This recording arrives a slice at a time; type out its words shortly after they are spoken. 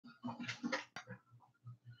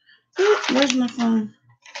Where's my phone?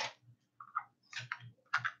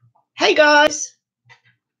 Hey, guys.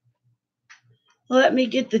 Let me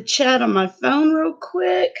get the chat on my phone real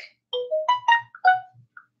quick.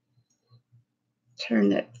 Turn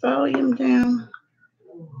that volume down.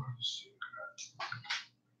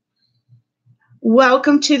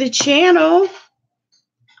 Welcome to the channel.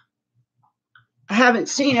 I haven't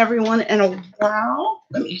seen everyone in a while.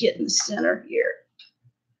 Let me get in the center here.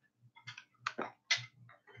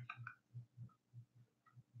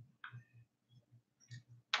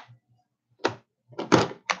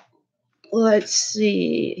 Let's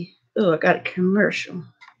see. Oh, I got a commercial.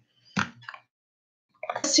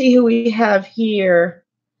 Let's see who we have here.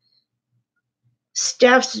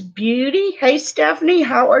 Steph's Beauty. Hey, Stephanie,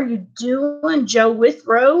 how are you doing? Joe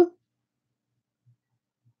Withrow.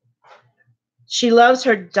 She loves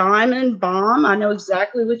her diamond bomb. I know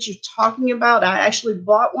exactly what you're talking about. I actually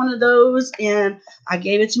bought one of those and I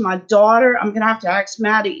gave it to my daughter. I'm going to have to ask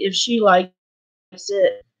Maddie if she likes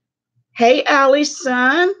it. Hey, Allie's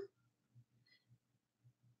son.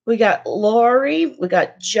 We got Lori. We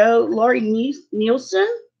got Lori Nielsen.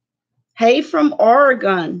 Hey, from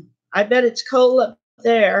Oregon. I bet it's cold up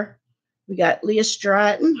there. We got Leah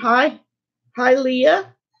Stratton. Hi. Hi,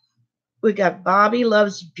 Leah. We got Bobby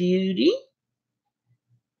Loves Beauty.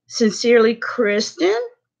 Sincerely, Kristen.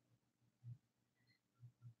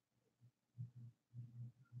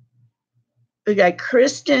 We got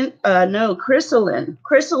Kristen. Chrysalyn.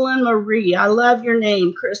 Chrysalyn Marie. I love your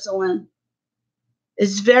name, Chrysalyn.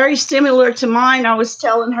 It's very similar to mine. I was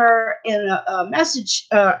telling her in a message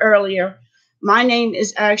earlier. My name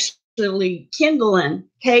is actually Kendallyn,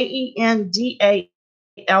 Kendalyn.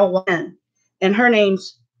 And her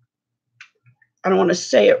name's, I don't want to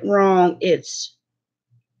say it wrong, it's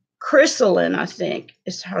Chrysalyn, I think,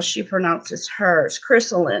 is how she pronounces hers.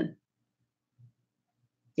 Chrysalyn.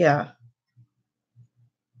 Yeah.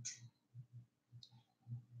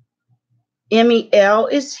 Emmy L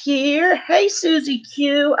is here. Hey, Susie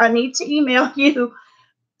Q. I need to email you.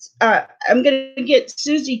 I'm going to get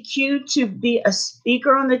Susie Q to be a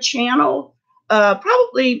speaker on the channel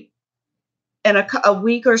probably in a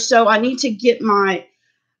week or so. I need to get my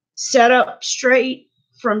setup straight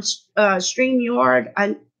from StreamYard.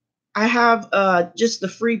 I have just the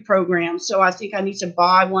free program, so I think I need to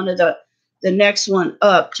buy one of the next one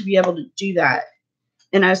up to be able to do that.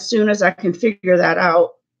 And as soon as I can figure that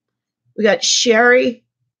out, we got Sherry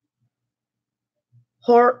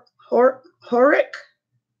Horick.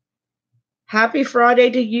 Happy Friday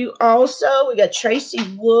to you also. We got Tracy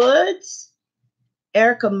Woods,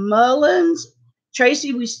 Erica Mullins.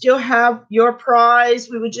 Tracy, we still have your prize.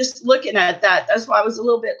 We were just looking at that. That's why I was a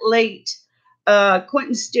little bit late.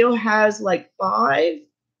 Quentin still has like 5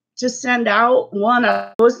 to send out. One,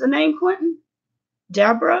 what's the name, Quentin?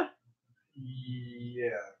 Deborah? Yeah,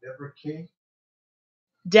 Deborah K.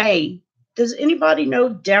 Day. Does anybody know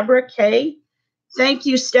Deborah K? Thank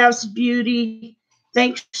you, Steph's Beauty.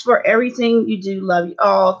 Thanks for everything you do. Love you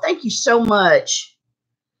all. Thank you so much.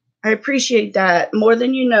 I appreciate that more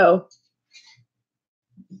than you know.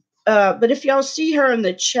 But if y'all see her in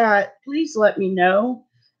the chat, please let me know.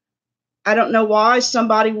 I don't know why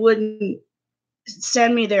somebody wouldn't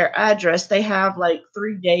send me their address. They have like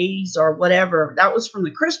 3 days or whatever. That was from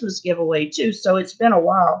the Christmas giveaway too, so it's been a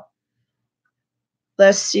while.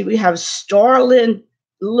 Let's see. We have Starlyn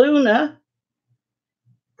Luna,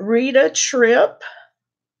 Rita Tripp,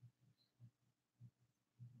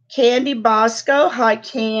 Candy Bosco. Hi,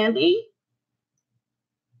 Candy.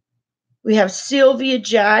 We have Sylvia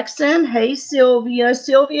Jackson. Hey, Sylvia.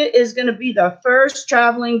 Sylvia is going to be the first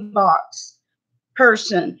traveling box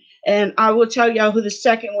person. And I will tell y'all who the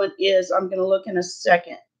second one is. I'm going to look in a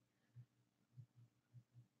second.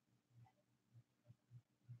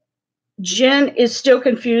 Jen is still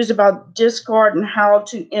confused about Discord and how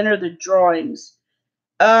to enter the drawings.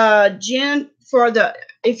 Jen,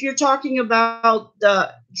 if you're talking about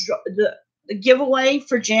the giveaway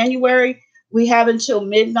for January, we have until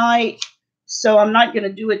midnight, so I'm not going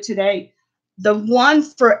to do it today. The one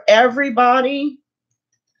for everybody,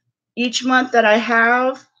 each month that I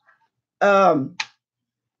have,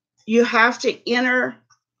 you have to enter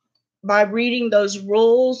by reading those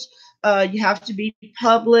rules. You have to be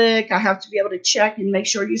public. I have to be able to check and make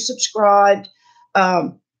sure you subscribed.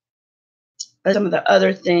 Some of the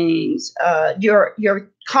other things. Your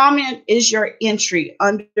comment is your entry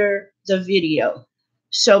under the video.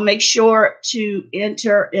 So make sure to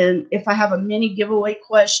enter in if I have a mini giveaway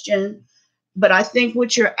question. But I think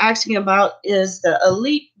what you're asking about is the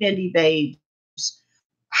Elite Bindi Babes.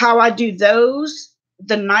 How I do those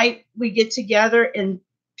the night we get together and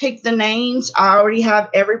pick the names. I already have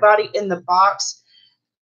everybody in the box.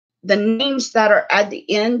 The names that are at the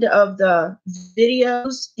end of the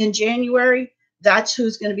videos in January, that's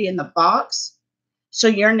who's going to be in the box. So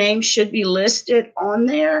your name should be listed on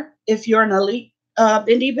there if you're an elite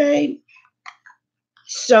Bindi babe.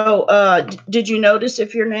 So did you notice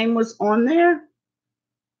if your name was on there?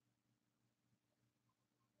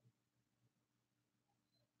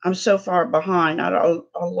 I'm so far behind. I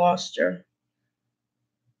lost her.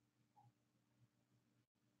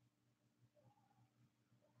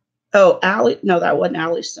 Oh, Allie. No, that wasn't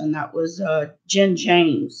Allison. That was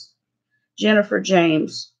Jennifer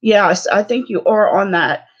James. Yes, I think you are on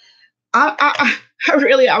that. I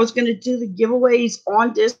was going to do the giveaways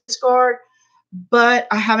on Discord, but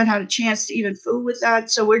I haven't had a chance to even fool with that.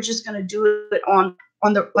 So we're just going to do it on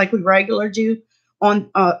the like we regular do on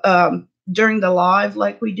during the live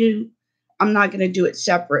like we do. I'm not going to do it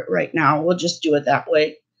separate right now. We'll just do it that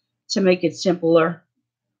way to make it simpler.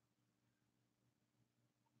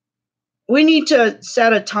 We need to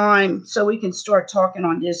set a time so we can start talking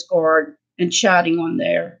on Discord and chatting on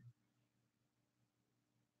there.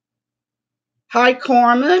 Hi,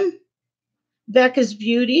 Carmen. Becca's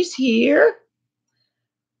Beauty's here.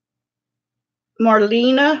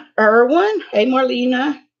 Marlena Irwin. Hey,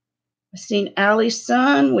 Marlena. I've seen Allie's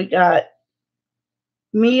son. We got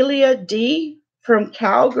Melia D from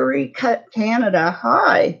Calgary, Canada.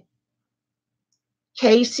 Hi.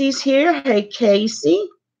 Casey's here. Hey, Casey.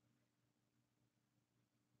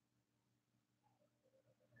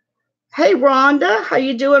 Hey, Rhonda. How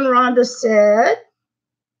you doing, Rhonda said.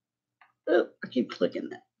 Oh, I keep clicking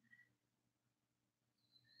that.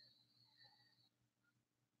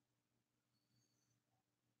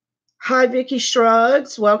 Hi, Vicky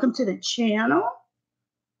Shrugs. Welcome to the channel.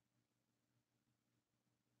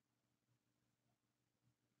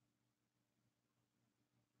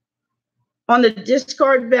 On the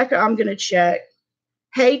Discord, Becca, I'm going to check.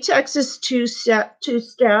 Hey, Texas Two-Step.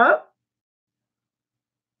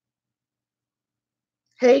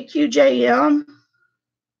 Hey, QJM.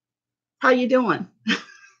 How you doing?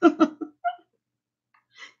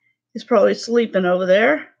 He's probably sleeping over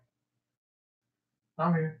there.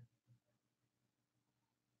 I'm here.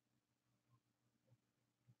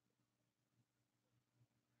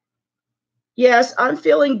 Yes, I'm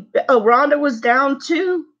feeling. Oh, Rhonda was down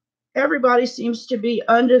too. Everybody seems to be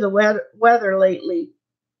under the weather lately.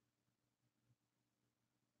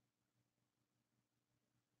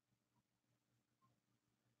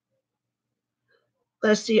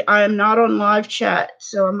 Let's see. I am not on live chat,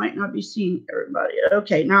 so I might not be seeing everybody.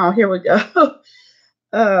 Okay, now here we go.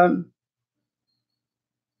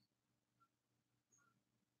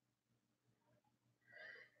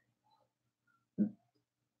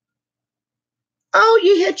 Oh,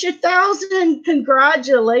 you hit your 1,000.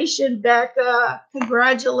 Congratulations, Becca.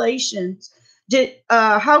 Congratulations.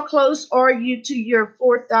 How close are you to your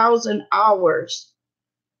 4,000 hours?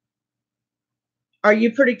 Are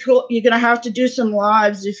you pretty cool? You're going to have to do some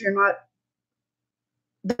lives if you're not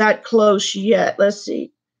that close yet. Let's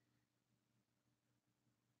see.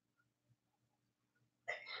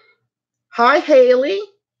 Hi, Haley.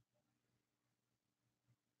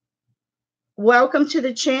 Welcome to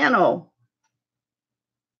the channel.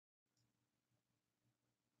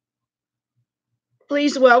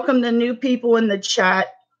 Please welcome the new people in the chat,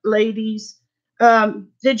 ladies.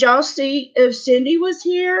 Did y'all see if Cindy was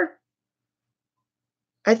here?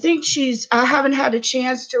 I think I haven't had a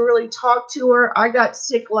chance to really talk to her. I got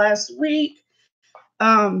sick last week.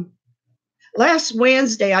 Last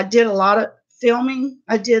Wednesday, I did a lot of filming.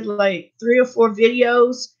 I did like 3 or 4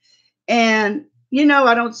 videos. And, you know,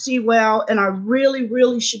 I don't see well. And I really,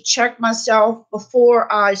 really should check myself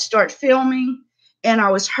before I start filming. And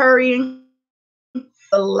I was hurrying.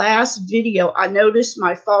 The last video, I noticed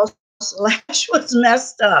my false lash was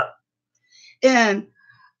messed up. And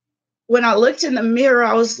when I looked in the mirror,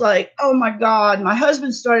 I was like, oh my God. My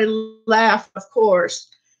husband started laughing, of course.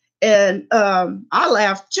 And I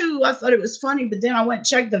laughed too. I thought it was funny. But then I went and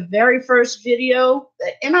checked the very first video.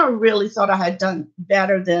 And I really thought I had done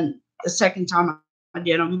better than the second time I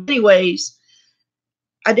did them. Anyways,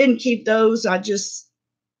 I didn't keep those. I just,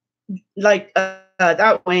 like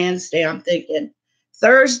that Wednesday, I'm thinking.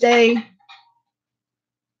 Thursday,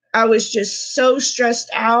 I was just so stressed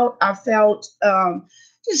out. I felt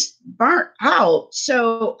just burnt out.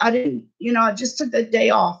 So I didn't, you know, I just took the day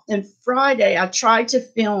off. And Friday, I tried to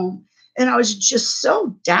film and I was just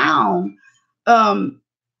so down.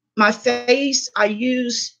 My face, I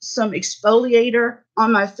used some exfoliator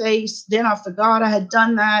on my face. Then I forgot I had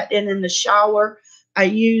done that. And in the shower, I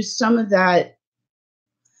used some of that.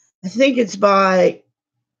 I think it's by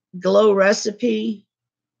glow recipe.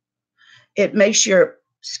 It makes your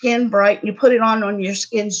skin bright. You put it on when your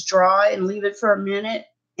skin's dry and leave it for a minute.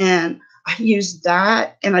 And I used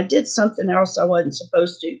that, and I did something else I wasn't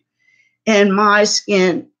supposed to. And my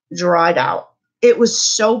skin dried out. It was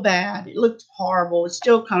so bad. It looked horrible. It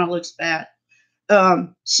still kind of looks bad.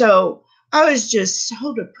 So I was just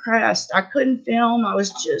so depressed. I couldn't film. I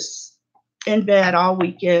was just in bed all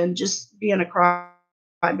weekend, just being a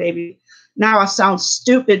crybaby. Now I sound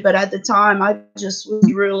stupid, but at the time I just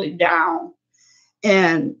was really down.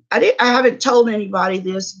 And I haven't told anybody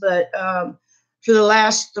this, but for the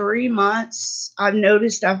last 3 months, I've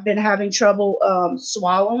noticed I've been having trouble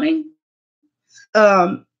swallowing.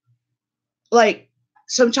 Like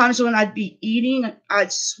sometimes when I'd be eating,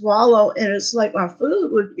 I'd swallow, and it's like my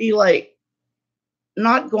food would be like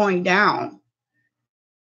not going down.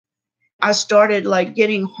 I started like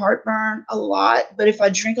getting heartburn a lot, but if I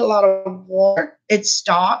drink a lot of water, it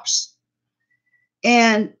stops.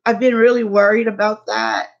 And I've been really worried about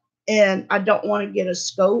that. And I don't want to get a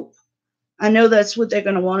scope. I know that's what they're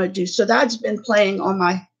going to want to do. So that's been playing on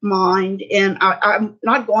my mind. And I'm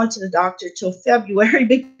not going to the doctor till February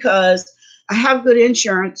because I have good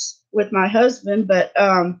insurance with my husband. But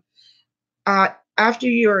after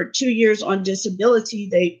you're 2 years on disability,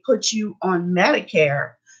 they put you on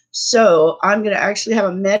Medicare. So I'm going to actually have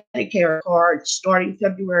a Medicare card starting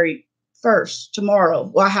February 1st,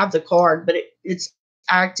 tomorrow. Well, I have the card, but it's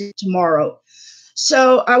active tomorrow.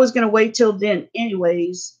 So I was going to wait till then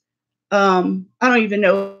anyways. I don't even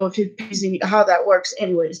know if it pays how that works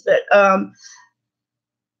anyways, but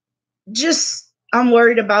just I'm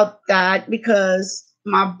worried about that because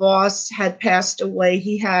my boss had passed away.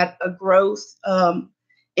 He had a growth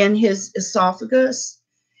in his esophagus.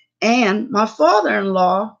 And my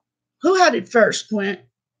father-in-law, who had it first, Clint?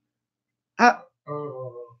 I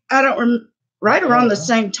don't remember. Right around the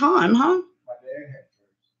same time, huh?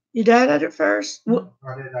 My dad had it first. Your dad had it first?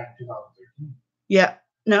 My dad died in 2013. Yeah.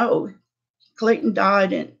 No. Clayton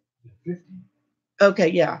died in 15. Okay,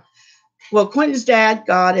 yeah. Well, Quentin's dad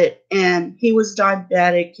got it, and he was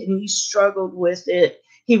diabetic, and he struggled with it.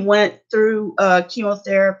 He went through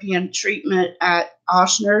chemotherapy and treatment at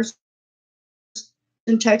Ochsner's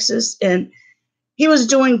in Texas, and he was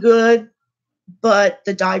doing good, but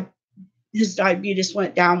his diabetes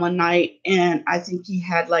went down one night, and I think he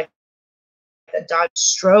had like a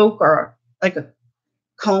stroke or like a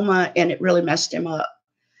coma, and it really messed him up.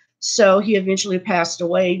 So he eventually passed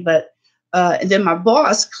away. But and then my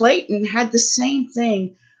boss, Clayton, had the same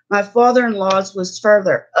thing. My father-in-law's was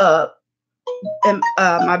further up. And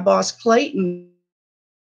my boss, Clayton,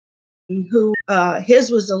 who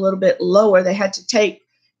his was a little bit lower. They had to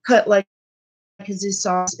cut like his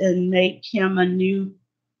esophagus and make him a new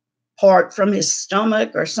part from his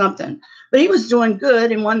stomach or something. But he was doing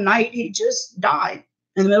good. And one night he just died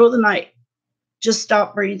in the middle of the night, just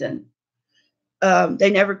stopped breathing. They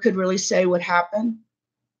never could really say what happened.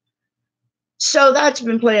 So that's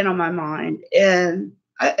been playing on my mind. And,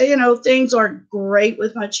 things are great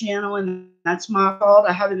with my channel, and that's my fault.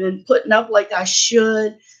 I haven't been putting up like I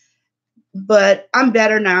should, but I'm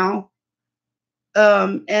better now.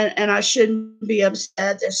 And I shouldn't be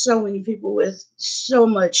upset. There's so many people with so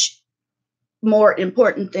much more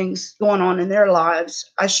important things going on in their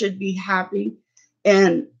lives. I should be happy,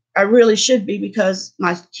 and I really should be because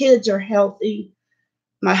my kids are healthy.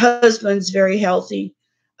 My husband's very healthy.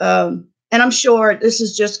 And I'm sure this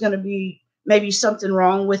is just going to be maybe something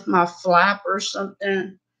wrong with my flap or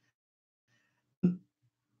something.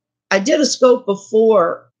 I did a scope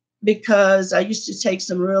before because I used to take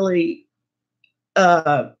some really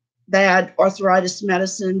bad arthritis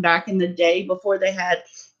medicine back in the day before they had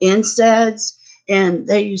NSAIDs, and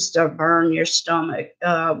they used to burn your stomach.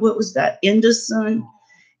 What was that? Indocin.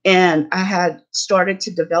 And I had started to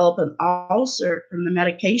develop an ulcer from the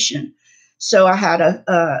medication. So I had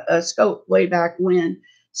a scope way back when.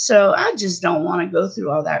 So I just don't want to go through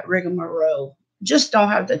all that rigmarole. Just don't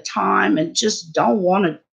have the time and just don't want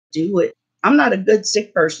to do it. I'm not a good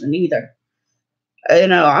sick person either.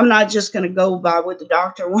 I'm not just going to go by what the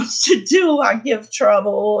doctor wants to do. I give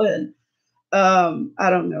trouble, and I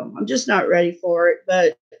don't know. I'm just not ready for it.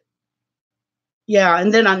 But yeah,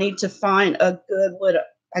 and then I need to find a good,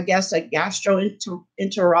 I guess, a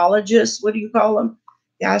gastroenterologist. What do you call them?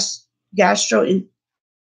 Gastroenterologist,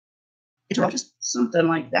 something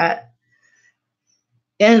like that.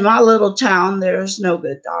 In my little town, there's no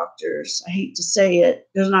good doctors. I hate to say it.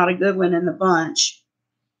 There's not a good one in the bunch.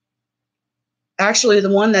 Actually,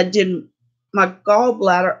 the one that did my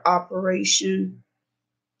gallbladder operation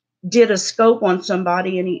did a scope on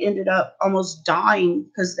somebody, and he ended up almost dying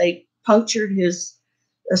because they punctured his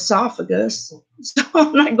esophagus. So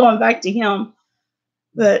I'm not going back to him.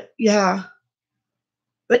 But yeah.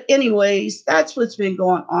 But anyways, that's what's been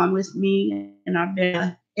going on with me. And I've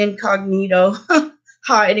been incognito,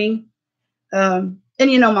 hiding. And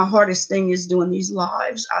you know, my hardest thing is doing these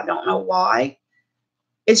lives. I don't know why.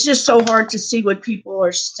 It's just so hard to see what people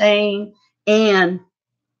are saying and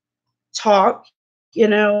talk, you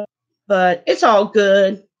know, but it's all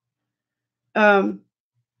good.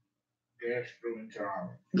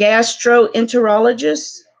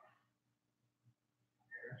 Gastroenterologist.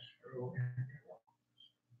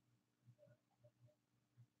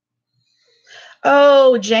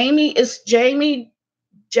 Oh, Jamie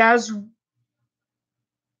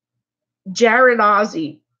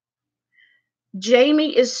Jaredozzi.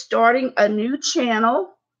 Jamie is starting a new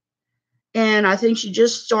channel, and I think she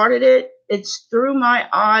just started it. It's Through My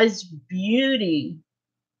Eyes Beauty.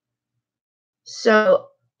 So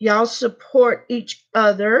y'all support each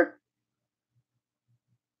other.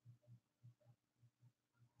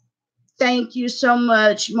 Thank you so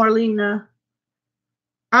much, Marlena.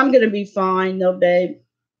 I'm going to be fine though, babe.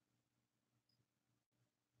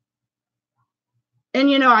 And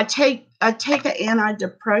you know, I take an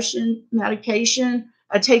antidepressant medication.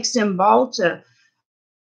 I take Cymbalta,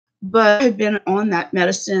 but I've been on that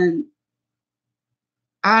medicine.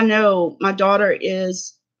 I know my daughter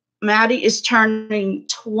Maddie is turning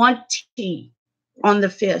 20 on the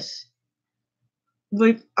 5th.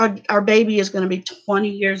 Our baby is going to be 20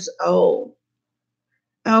 years old.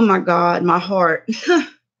 Oh my God, my heart.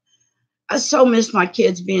 I so miss my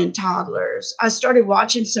kids being toddlers. I started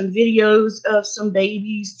watching some videos of some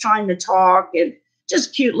babies trying to talk and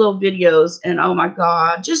just cute little videos. And oh my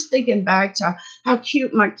God, just thinking back to how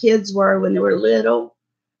cute my kids were when they were little.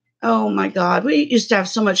 Oh my God, we used to have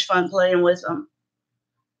so much fun playing with them.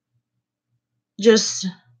 Just,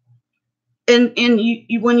 and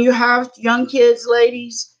you when you have young kids,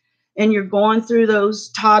 ladies, and you're going through those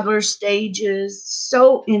toddler stages,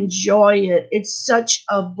 so enjoy it. It's such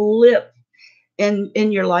a blip in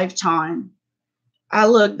your lifetime. I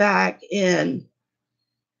look back and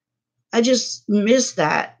I just miss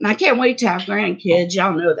that. And I can't wait to have grandkids.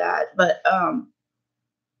 Y'all know that. But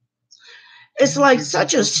it's like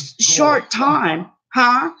such a short time.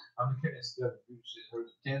 Huh? I'm going to stuff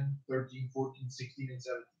 10, 13, 14, 16, and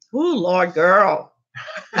 17. Oh, Lord, girl.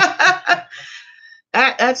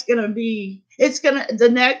 That's going to be, the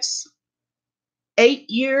next 8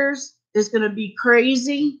 years is going to be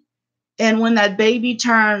crazy. And when that baby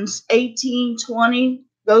turns 18, 20,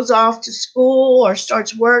 goes off to school or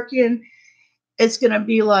starts working, it's going to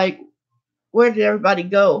be like, where did everybody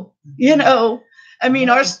go? You know, I mean,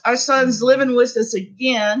 our son's living with us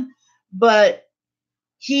again, but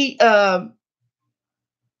he, what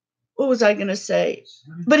was I going to say?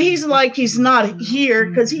 But he's like, he's not here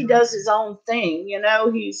because he does his own thing. You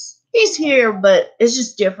know, he's here, but it's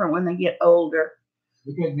just different when they get older.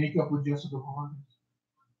 Look at Makeup with Jessica Parker.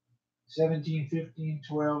 17, 15,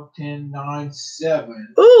 12, 10, 9,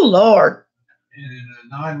 7. Oh, Lord.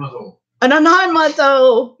 And a 9-month-old. And a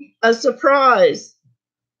 9-month-old. A surprise.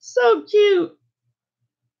 So cute.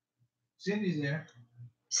 Cindy's there.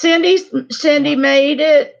 Cindy made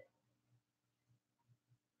it.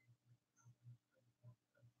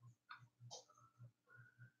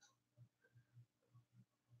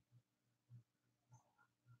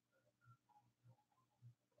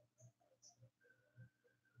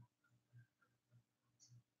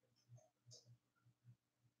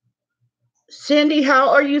 Cindy, how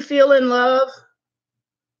are you feeling, love?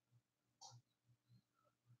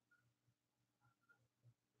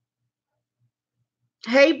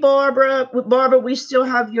 Hey, Barbara. Barbara, we still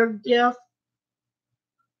have your gift.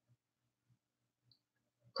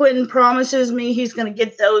 Quentin promises me he's going to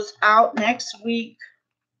get those out next week.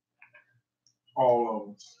 All of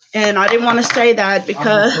them. And I didn't want to say that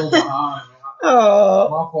because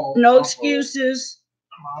oh, no excuses.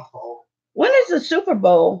 My fault. When is the Super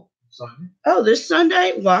Bowl? Sunday. Oh, this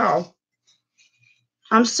Sunday? Wow.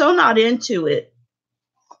 I'm so not into it.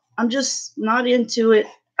 I'm just not into it.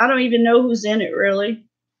 I don't even know who's in it, really.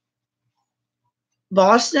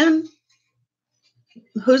 Boston?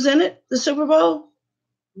 Who's in it? The Super Bowl?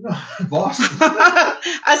 No, Boston.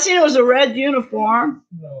 I seen it was a red uniform.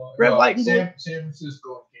 No, red, white, and blue. San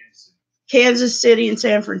Francisco and Kansas City. Kansas City and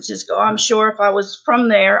San Francisco. I'm sure if I was from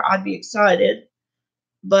there, I'd be excited.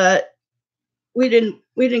 But we didn't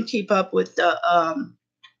keep up with the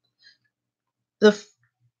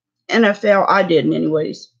NFL. I didn't,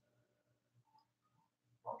 anyways.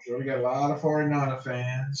 I'm sure we got a lot of 49er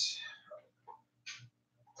fans.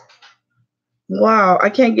 Wow, I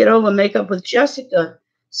can't get over Makeup with Jessica.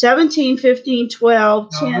 17, 15, 12,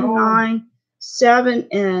 No, 10, no. 9, 7,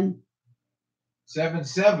 and 7,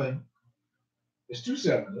 7. It's 2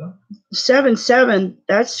 7s, huh? 7, 7.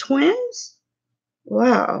 That's twins?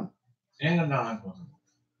 Wow. And a 9.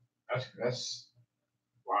 That's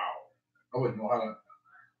wow. I wouldn't know how to.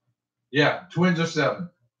 Yeah, twins are 7,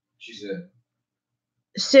 she said.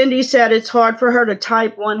 Cindy said it's hard for her to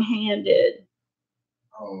type one-handed.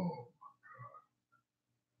 Oh.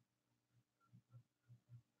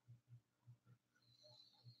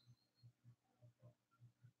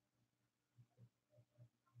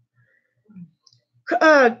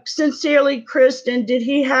 Sincerely, Kristen, did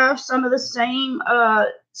he have some of the same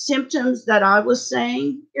symptoms that I was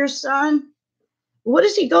saying, your son? What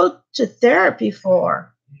does he go to therapy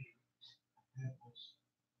for?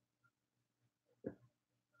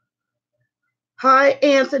 Hi,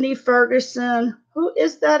 Anthony Ferguson. Who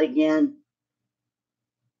is that again?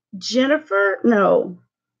 Jennifer? No.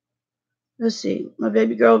 Let's see. My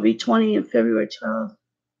baby girl will be 20 in February 12th.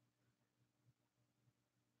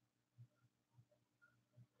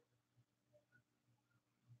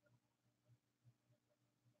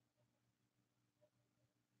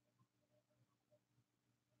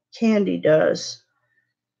 Candy does.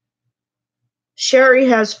 Sherry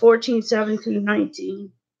has 14, 17,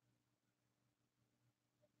 19.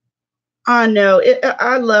 I know.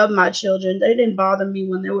 I love my children. They didn't bother me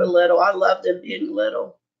when they were little. I loved them being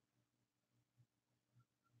little.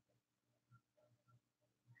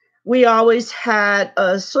 We always had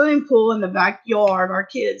a swimming pool in the backyard. Our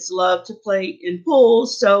kids loved to play in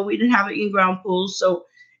pools, so we didn't have an in-ground pool. So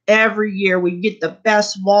every year we'd get the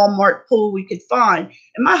best Walmart pool we could find.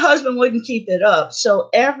 And my husband wouldn't keep it up. So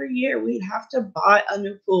every year we'd have to buy a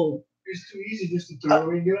new pool. It's too easy just to throw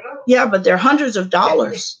it and get it out. Yeah, but they're hundreds of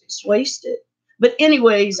dollars. It's wasted. But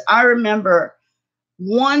anyways, I remember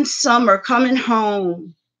one summer coming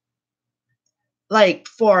home, like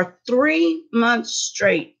for 3 months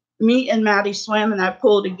straight, me and Maddie swam in that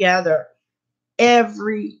pool together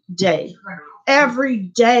every day. Every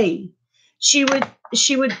day. She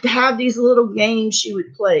would have these little games she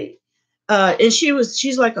would play. And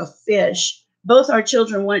she's like a fish. Both our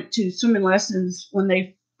children went to swimming lessons when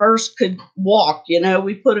they first could walk,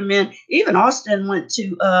 we put them in. Even Austin went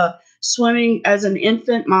to swimming as an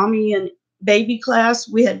infant, mommy and baby class.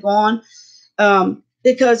 We had gone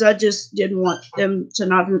because I just didn't want them to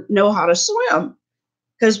not know how to swim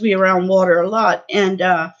because we were around water a lot. And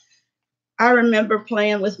I remember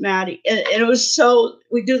playing with Maddie, and it was so,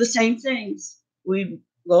 we do the same things. We'd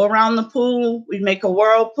go around the pool, we'd make a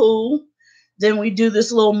whirlpool, then we do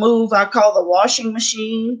this little move I call the washing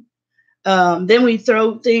machine. Then we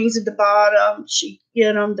throw things at the bottom, she'd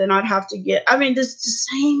get them, then I'd have to get, just the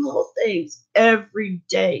same little things every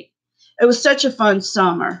day. It was such a fun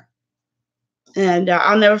summer. And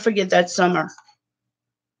I'll never forget that summer.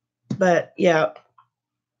 But yeah.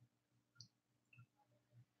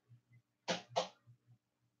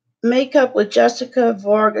 Makeup with Jessica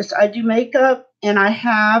Vargas. I do makeup, and I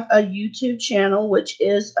have a YouTube channel, which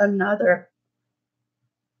is another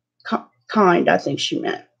kind, I think she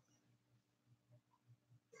meant.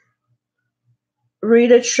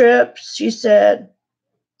 Rita Tripp, she said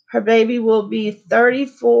her baby will be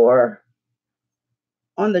 34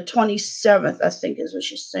 on the 27th, I think is what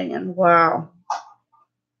she's saying. Wow.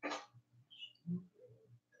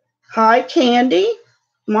 Hi, Candy.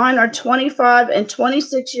 Mine are 25 and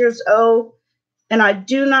 26 years old, and I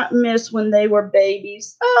do not miss when they were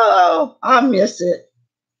babies. Oh, I miss it.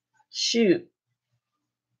 Shoot.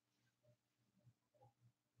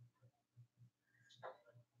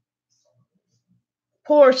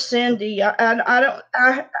 Poor Cindy.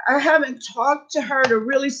 I haven't talked to her to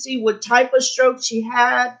really see what type of stroke she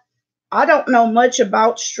had. I don't know much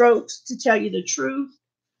about strokes, to tell you the truth.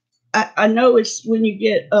 I know it's when you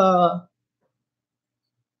get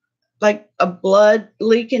like a blood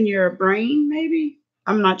leak in your brain, maybe.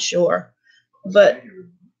 I'm not sure, but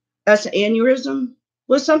that's an aneurysm.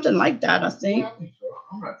 Well, something like that, I think.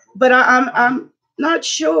 But I'm not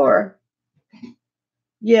sure.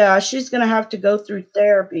 Yeah, she's gonna have to go through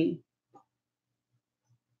therapy.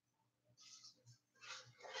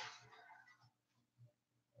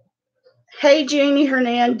 Hey, Jeannie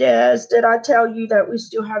Hernandez, did I tell you that we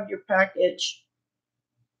still have your package?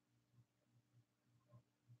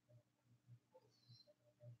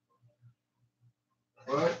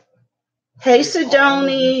 What? Hey,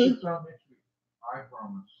 Sidoni. I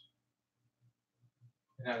promise.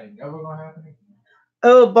 And that ain't never gonna happen again.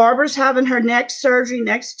 Oh, Barbara's having her neck surgery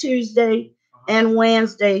next Tuesday and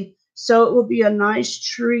Wednesday, so it will be a nice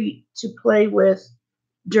treat to play with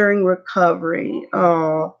during recovery.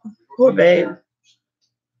 Oh, poor babe.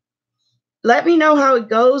 Let me know how it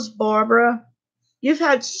goes, Barbara. You've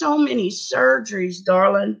had so many surgeries,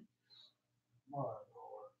 darling.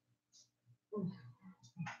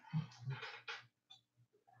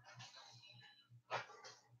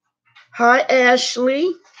 Hi,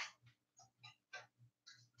 Ashley.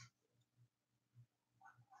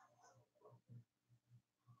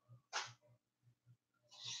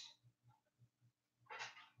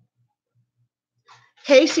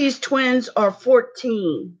 Casey's twins are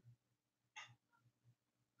 14.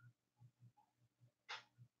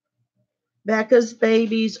 Becca's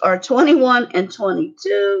babies are 21 and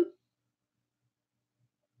 22.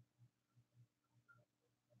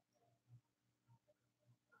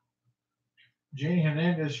 Jeannie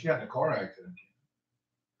Hernandez, she got in a car accident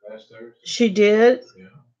last Thursday. She did? Yeah.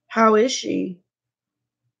 How is she?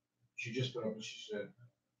 She just put up what she said.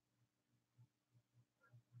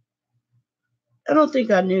 I don't think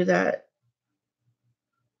I knew that.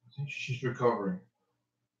 I think she's recovering.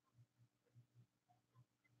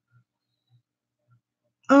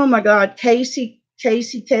 Oh my God, Casey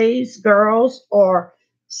K's girls are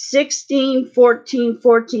 16, 14,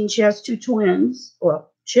 14. She has two twins.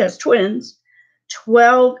 Well, she has twins,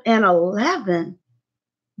 12 and 11.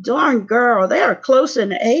 Darn girl, they are close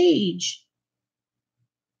in age.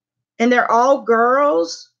 And they're all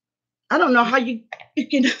girls. I don't know how you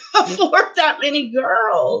can afford that many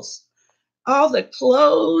girls. All the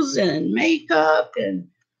clothes and makeup and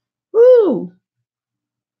whoo.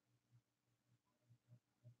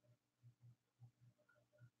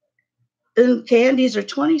 And Candies are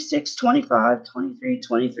 26, 25, 23,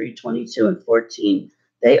 23, 22, and 14.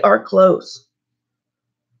 They are close.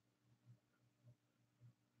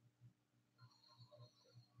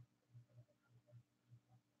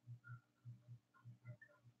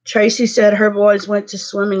 Tracy said her boys went to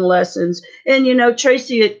swimming lessons. And, you know,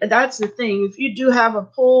 Tracy, that's the thing. If you do have a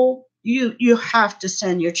pool, you have to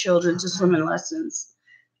send your children to swimming lessons.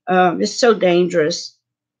 It's so dangerous.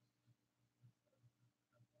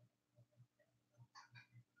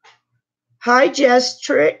 Hi, Jess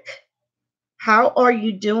Trick. How are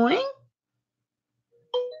you doing?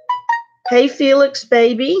 Hey, Felix,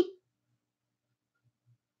 baby.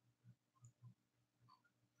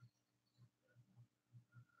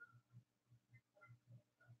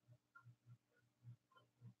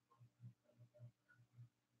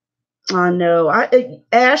 I know.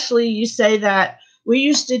 Ashley, you say that. We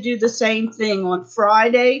used to do the same thing on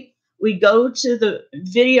Friday. We go to the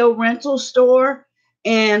video rental store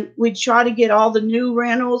and we try to get all the new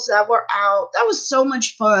rentals that were out. That was so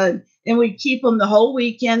much fun. And we keep them the whole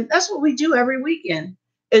weekend. That's what we do every weekend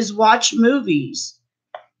is watch movies.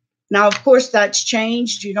 Now, of course, that's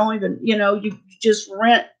changed. You don't even, you just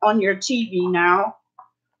rent on your TV now.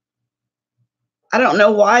 I don't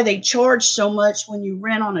know why they charge so much when you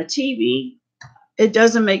rent on a TV. It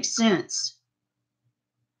doesn't make sense.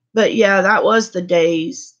 But yeah, that was the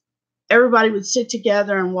days. Everybody would sit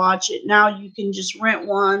together and watch it. Now you can just rent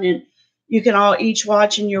one and you can all each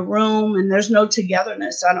watch in your room and there's no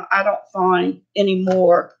togetherness. I don't find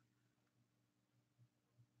anymore.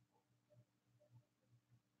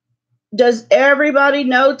 Does everybody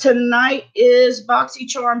know tonight is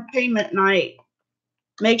Boxycharm payment night?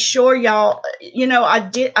 Make sure y'all,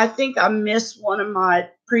 I think I missed one of my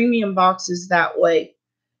premium boxes that way.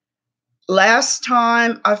 Last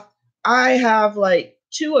time I have like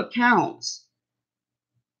 2 accounts.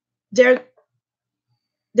 They're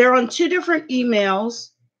on 2 different emails,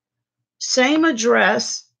 same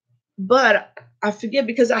address, but I forget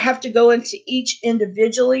because I have to go into each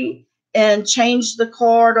individually and change the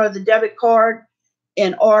card or the debit card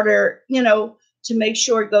in order, to make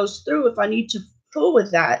sure it goes through. If I need to fool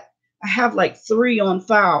with that, I have like 3 on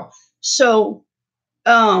file. So,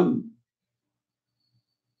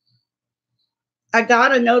 I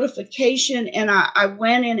got a notification and I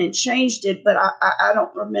went in and changed it, but I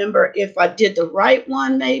don't remember if I did the right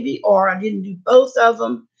one maybe, or I didn't do both of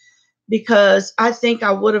them because I think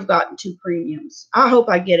I would have gotten 2 premiums. I hope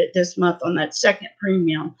I get it this month on that second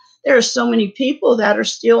premium. There are so many people that are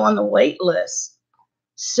still on the wait list.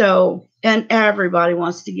 So, and everybody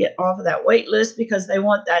wants to get off of that wait list because they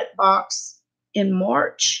want that box in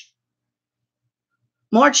March.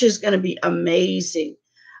 March is going to be amazing.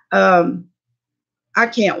 I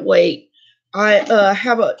can't wait. I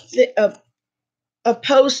have a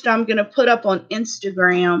post I'm going to put up on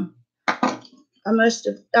Instagram. I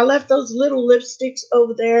left those little lipsticks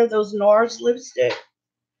over there, those NARS lipstick.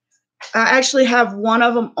 I actually have one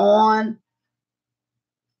of them on.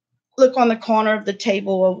 Look on the corner of the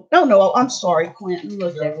table. No, I'm sorry, Quentin.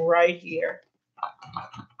 Look at right here.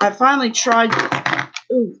 I finally tried.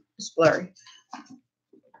 Ooh, it's blurry.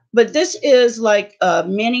 But this is like a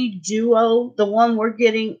mini duo. The one we're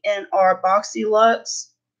getting in our Boxy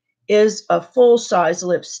Lux is a full-size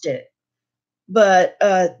lipstick. But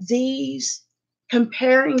these,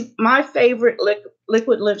 comparing, my favorite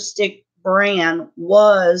liquid lipstick brand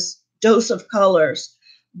was Dose of Colors.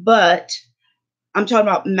 But I'm talking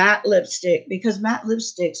about matte lipstick, because matte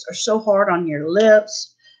lipsticks are so hard on your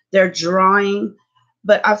lips. They're drying.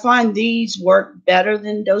 But I find these work better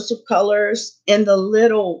than Dose of Colors. And the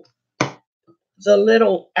little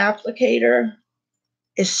applicator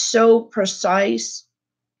is so precise.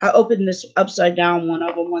 I opened this upside down one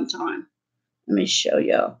of them one time. Let me show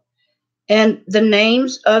you. And the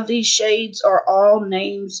names of these shades are all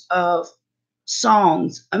names of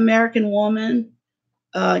songs. American Woman.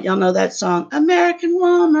 Y'all know that song, American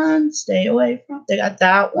Woman, stay away from. They got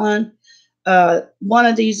that one. One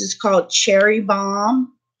of these is called Cherry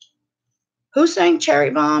Bomb. Who sang Cherry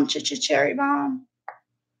Bomb? Cherry Bomb.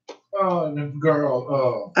 Oh, the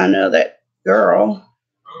girl. I know that girl.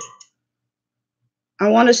 I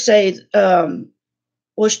want to say, the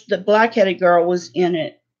black-headed girl was in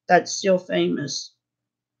it. That's still famous.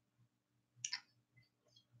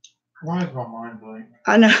 Why is my mind blank?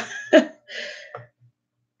 I know.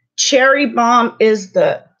 Cherry Bomb is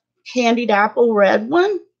the candied apple red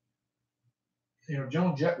one. You know,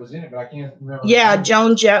 Joan Jett was in it, but I can't remember. Yeah,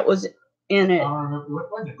 Joan Jett was in it. I don't remember.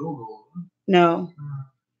 What was it? Google? No.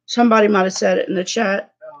 Somebody might have said it in the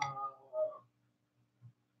chat.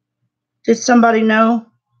 Did somebody know?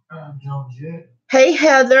 Joan Jett. Hey,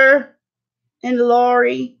 Heather and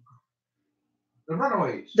Laurie. The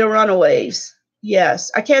Runaways. The Runaways.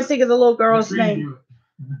 Yes. I can't think of the little girl's name.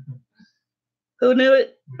 Who knew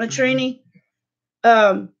it? Matrini?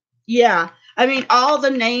 Yeah. I mean, all the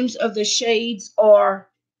names of the shades are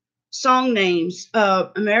song names.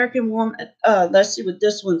 American Woman. Let's see what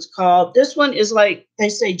this one's called. This one is like, they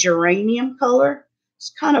say, geranium color.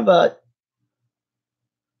 It's kind of a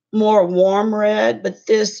more warm red, but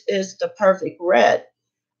this is the perfect red.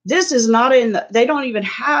 This is not in the, they don't even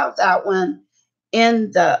have that one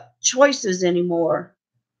in the choices anymore.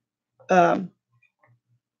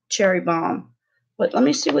 Cherry Bomb. But let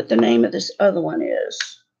me see what the name of this other one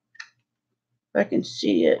is. If I can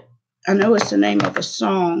see it. I know it's the name of a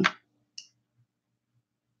song.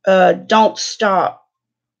 Don't Stop.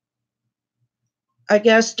 I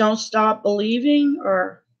guess Don't Stop Believing,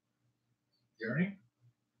 or Journey?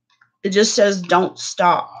 It just says Don't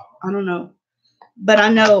Stop. I don't know. But I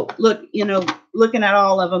know, look, you know, looking at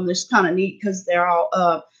all of them, it's kind of neat because they're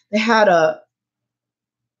all, they had a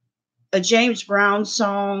James Brown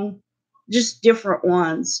song, just different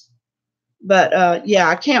ones. But yeah,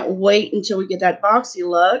 I can't wait until we get that Boxy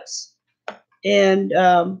Lux. And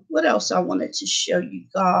what else I wanted to show you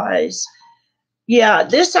guys? Yeah,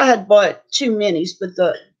 this I had bought 2 minis, but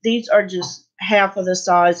these are just half of the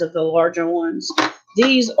size of the larger ones.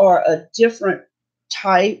 These are a different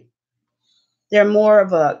type. They're more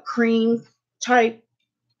of a cream type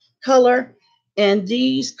color. And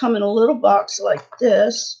these come in a little box like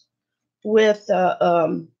this with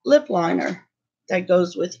a lip liner that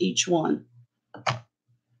goes with each one.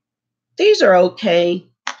 These are okay,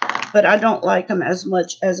 but I don't like them as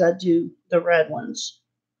much as I do the red ones.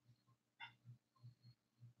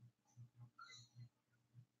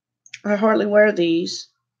 I hardly wear these.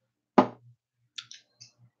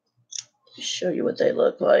 Show you what they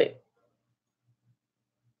look like.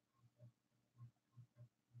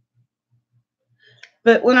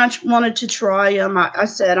 But when I wanted to try them, I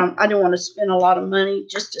said I didn't want to spend a lot of money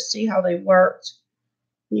just to see how they worked.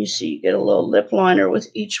 You see, you get a little lip liner with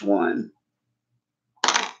each one.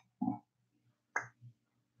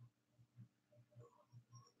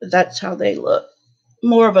 But that's how they look.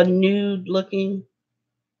 More of a nude looking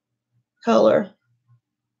color.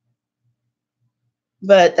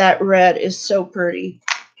 But that red is so pretty.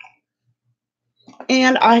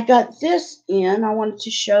 And I got this in. I wanted to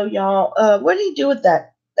show y'all. What do you do with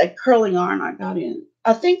that curling iron I got in?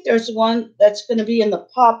 I think there's one that's going to be in the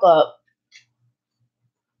pop-up.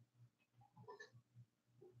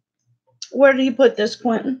 Where did you put this,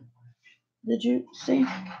 Quentin? Did you see?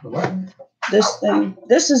 What? This thing.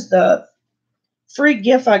 This is the free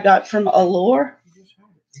gift I got from Allure.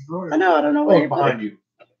 I know. I don't know where you put it.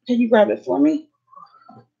 Can you grab it for me?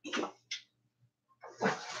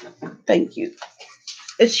 Thank you.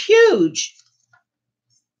 It's huge.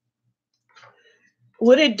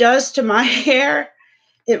 What it does to my hair,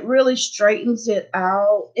 it really straightens it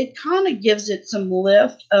out. It kind of gives it some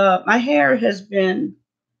lift. My hair has been,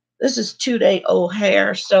 this is 2-day-old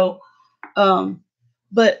hair. So,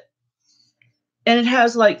 but And it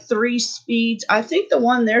has like 3 speeds. I think the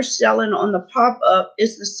one they're selling on the pop-up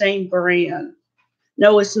is the same brand.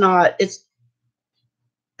 No, it's not. It's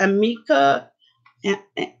Amica.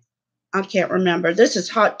 I can't remember. This is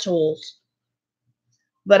Hot Tools,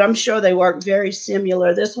 but I'm sure they work very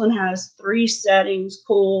similar. This one has 3 settings,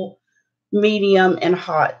 cool, medium, and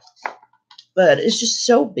hot. But it's just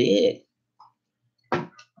so big.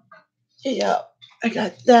 Yeah, I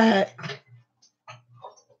got that.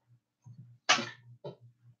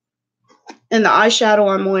 And the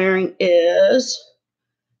eyeshadow I'm wearing is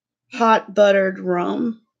Hot Buttered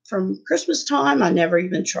Rum from Christmas time. I never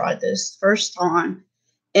even tried this. First time.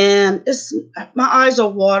 And it's my eyes are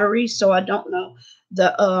watery, so I don't know.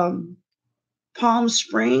 The Palm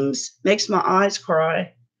Springs makes my eyes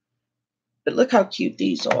cry. But look how cute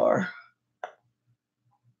these are.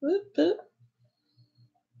 Boop, boop.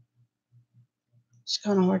 It's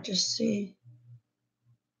kind of hard to see.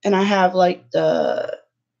 And I have like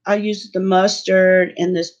I use the mustard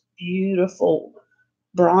and this beautiful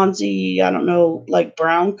bronzy, I don't know, like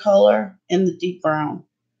brown color and the deep brown.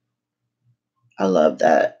 I love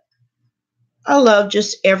that. I love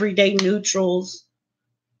just everyday neutrals,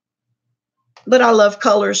 but I love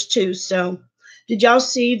colors too. So did y'all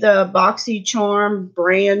see the Boxycharm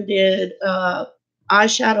branded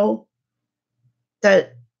eyeshadow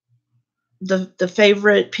that the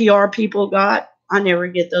favorite PR people got? I never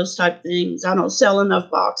get those type things. I don't sell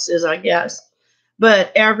enough boxes, I guess.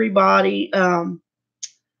 But everybody, I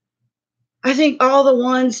think all the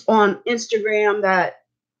ones on Instagram that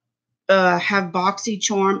have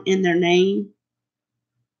Boxycharm in their name,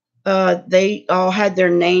 they all had their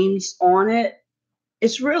names on it.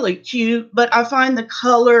 It's really cute, but I find the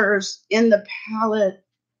colors in the palette,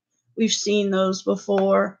 we've seen those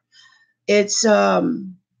before. It's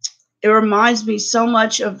it reminds me so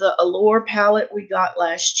much of the Allure palette we got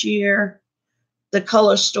last year, the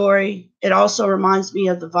Color Story. It also reminds me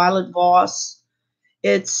of the Violet Voss.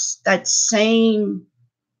 It's that same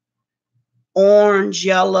orange,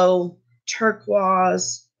 yellow,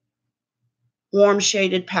 turquoise, warm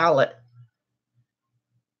shaded palette.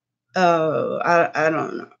 I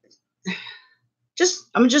don't know.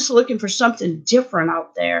 I'm just looking for something different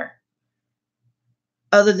out there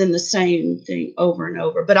other than the same thing over and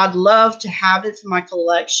over. But I'd love to have it for my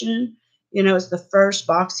collection. You know, it's the first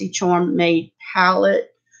Boxycharm made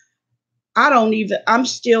palette. I'm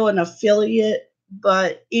still an affiliate,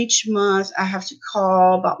 but each month I have to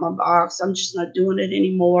call about my box. I'm just not doing it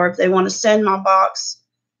anymore. If they want to send my box,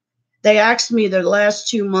 they asked me the last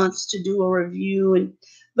 2 months to do a review,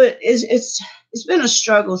 but it's been a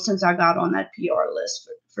struggle since I got on that PR list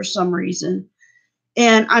for some reason.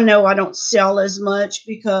 And I know I don't sell as much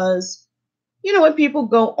because, you know, when people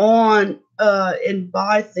go on and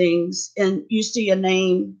buy things and you see a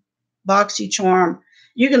name, Boxycharm,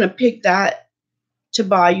 you're going to pick that to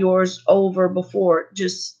buy yours over before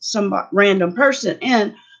just some random person.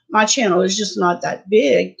 And my channel is just not that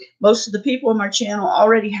big. Most of the people on my channel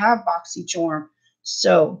already have Boxycharm.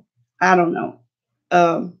 So I don't know.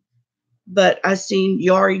 But I seen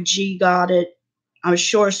Yari G got it. I'm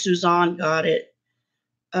sure Suzanne got it.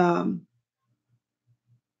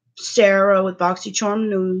 Sarah with Boxycharm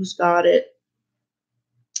News got it.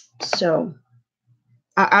 So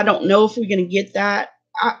I don't know if we're going to get that.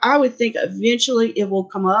 I would think eventually it will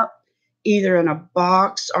come up either in a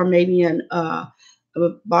box or maybe in a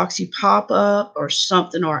Boxy pop-up or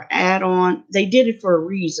something or add-on. They did it for a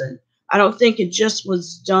reason. I don't think it just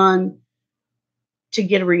was done to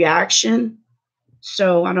get a reaction.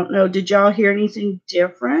 So I don't know. Did y'all hear anything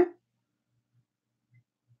different?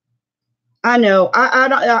 I know.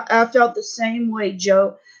 I felt the same way,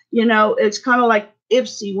 Joe. You know, it's kind of like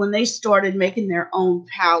IPSY when they started making their own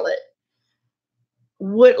palette.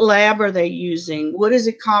 What lab are they using? What is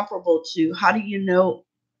it comparable to? How do you know?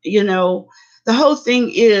 You know, the whole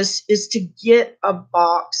thing is to get a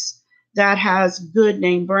box that has good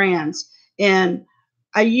name brands. And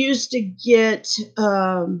I used to get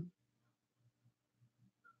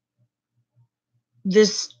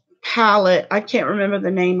this palette. I can't remember the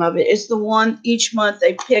name of it. It's the one each month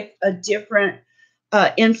they pick a different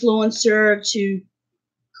influencer to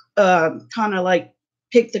kind of like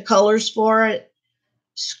pick the colors for it.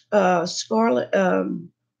 Scarlet.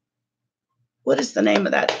 What is the name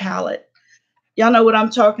of that palette? Y'all know what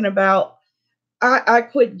I'm talking about. I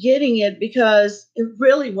quit getting it because it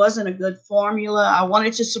really wasn't a good formula. I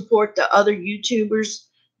wanted to support the other YouTubers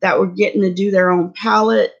that were getting to do their own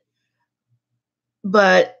palette,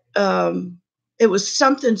 but it was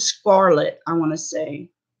something Scarlet, I want to say,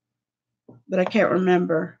 but I can't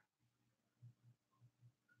remember.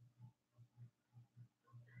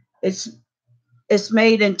 It's It's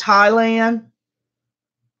made in Thailand.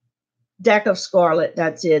 Deck of Scarlet.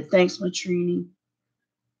 That's it. Thanks, Matrini.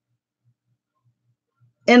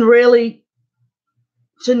 And really,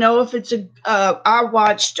 to know if it's a, I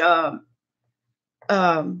watched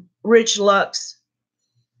Rich Lux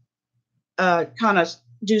kind of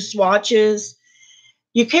do swatches.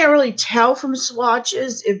 You can't really tell from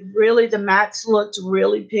swatches if really the mattes looked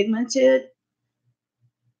really pigmented.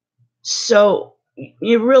 So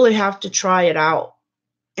you really have to try it out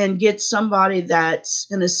and get somebody that's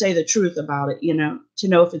going to say the truth about it, you know, to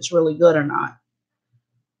know if it's really good or not.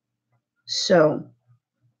 So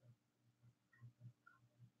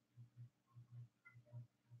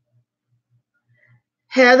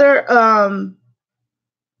Heather,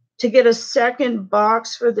 to get a second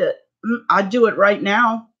box for the, I do it right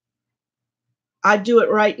now. I do it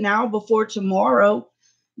right now before tomorrow.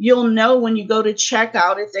 You'll know when you go to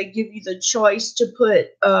checkout if they give you the choice to put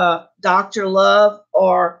Dr. Love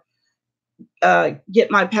or Get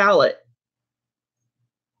My Palette.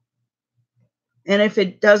 And if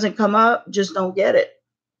it doesn't come up, just don't get it.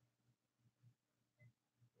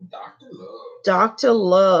 Dr. Love. Dr.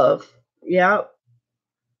 Love. Yep.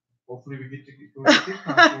 Hopefully we get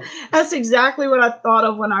to That's exactly what I thought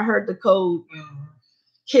of when I heard the code.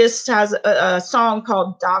 Kiss has a song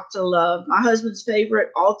called Dr. Love. My husband's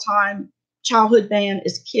favorite all-time childhood band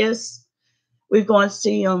is Kiss. We've gone to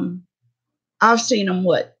see them. I've seen them,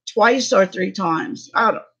 what, twice or three times? I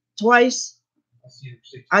don't know, twice.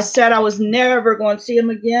 I said I was never going to see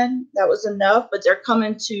them again. That was enough, but they're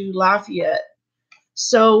coming to Lafayette.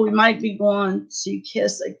 So we might be going to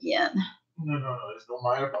Kiss again. No, there's no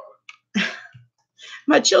mind about it.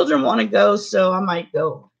 My children want to go, so I might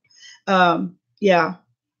go. Yeah.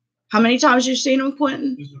 How many times you seen them,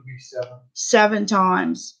 Quentin? This would be 7. 7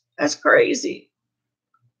 times. That's crazy.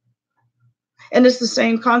 And it's the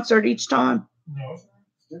same concert each time. No, it's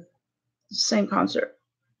different. Same concert.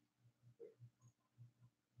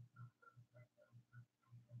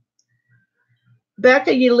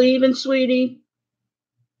 Becca, you leaving, sweetie?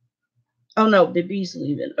 Oh no, Bibi's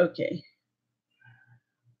leaving. Okay.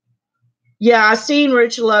 Yeah, I seen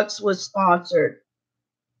Rich Lux was sponsored.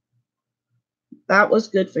 That was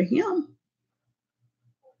good for him.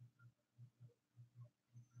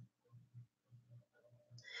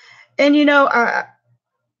 And you know,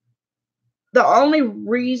 the only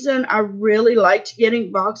reason I really liked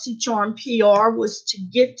getting Boxycharm PR was to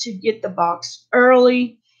get the box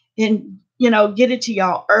early and, you know, get it to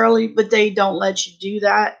y'all early, but they don't let you do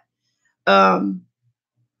that.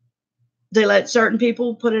 They let certain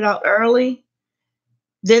people put it out early.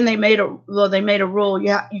 Then they made a rule.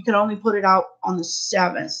 Yeah, you can only put it out on the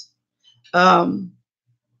 7th. And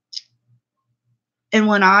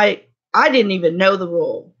when I didn't even know the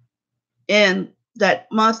rule. And that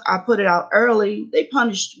month I put it out early, they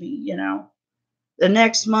punished me, you know. The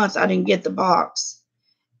next month I didn't get the box.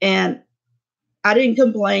 And I didn't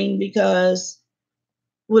complain because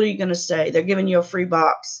what are you going to say? They're giving you a free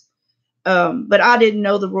box. But I didn't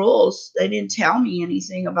know the rules. They didn't tell me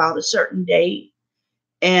anything about a certain date.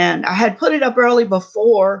 And I had put it up early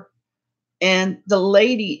before. And the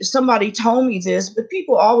lady, somebody told me this, but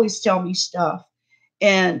people always tell me stuff.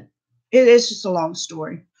 And it's just a long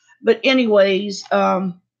story. But anyways,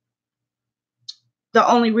 the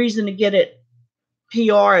only reason to get it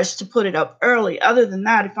PR is to put it up early. Other than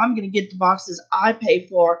that, if I'm going to get the boxes I pay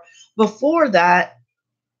for before that,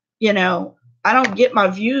 you know, I don't get my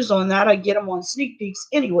views on that. I get them on sneak peeks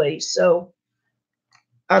anyway. So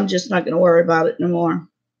I'm just not going to worry about it no more.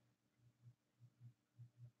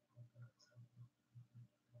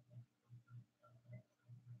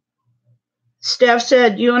 Steph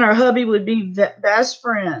said you and her hubby would be best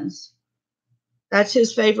friends. That's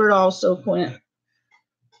his favorite also, Quint.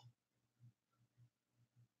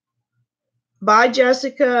 Bye,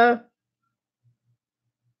 Jessica.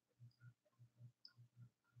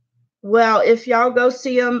 Well, if y'all go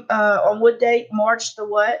see him on what date? March the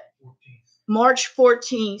what? 14th. March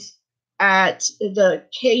 14th at the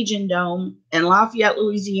Cajun Dome in Lafayette,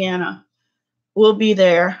 Louisiana. We'll be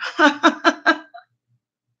there.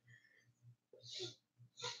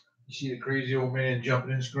 You see the crazy old man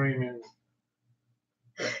jumping and screaming.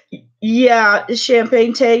 Yeah,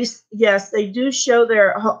 champagne taste. Yes, they do show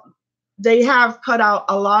they have cut out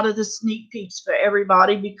a lot of the sneak peeks for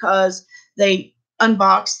everybody because they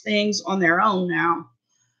unbox things on their own now.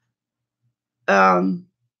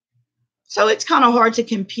 So it's kind of hard to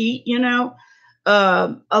compete, you know.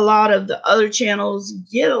 A lot of the other channels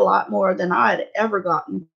get a lot more than I had ever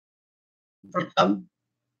gotten from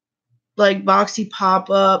like Boxy Pop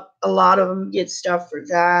Up. A lot of them get stuff for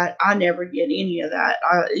that. I never get any of that.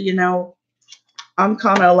 You know, I'm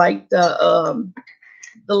kind of like the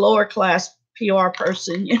lower class PR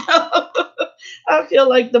person, you know. I feel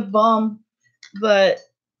like the bum, but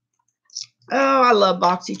oh, I love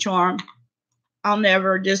Boxycharm. I'll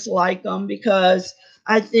never dislike them because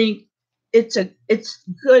I think it's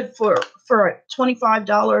good for $25,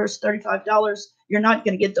 $35. You're not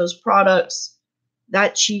going to get those products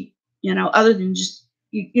that cheap, you know, other than just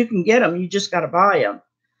you can get them, you just got to buy them.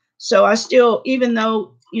 So I still, even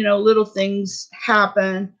though, you know, little things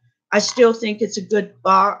happen, I still think it's a good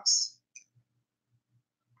box.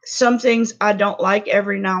 Some things I don't like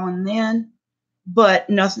every now and then, but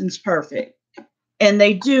nothing's perfect. And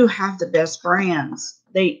they do have the best brands.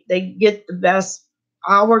 They get the best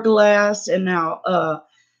Hourglass and now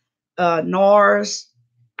NARS.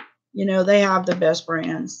 You know, they have the best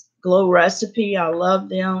brands. Glow Recipe, I love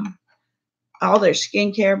them. All their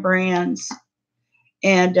skincare brands.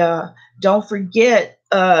 And don't forget,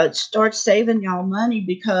 start saving y'all money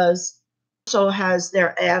because also has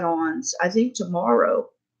their add-ons. I think tomorrow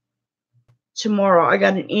I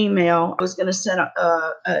got an email. I was going to send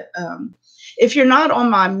if you're not on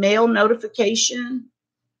my mail notification,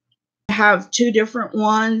 I have two different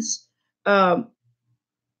ones. One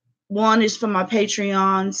is for my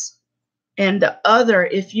Patreons, and the other,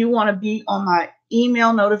 if you want to be on my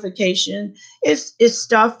email notification, is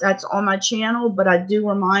stuff that's on my channel, but I do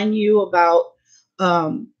remind you about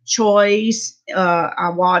choice. I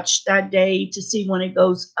watch that day to see when it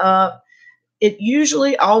goes up. It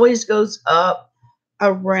usually always goes up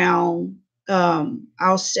around,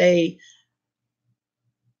 I'll say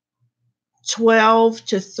 12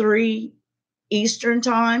 to 3 Eastern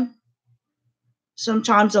time.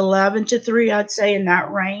 Sometimes 11 to 3, I'd say in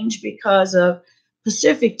that range because of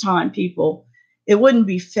Pacific time people. It wouldn't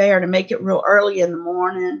be fair to make it real early in the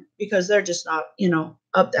morning because they're just not, you know,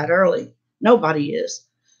 up that early. Nobody is.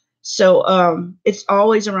 So it's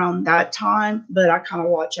always around that time, but I kind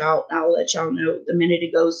of watch out. I'll let y'all know the minute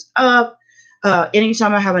it goes up.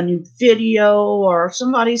 Anytime I have a new video or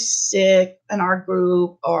somebody's sick in our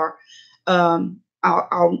group, or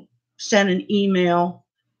I'll send an email.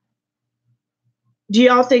 Do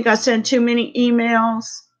y'all think I send too many emails?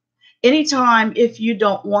 Anytime, if you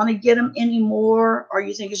don't want to get them anymore or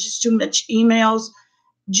you think it's just too much emails,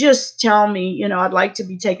 just tell me, you know, I'd like to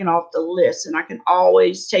be taken off the list, and I can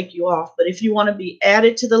always take you off. But if you want to be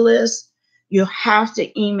added to the list, you have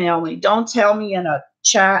to email me. Don't tell me in a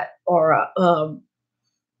chat or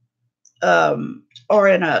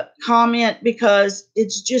in a comment, because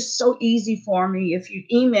it's just so easy for me. If you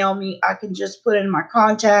email me, I can just put in my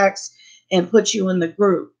contacts and put you in the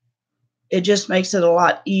group. It just makes it a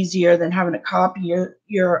lot easier than having to copy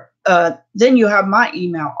your then you have my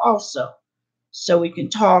email also, so we can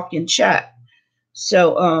talk and chat.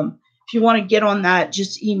 So if you want to get on that,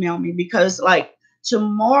 just email me, because like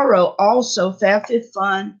tomorrow also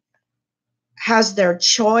FabFitFun has their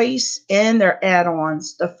choice and their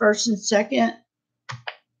add-ons, the first and second.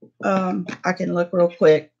 I can look real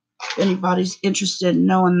quick if anybody's interested in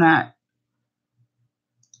knowing that.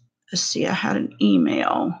 Let's see, I had an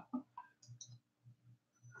email.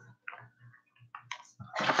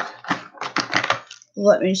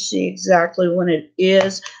 Let me see exactly when it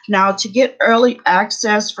is. Now, to get early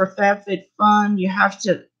access for FabFitFun, you have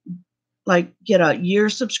to like get a year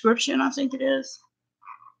subscription, I think it is.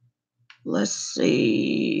 Let's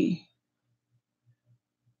see.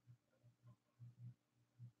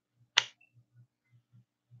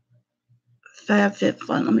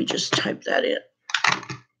 FabFitFun, let me just type that in.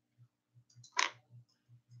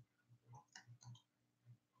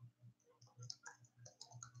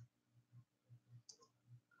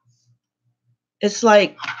 It's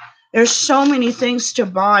like there's so many things to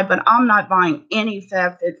buy, but I'm not buying any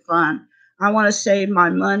FabFitFun. I want to save my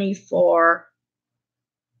money for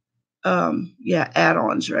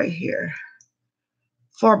add-ons right here.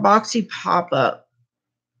 For Boxy pop-up.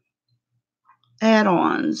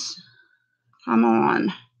 Add-ons. Come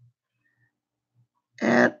on.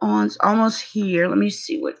 Add-ons almost here. Let me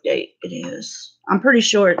see what date it is. I'm pretty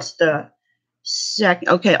sure it's the second.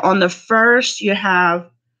 Okay, on the 1st you have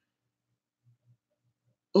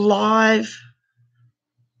live.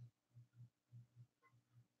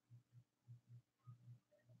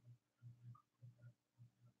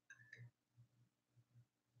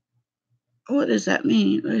 What does that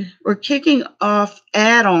mean? We're kicking off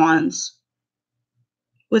add-ons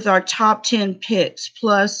with our top 10 picks,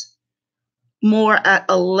 plus more at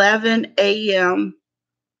 11 a.m.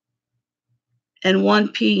 and 1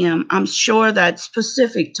 p.m. I'm sure that's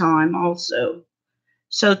Pacific time also.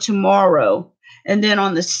 So tomorrow. And then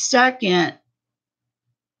on the 2nd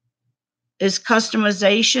is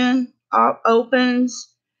customization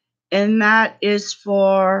opens, and that is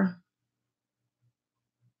for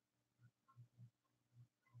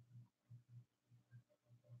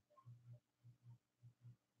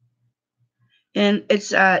and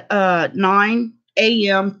it's at 9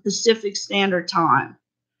 a.m. Pacific Standard Time.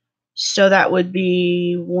 So that would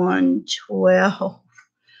be 1:12,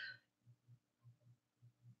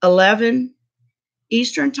 11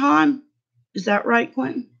 Eastern Time. Is that right,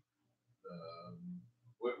 Quentin?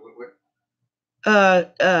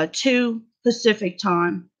 2 Pacific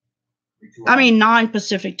Time. I mean 9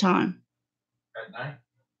 Pacific Time. At night?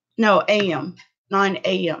 No, AM. 9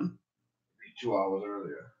 a.m. 2 hours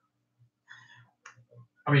earlier.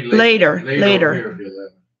 I mean later.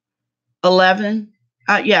 11.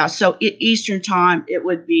 Yeah, so Eastern Time it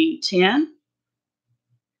would be 10.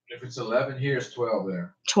 If it's 11 here, it's 12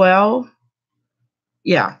 there. 12.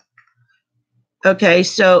 Yeah. Okay,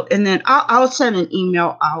 so and then I'll send an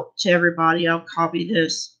email out to everybody. I'll copy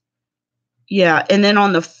this. Yeah, and then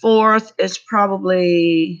on the 4th, it's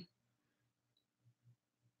probably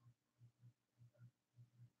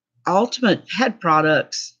Ultimate Pet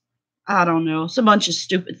Products. I don't know. It's a bunch of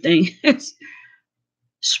stupid things.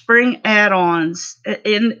 Spring add-ons.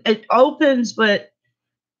 And it opens, but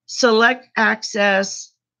select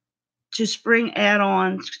access to spring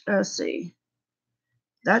add-ons. Let's see.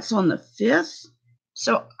 That's on the 5th.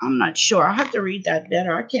 So I'm not sure. I have to read that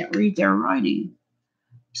better. I can't read their writing.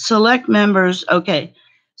 Select members. Okay.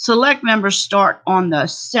 Select members start on the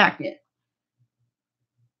 2nd.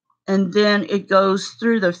 And then it goes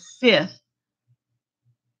through the 5th.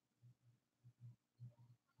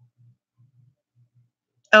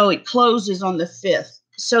 Oh, it closes on the 5th.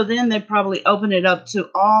 So then they probably open it up to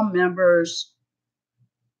all members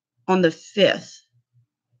on the 5th.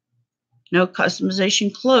 No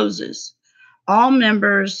customization closes. All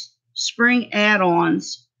members, spring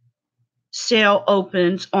add-ons, sale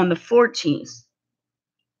opens on the 14th.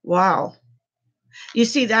 Wow. You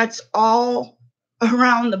see, that's all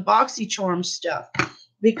around the Boxycharm stuff,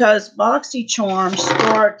 because Boxycharm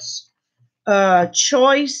starts,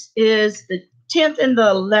 choice is the 10th and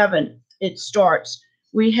the 11th. It starts.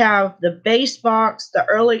 We have the base box, the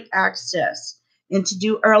early access. And to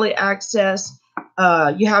do early access,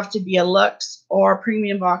 you have to be a Lux or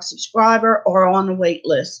Premium Box subscriber or on the wait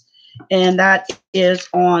list. And that is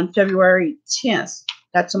on February 10th.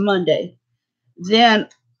 That's a Monday. Then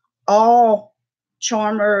all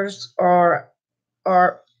charmers are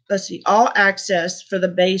let's see, all access for the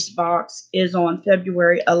base box is on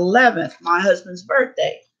February 11th, my husband's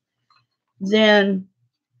birthday. Then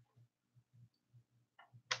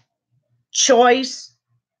choice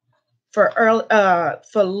for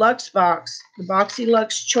Lux Box, the Boxy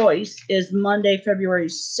Lux Choice is Monday, February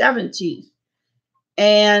 17th.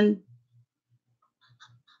 And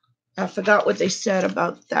I forgot what they said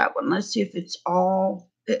about that one. Let's see if it's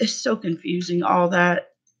so confusing, all that.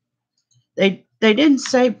 They didn't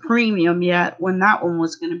say premium yet when that one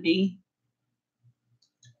was going to be.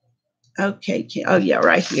 Okay. Oh, yeah,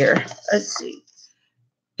 right here. Let's see.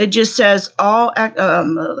 It just says all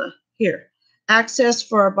here. Access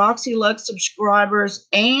for Boxy Lux subscribers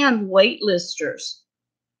and waitlisters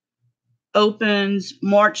opens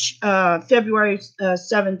February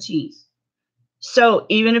 17th. So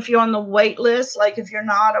even if you're on the wait list, like if you're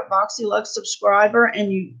not a Boxy Lux subscriber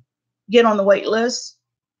and you get on the wait list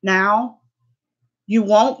now, you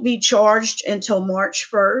won't be charged until March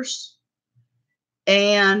 1st,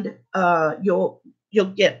 and you'll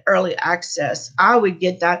get early access. I would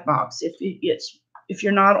get that box if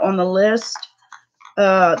you're not on the list.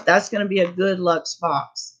 That's going to be a good Lux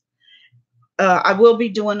box. I will be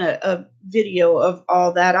doing a video of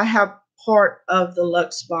all that. I have part of the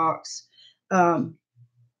Lux box.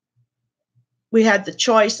 We had the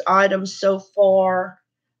choice items so far,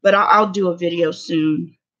 but I'll do a video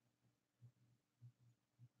soon.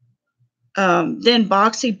 Then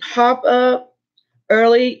Boxy pop-up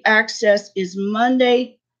early access is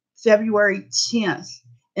Monday, February 10th.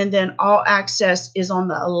 And then all access is on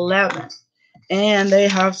the 11th. And they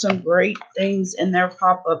have some great things in their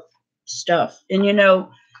pop-up stuff. And, you know,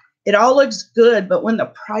 it all looks good, but when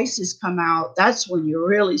the prices come out, that's when you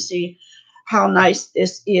really see how nice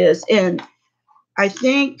this is. And I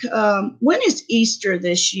think, when is Easter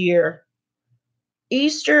this year?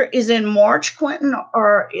 Easter is in March, Quentin,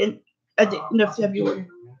 or in February?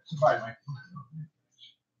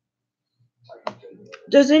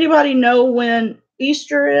 Does anybody know when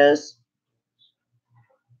Easter is?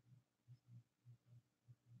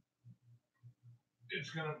 It's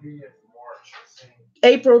going to be in March, I think.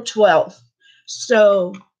 April 12th.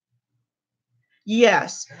 So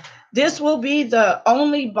Yes. This will be the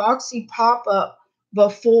only Boxy pop-up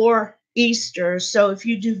before Easter. So if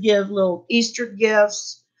you do give little Easter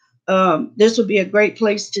gifts, this will be a great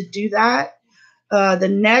place to do that. The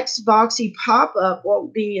next Boxy pop-up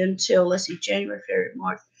won't be until, let's see, January, February,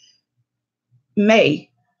 March, May.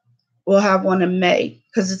 We'll have one in May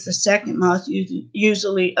because it's the second month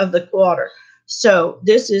usually of the quarter. So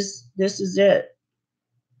this is it.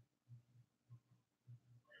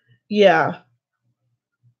 Yeah.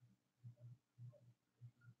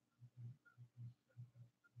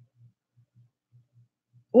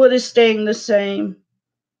 What is staying the same?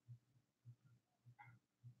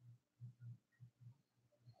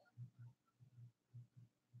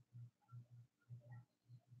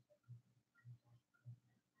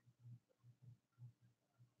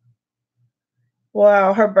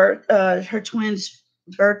 Wow, her twins'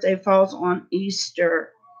 birthday falls on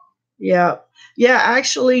Easter. Yeah. Yeah,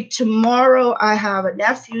 actually tomorrow I have a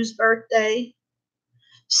nephew's birthday.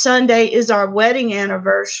 Sunday is our wedding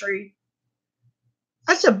anniversary.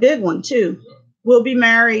 That's a big one too. We'll be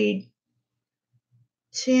married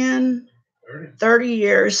 30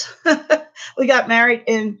 years. We got married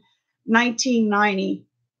in 1990.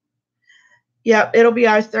 Yep, it'll be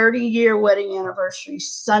our 30-year wedding anniversary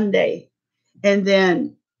Sunday. And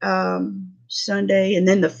then Sunday, and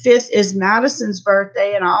then the 5th is Madison's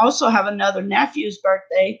birthday, and I also have another nephew's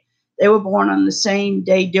birthday. They were born on the same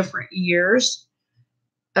day, different years.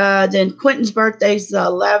 Then Quentin's birthday is the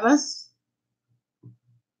 11th.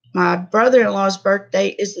 My brother-in-law's birthday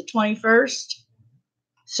is the 21st.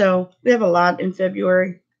 So we have a lot in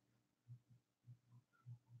February.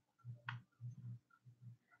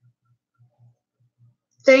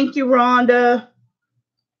 Thank you, Rhonda.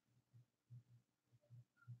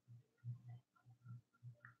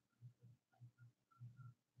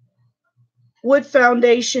 What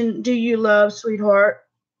foundation do you love, sweetheart?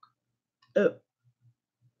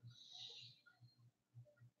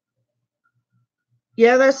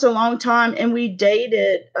 Yeah, that's a long time. And we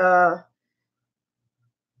dated a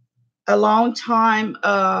long time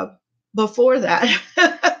before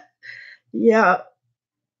that. Yeah.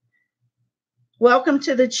 Welcome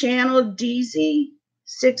to the channel,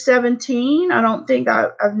 DZ617. I don't think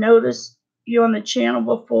I've noticed you on the channel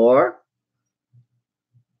before.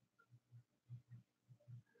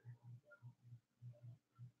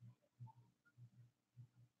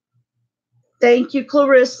 Thank you,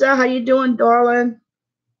 Clarissa. How you doing, darling?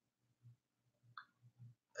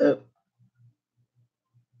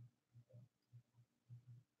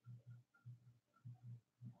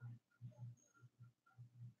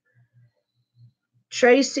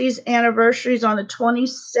 Tracy's anniversary is on the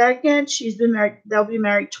 22nd. She's been married, they'll be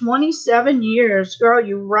married 27 years. Girl,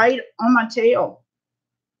 you right on my tail.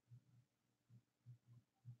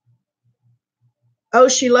 Oh,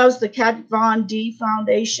 she loves the Kat Von D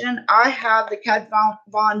foundation. I have the Kat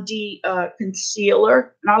Von D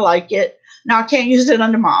concealer, and I like it. Now, I can't use it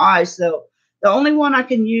under my eyes, though. The only one I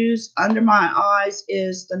can use under my eyes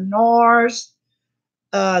is the NARS,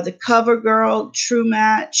 the CoverGirl True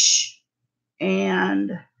Match,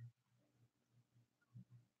 and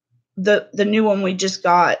the new one we just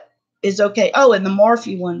got is okay. Oh, and the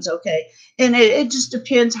Morphe one's okay. And it just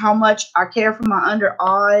depends how much I care for my under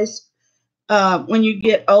eyes. When you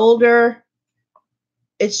get older,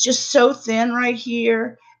 it's just so thin right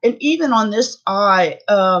here. And even on this eye,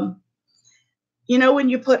 you know, when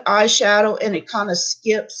you put eyeshadow and it kind of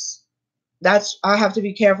skips, I have to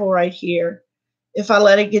be careful right here. If I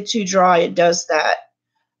let it get too dry, it does that.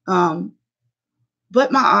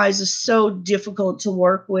 But my eyes are so difficult to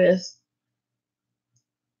work with.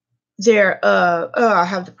 I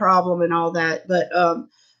have the problem and all that, but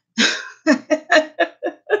he's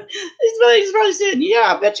probably saying,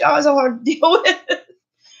 yeah, I bet your eyes are hard to deal with.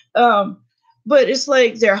 But it's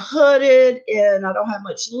like they're hooded and I don't have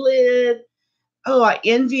much lid. Oh, I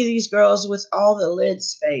envy these girls with all the lid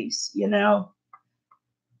space, you know?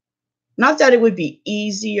 Not that it would be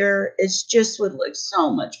easier. It's just would look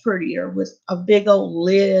so much prettier with a big old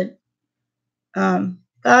lid.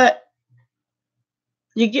 But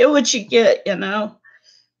you get what you get, you know?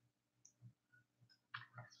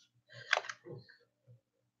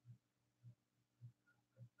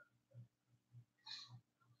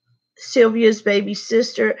 Sylvia's baby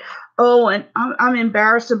sister. Oh, and I'm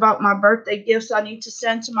embarrassed about my birthday gifts I need to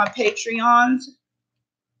send to my Patreons.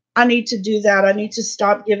 I need to do that. I need to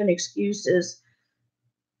stop giving excuses.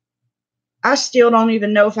 I still don't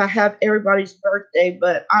even know if I have everybody's birthday,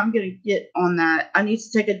 but I'm going to get on that. I need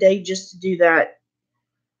to take a day just to do that.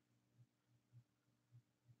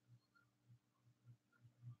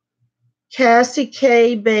 Cassie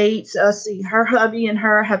K. Bates, see, her hubby and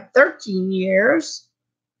her have 13 years.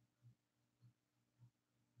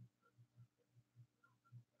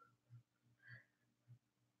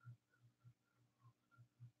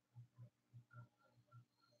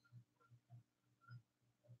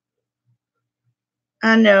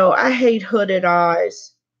 I know, I hate hooded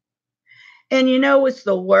eyes. And you know what's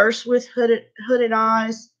the worst with hooded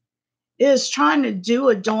eyes? Is trying to do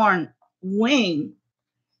a darn wing.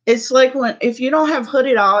 It's like if you don't have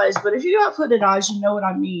hooded eyes, but if you have hooded eyes, you know what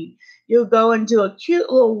I mean. You'll go and do a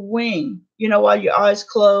cute little wing, you know, while your eyes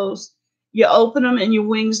closed. You open them and your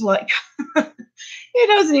wings like, it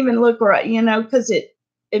doesn't even look right, you know, because it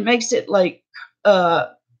makes it like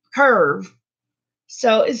curve.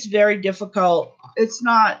 So it's very difficult. It's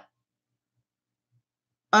not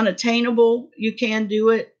unattainable. You can do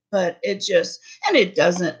it, but it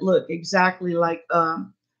doesn't look exactly like a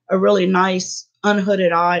really nice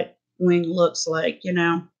unhooded eye wing looks like, you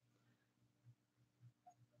know.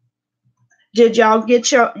 Did y'all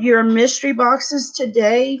get your mystery boxes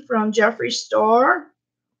today from Jeffree Star?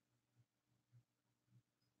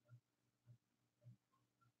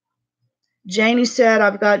 Janie said,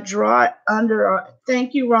 I've got dry under.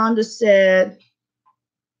 Thank you, Rhonda said.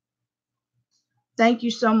 Thank you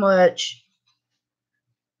so much.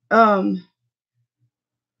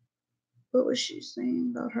 What was she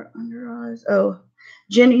saying about her under eyes? Oh,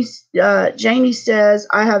 Janie says,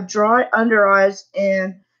 I have dry under eyes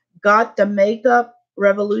and got the Makeup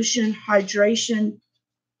Revolution Hydration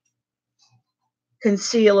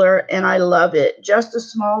Concealer, and I love it. Just a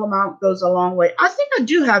small amount goes a long way. I think I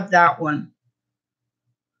do have that one.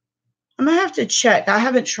 I'm going to have to check. I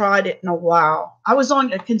haven't tried it in a while. I was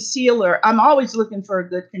on a concealer. I'm always looking for a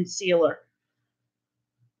good concealer.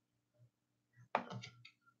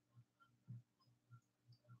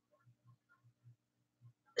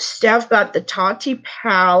 Steph got the Tati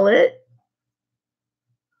palette.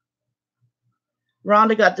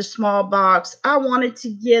 Rhonda got the small box. I wanted to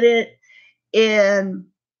get it in,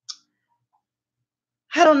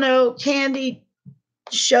 I don't know, Kendy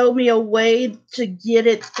showed me a way to get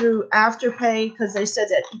it through Afterpay because they said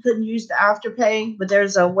that you couldn't use the Afterpay, but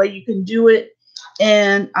there's a way you can do it.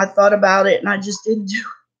 And I thought about it and I just didn't do it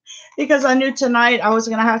because I knew tonight I was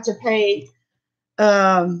going to have to pay,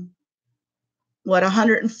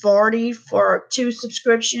 $140 for 2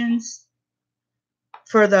 subscriptions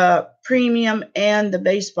for the premium and the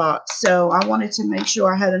base box. So I wanted to make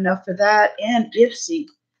sure I had enough for that and IPSY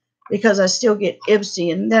because I still get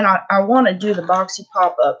IPSY. And then I want to do the Boxy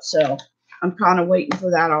pop-up. So I'm kind of waiting for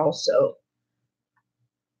that also.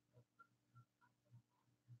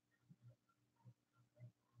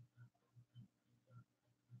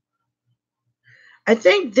 I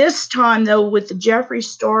think this time, though, with the Jeffree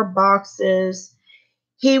Star boxes,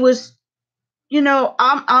 he was, you know,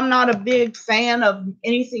 I'm not a big fan of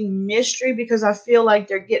anything mystery because I feel like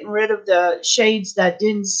they're getting rid of the shades that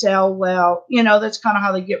didn't sell well. You know, that's kind of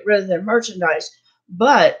how they get rid of their merchandise.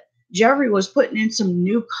 But Jeffree was putting in some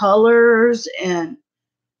new colors and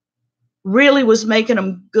really was making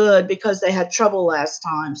them good because they had trouble last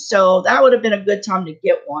time. So that would have been a good time to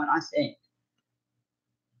get one, I think.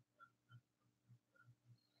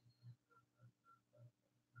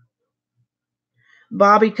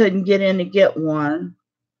 Bobby couldn't get in to get one.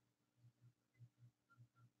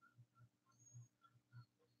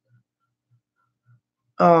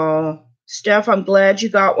 Oh, Steph, I'm glad you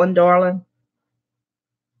got one, darling.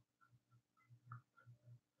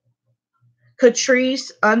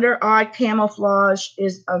 Catrice Under Eye Camouflage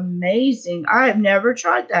is amazing. I have never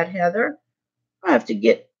tried that, Heather. I have to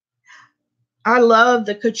get. I love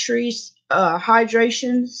the Catrice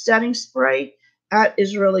hydration setting spray. That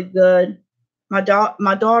is really good. My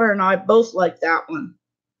daughter and I both like that one.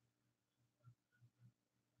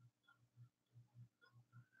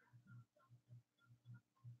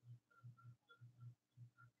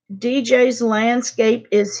 DJ's Landscape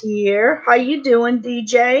is here. How you doing,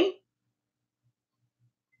 DJ?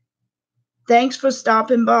 Thanks for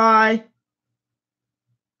stopping by.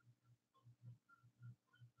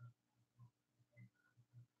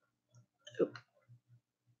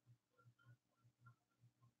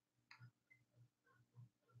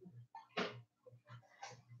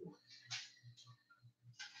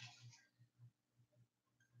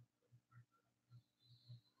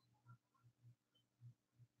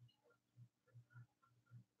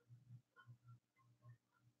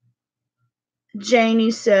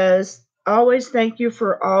 Janie says, always thank you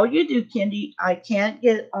for all you do, Kendy. I can't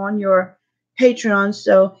get on your Patreon,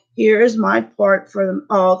 so here is my part for them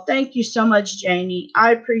all. Thank you so much, Janie.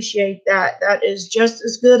 I appreciate that. That is just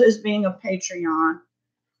as good as being a Patreon.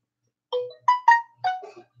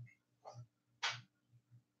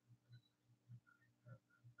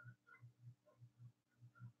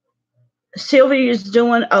 Sylvia is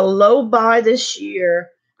doing a low buy this year.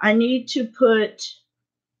 I need to put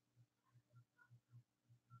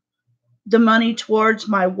the money towards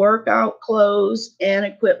my workout clothes and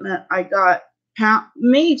equipment. I got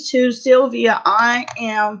me too, Sylvia.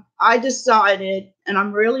 I decided, and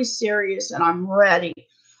I'm really serious, and I'm ready.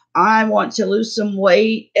 I want to lose some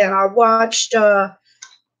weight, and I watched Raw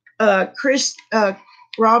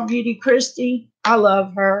Beauty Christy. I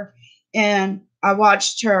love her, and I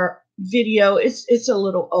watched her video. It's a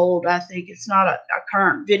little old. I think it's not a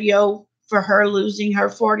current video for her losing her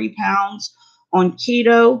 40 pounds on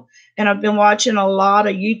keto. And I've been watching a lot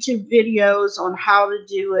of YouTube videos on how to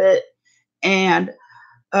do it. And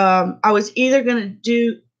I was either going to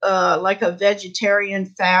do like a vegetarian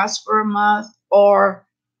fast for a month or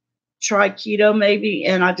try keto maybe.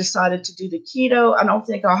 And I decided to do the keto. I don't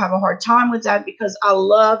think I'll have a hard time with that because I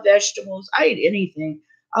love vegetables. I eat anything.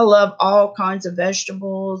 I love all kinds of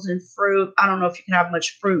vegetables and fruit. I don't know if you can have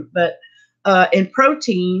much fruit, but and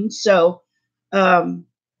protein. So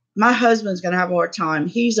my husband's going to have a hard time.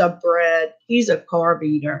 He's a carb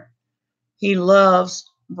eater. He loves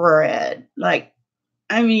bread. Like,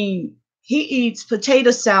 I mean, he eats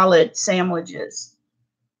potato salad sandwiches.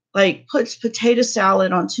 Like, puts potato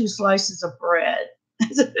salad on 2 slices of bread.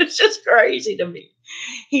 It's just crazy to me.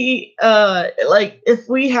 He, like, if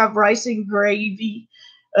we have rice and gravy,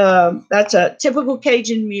 that's a typical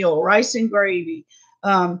Cajun meal, rice and gravy.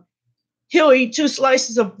 He'll eat 2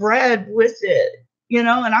 slices of bread with it. You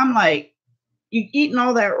know, and I'm like, you eating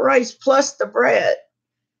all that rice plus the bread.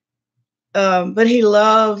 But he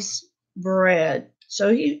loves bread.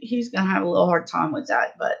 So he's going to have a little hard time with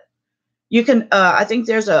that. But you can, I think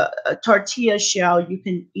there's a tortilla shell you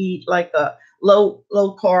can eat, like a low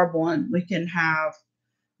carb one we can have.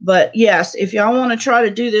 But yes, if y'all want to try to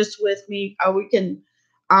do this with me,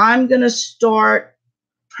 I'm going to start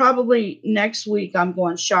probably next week. I'm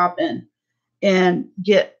going shopping and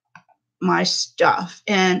get my stuff,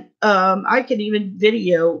 and I could even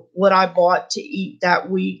video what I bought to eat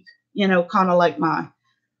that week, you know, kind of like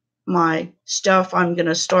my stuff I'm going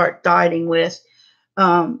to start dieting with.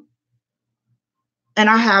 And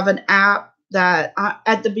I have an app that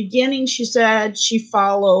at the beginning, she said she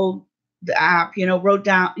followed the app, you know, wrote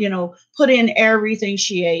down, you know, put in everything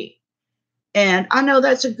she ate. And I know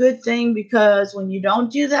that's a good thing because when you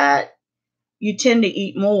don't do that, you tend to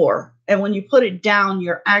eat more. And when you put it down,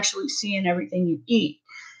 you're actually seeing everything you eat.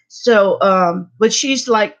 So, but she's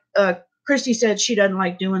like, Christy said she doesn't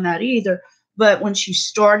like doing that either. But when she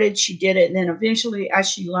started, she did it. And then eventually, as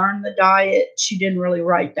she learned the diet, she didn't really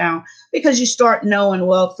write down because you start knowing,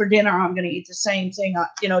 well, for dinner, I'm going to eat the same thing.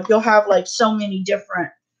 You know, you'll have like so many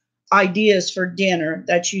different ideas for dinner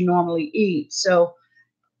that you normally eat. So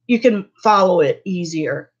you can follow it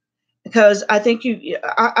easier. Because I think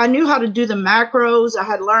I knew how to do the macros. I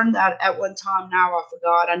had learned that at one time. Now I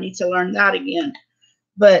forgot. I need to learn that again.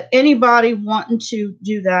 But anybody wanting to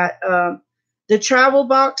do that, the travel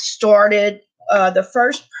box started. The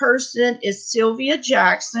first person is Sylvia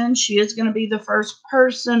Jackson. She is going to be the first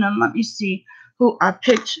person. And let me see who I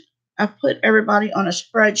picked. I put everybody on a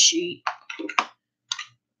spreadsheet.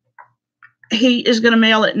 He is going to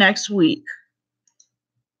mail it next week.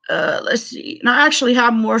 Let's see. And I actually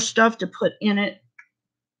have more stuff to put in it.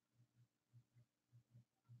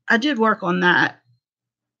 I did work on that.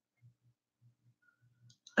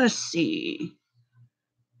 Let's see.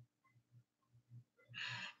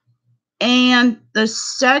 And the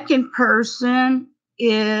second person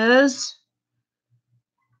is,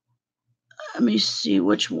 let me see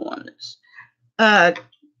which one is.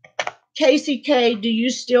 Casey K, do you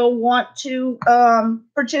still want to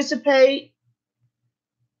participate?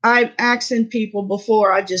 I'm asking people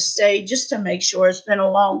before I just say, just to make sure. It's been a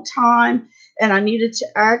long time, and I needed to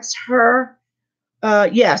ask her.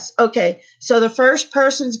 Yes, okay. So the first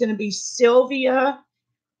person is going to be Sylvia,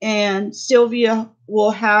 and Sylvia will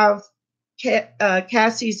have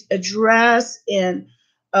Cassie's address and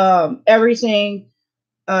everything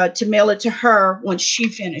to mail it to her when she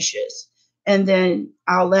finishes. And then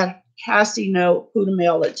I'll let Cassie know who to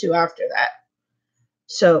mail it to after that.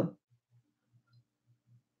 So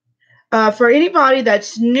for anybody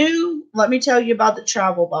that's new, let me tell you about the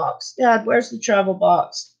travel box. Dad, where's the travel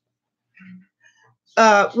box?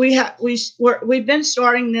 We've been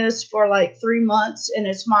starting this for like 3 months, and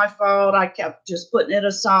it's my fault. I kept just putting it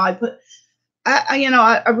aside. But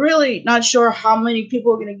I'm really not sure how many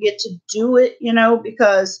people are going to get to do it. You know,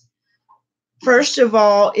 because first of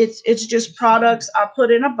all, it's just products I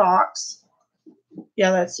put in a box.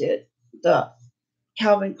 Yeah, that's it. the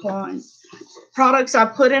Calvin Klein products I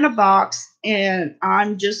put in a box, and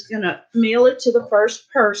I'm just going to mail it to the first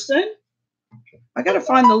person. I got to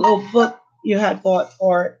find the little book you had bought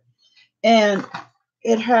for it. And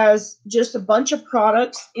it has just a bunch of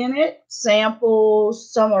products in it,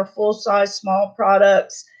 samples. Some are full-size, small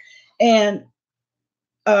products. And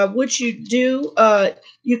what you do,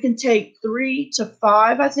 you can take 3 to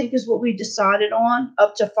 5, I think is what we decided on,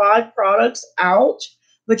 up to 5 products out,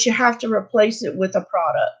 but you have to replace it with a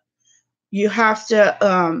product. You have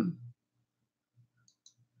to,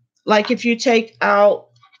 like if you take out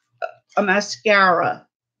a mascara,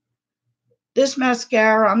 this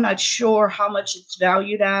mascara, I'm not sure how much it's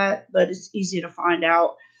valued at, but it's easy to find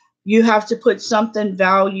out. You have to put something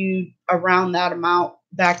valued around that amount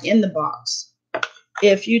back in the box.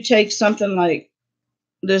 If you take something like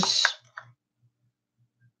this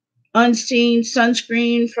Unseen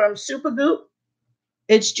sunscreen from Supergoop,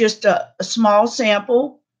 it's just a small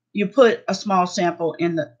sample. You put a small sample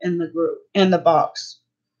in the box.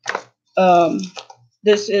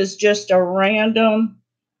 This is just a random.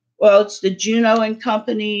 Well, it's the Juno and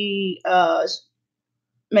Company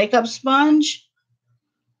makeup sponge.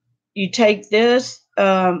 You take this.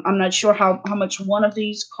 I'm not sure how much one of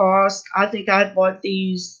these cost. I think I bought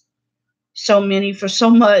these so many for so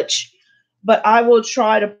much, but I will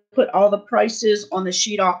try to put all the prices on the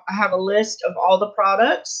sheet. I have a list of all the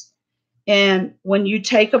products, and when you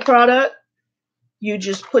take a product, you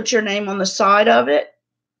just put your name on the side of it,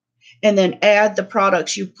 and then add the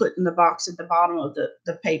products you put in the box at the bottom of the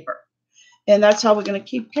paper. And that's how we're going to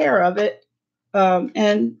keep care of it.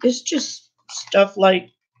 And it's just stuff like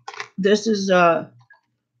this is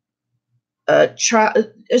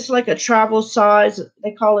it's like a travel size.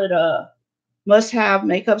 They call it a must-have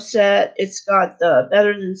makeup set. It's got the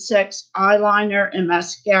Better Than Sex eyeliner and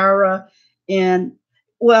mascara. And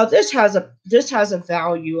well, this has a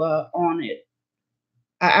value on it.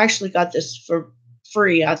 I actually got this for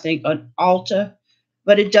free, I think, on Ulta,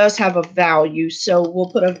 but it does have a value. So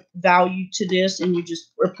we'll put a value to this, and you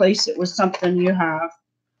just replace it with something you have.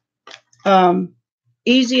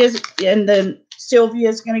 Easy as, and then Sylvia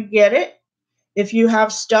is going to get it. If you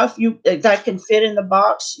have stuff that can fit in the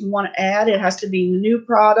box you want to add, it has to be new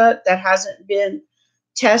product that hasn't been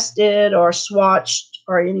tested or swatched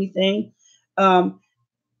or anything.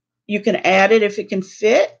 You can add it if it can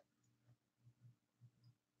fit.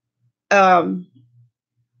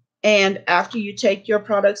 And after you take your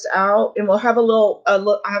products out, and we'll have I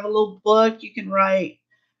have a little book you can write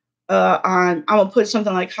on. I'm gonna put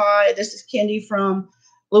something like, "Hi, this is Kendy from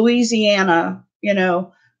Louisiana,"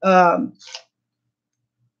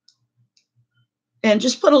 and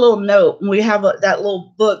just put a little note. And we have that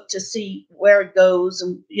little book to see where it goes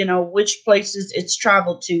and which places it's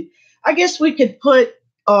traveled to. I guess we could put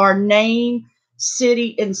our name,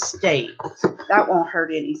 city, and state. That won't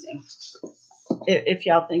hurt anything. If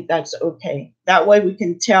y'all think that's okay. That way we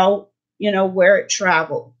can tell, where it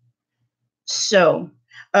traveled. So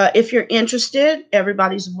if you're interested,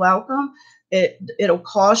 everybody's welcome. It'll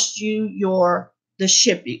cost you the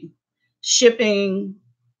shipping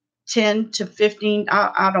 10 to 15.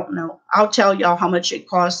 I don't know. I'll tell y'all how much it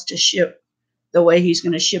costs to ship the way he's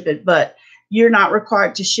going to ship it, but you're not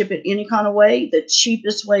required to ship it any kind of way, the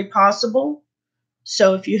cheapest way possible.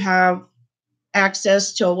 So if you have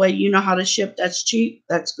access to a way you know how to ship that's cheap,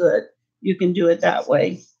 that's good. You can do it that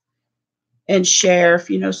way and share if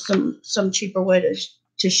some cheaper way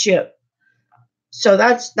to ship. So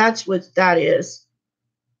that's what that is.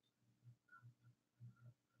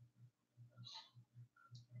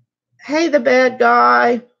 Hey, the bad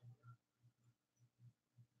guy.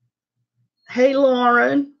 Hey,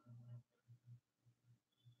 Lauren.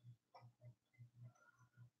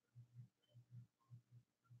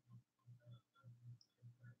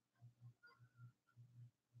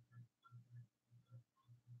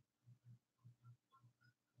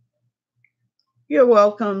 You're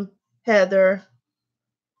welcome, Heather.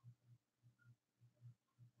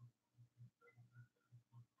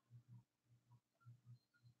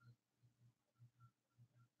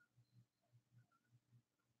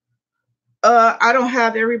 I don't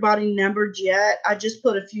have everybody numbered yet. I just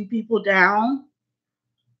put a few people down,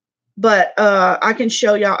 but I can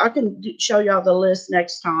show y'all. I can show y'all the list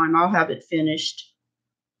next time. I'll have it finished.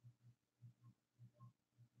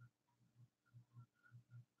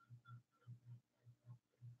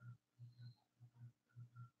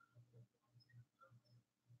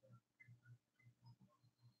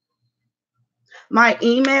 My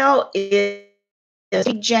email is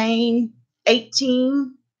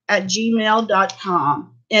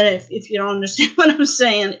jane18@gmail.com. And if you don't understand what I'm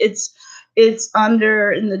saying, it's It's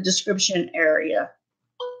under in the description area.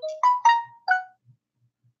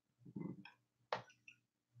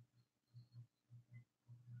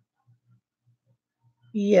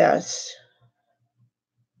 Yes.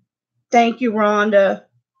 Thank you, Rhonda.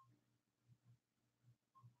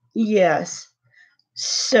 Yes.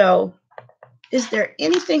 So, is there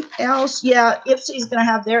anything else? Yeah, IPSY's going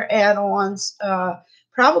to have their add-ons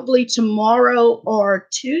probably tomorrow or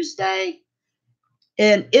Tuesday.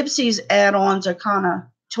 And IPSY's add-ons are kind of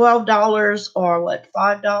 $12 or what,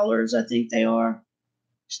 $5, I think they are.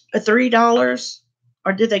 $3.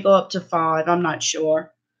 Or did they go up to $5? I'm not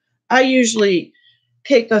sure. I usually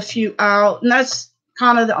pick a few out, and that's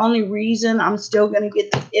kind of the only reason I'm still going to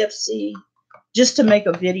get the IPSY, just to make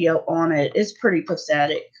a video on it. It's pretty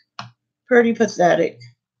pathetic. Pretty pathetic.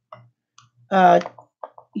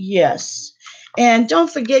 Yes. And don't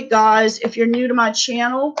forget, guys, if you're new to my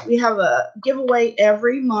channel, we have a giveaway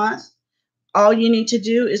every month. All you need to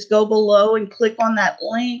do is go below and click on that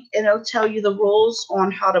link, and it'll tell you the rules on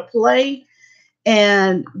how to play.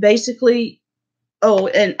 And basically, oh,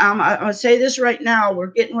 and I'm going to say this right now. We're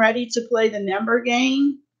getting ready to play the number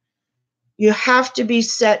game. You have to be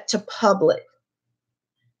set to public.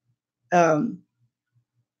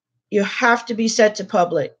 You have to be set to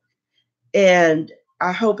public. And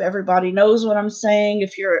I hope everybody knows what I'm saying.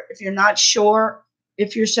 If you're not sure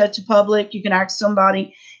if you're set to public, you can ask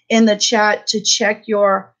somebody in the chat to check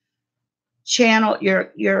your channel,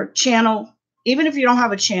 your channel. Even if you don't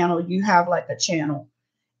have a channel, you have like a channel,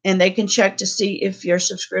 and they can check to see if your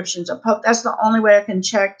subscriptions are public. That's the only way I can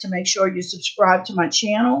check to make sure you subscribe to my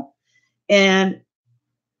channel. And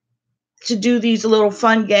to do these little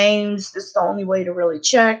fun games, this is the only way to really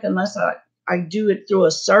check, unless I do it through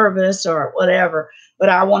a service or whatever. But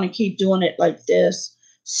I want to keep doing it like this.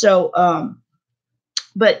 So,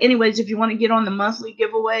 but anyways, if you want to get on the monthly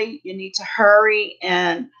giveaway, you need to hurry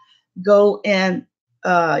and go, and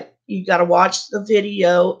you got to watch the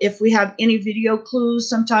video. If we have any video clues,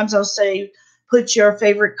 sometimes I'll say, put your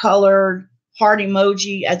favorite colored heart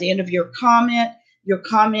emoji at the end of your comment. Your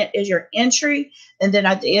comment is your entry. And then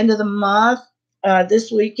at the end of the month,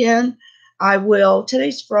 this weekend, I will,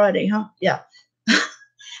 today's Friday, huh? Yeah.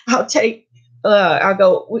 I'll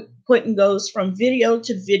go, Quentin goes from video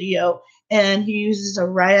to video, and he uses a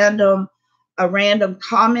random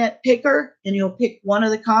comment picker, and he'll pick one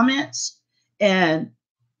of the comments, and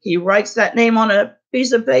he writes that name on a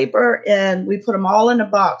piece of paper, and we put them all in a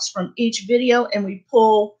box from each video, and we're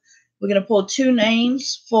going to pull 2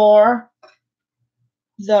 names for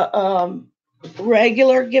the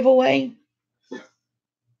regular giveaway.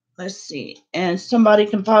 Let's see. And somebody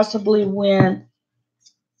can possibly win.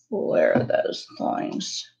 Where are those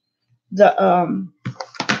things? The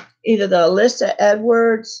either the Alyssa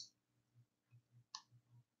Edwards,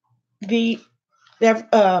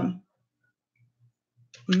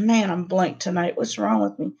 man, I'm blank tonight. What's wrong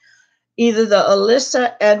with me? Either the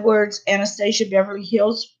Alyssa Edwards Anastasia Beverly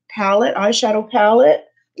Hills palette, eyeshadow palette.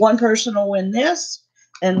 One person will win this,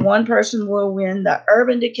 and one person will win the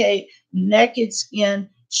Urban Decay Naked Skin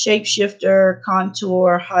Shapeshifter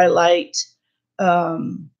Contour Highlight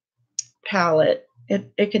palette.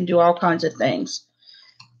 It can do all kinds of things.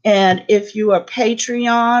 And if you are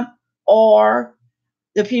Patreon, or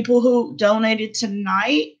the people who donated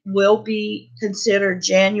tonight will be considered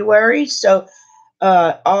January. So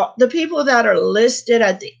the people that are listed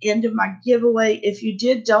at the end of my giveaway, if you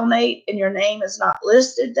did donate and your name is not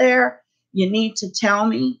listed there, you need to tell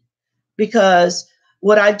me, because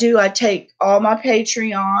what I do, I take all my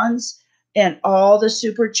Patreons and all the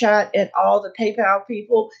Super Chat and all the PayPal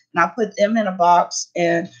people, and I put them in a box,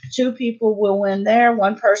 and 2 people will win there.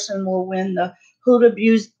 One person will win the Huda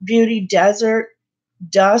Beauty Desert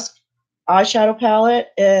Dusk eyeshadow palette,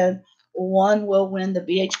 and one will win the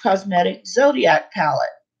BH Cosmetic Zodiac palette.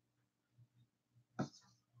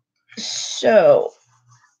 So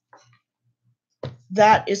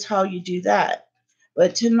that is how you do that.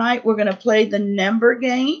 But tonight we're going to play the number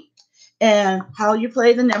game. And how you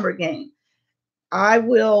play the number game, I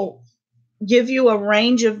will give you a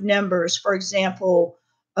range of numbers. For example,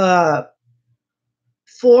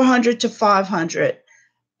 400 to 500.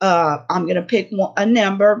 I'm going to pick a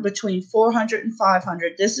number between 400 and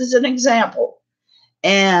 500. This is an example.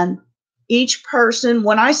 And each person,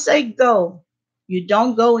 when I say go, you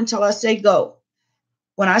don't go until I say go.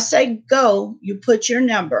 When I say go, you put your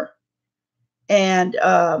number. And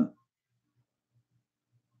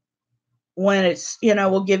when it's,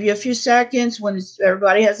 we'll give you a few seconds. When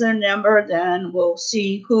everybody has their number, then we'll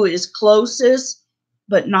see who is closest,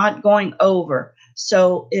 but not going over.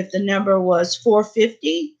 So if the number was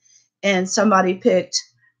 450 and somebody picked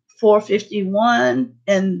 451,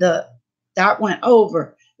 and that went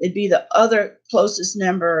over. It'd be the other closest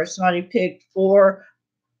number. If somebody picked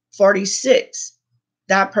 446,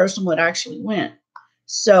 that person would actually win.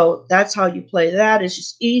 So that's how you play that. It's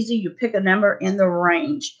just easy. You pick a number in the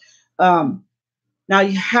range. Now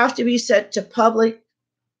you have to be set to public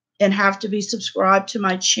and have to be subscribed to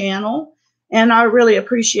my channel. And I really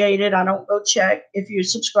appreciate it. I don't go check if you're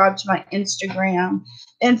subscribed to my Instagram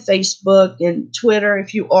and Facebook and Twitter,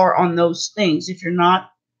 if you are on those things. If you're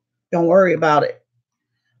not, don't worry about it.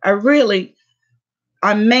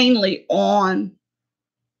 I'm mainly on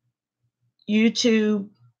YouTube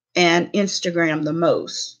and Instagram the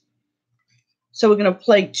most. So we're going to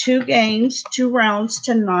play 2 rounds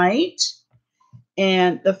tonight.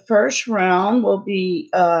 And the first round will be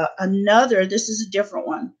this is a different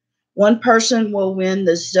one. One person will win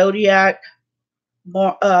the Zodiac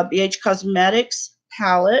BH Cosmetics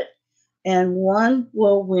palette, and one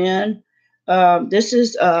will win, this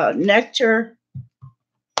is Nectar.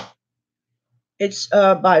 It's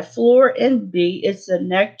by Floor and B. It's the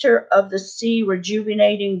Nectar of the Sea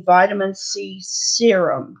Rejuvenating Vitamin C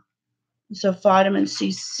Serum. It's a vitamin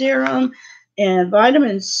C serum, and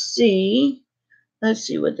vitamin C, let's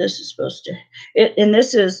see what this is supposed to, and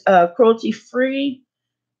this is cruelty-free,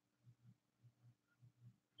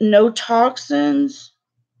 no toxins,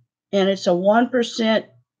 and it's a 1%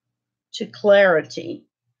 to clarity.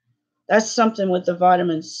 That's something with the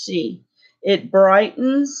vitamin C. It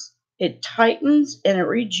brightens, it tightens, and it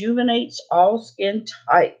rejuvenates all skin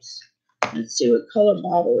types. Let's see what color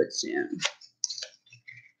bottle it's in.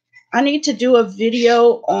 I need to do a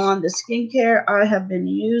video on the skincare I have been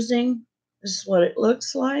using. This is what it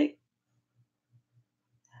looks like.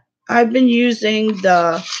 I've been using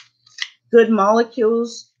the Good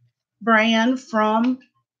Molecules brand from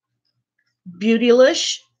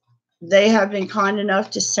Beautylish. They have been kind enough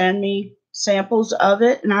to send me samples of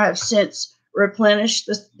it, and I have since replenished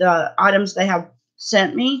the items they have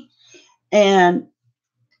sent me. And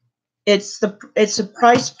it's a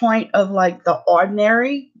price point of like the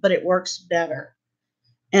ordinary, but it works better.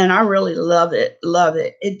 And I really love it. Love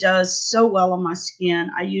it. It does so well on my skin.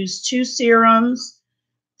 I use 3 serums.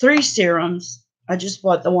 I just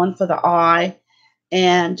bought the one for the eye.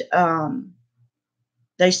 And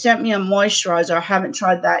they sent me a moisturizer. I haven't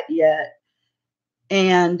tried that yet.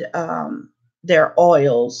 And their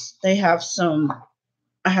oils. I have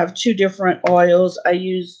 2 different oils. I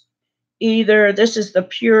use this is the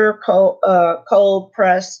pure cold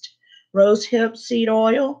pressed rosehip seed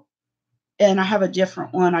oil. And I have a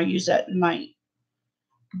different one. I use that at night.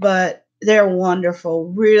 But they're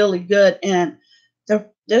wonderful, really good. And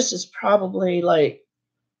this is probably like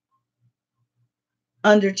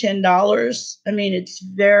under $10. I mean, it's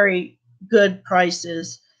very good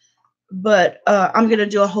prices. But I'm going to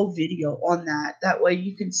do a whole video on that. That way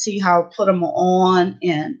you can see how I put them on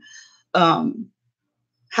and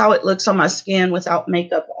how it looks on my skin without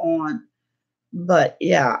makeup on. But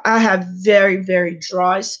yeah, I have very, very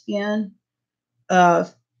dry skin.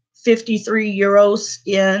 53-year-old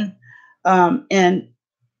skin, and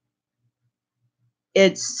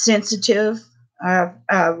it's sensitive. I have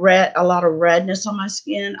a lot of redness on my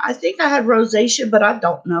skin. I think I had rosacea, but I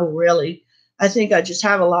don't know really. I think I just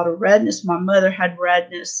have a lot of redness. My mother had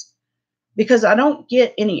redness because I don't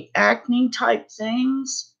get any acne type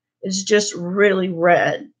things. It's just really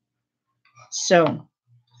red. So,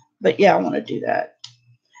 but yeah, I want to do that.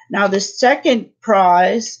 Now the second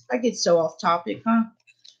prize, I get so off topic, huh?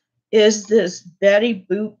 Is this Betty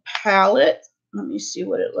Boop palette. Let me see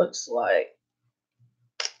what it looks like.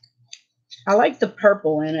 I like the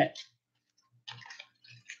purple in it.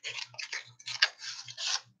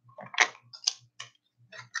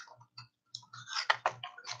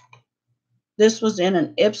 This was in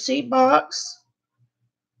an IPSY box.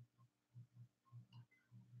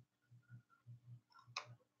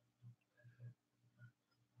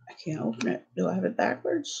 I can't open it. Do I have it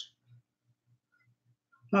backwards?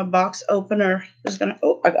 My box opener is going to,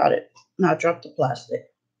 oh, I got it. Now I dropped the plastic.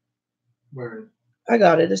 Where? I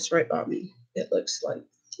got it. It's right by me. It looks like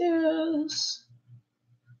this.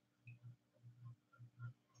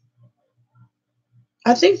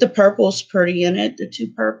 I think the purple's pretty in it, the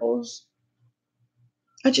 2 purples.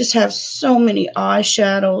 I just have so many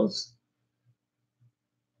eyeshadows.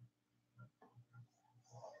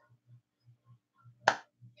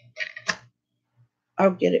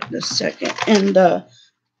 I'll get it in a second. And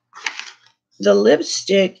the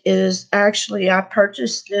lipstick is actually, I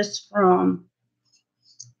purchased this from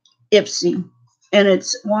IPSY. And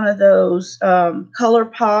it's one of those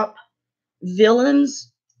ColourPop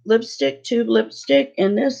Villains lipstick, tube lipstick.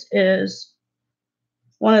 And this is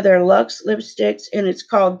one of their Luxe lipsticks, and it's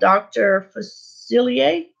called Dr.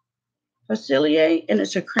 Facilier, and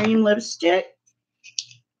it's a cream lipstick.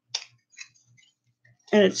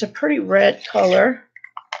 And it's a pretty red color.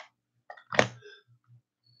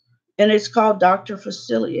 And it's called Dr.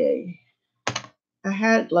 Facilier. I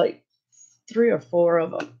had like 3 or 4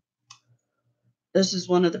 of them. This is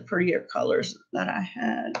one of the prettier colors that I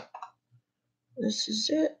had. This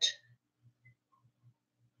is it.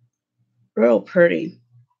 Real pretty.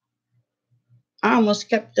 I almost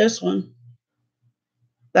kept this one.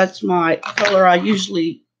 That's my color I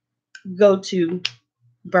usually go to.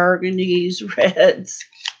 Burgundies, reds.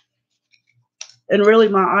 And really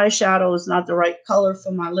my eyeshadow is not the right color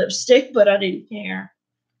for my lipstick, but I didn't care.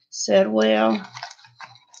 Said, well.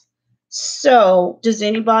 So, does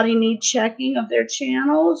anybody need checking of their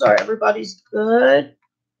channels, or everybody's good?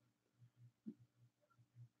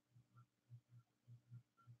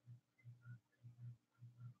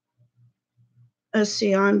 Let's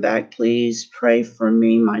see, I'm back. Please pray for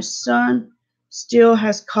me. My son still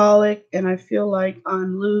has colic, and I feel like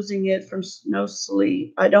I'm losing it from no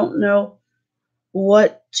sleep. I don't know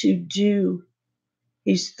what to do.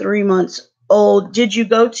 He's 3 months old. Did you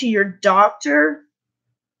go to your doctor?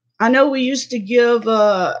 I know we used to give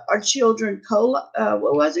our children what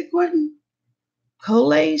was it, Quentin?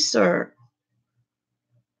 Colace or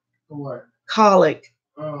what? Colic.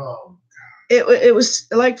 Oh. It was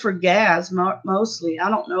like for gas mostly. I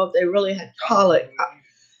don't know if they really had colic.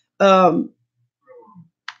 But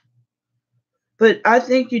I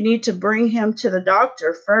think you need to bring him to the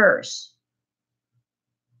doctor first.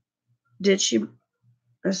 Did she?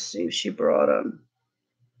 Let's see if she brought him.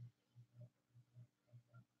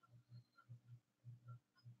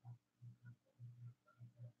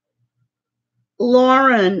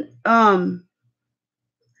 Lauren,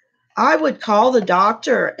 I would call the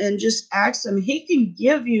doctor and just ask him. He can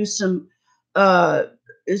give you some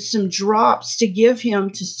drops to give him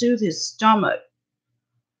to soothe his stomach.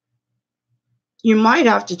 You might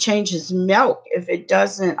have to change his milk if it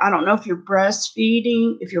doesn't. I don't know if you're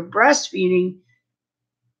breastfeeding. If you are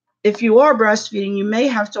breastfeeding, you may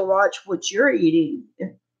have to watch what you're eating.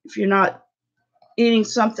 If you're not eating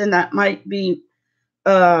something that might be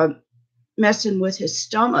messing with his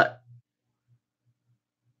stomach.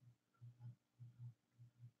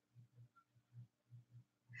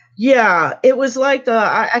 Yeah, it was like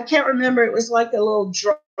I can't remember. It was like a little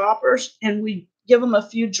droppers, and we give them a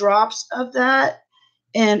few drops of that,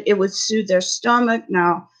 and it would soothe their stomach.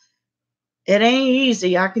 Now, it ain't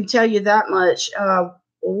easy. I can tell you that much.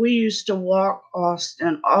 We used to walk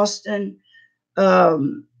Austin. Austin,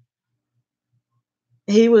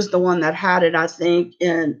 he was the one that had it, I think,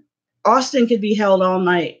 and Austin could be held all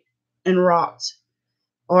night and rocked,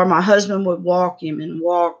 or my husband would walk him and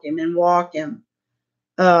walk him and walk him.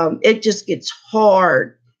 It just gets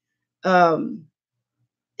hard.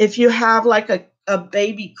 If you have like a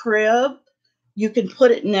baby crib, you can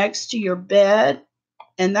put it next to your bed,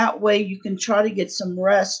 and that way you can try to get some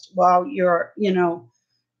rest while you're,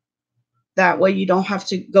 that way you don't have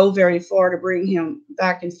to go very far to bring him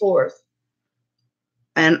back and forth.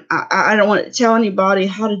 And I don't want to tell anybody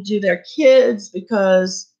how to do their kids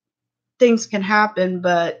because things can happen.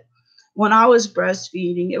 But when I was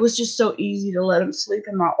breastfeeding, it was just so easy to let him sleep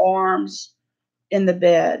in my arms in the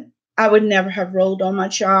bed. I would never have rolled on my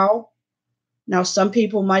child. Now, some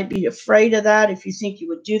people might be afraid of that. If you think you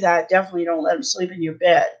would do that, definitely don't let him sleep in your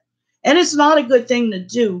bed. And it's not a good thing to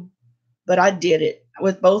do, but I did it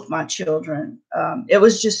with both my children. It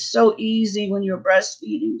was just so easy when you're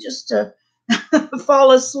breastfeeding just to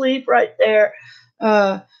fall asleep right there.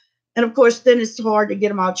 And of course, then it's hard to get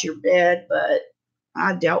them out your bed, but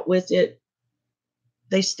I dealt with it.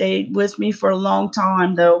 They stayed with me for a long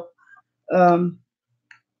time, though.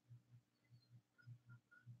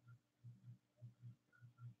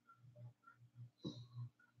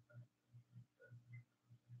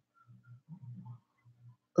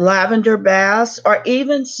 Lavender baths, or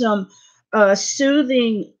even some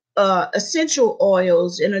soothing essential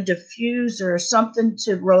oils in a diffuser, something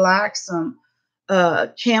to relax them.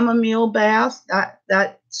 Chamomile bath,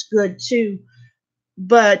 that's good too.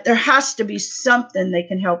 But there has to be something they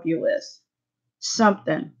can help you with.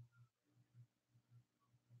 Something.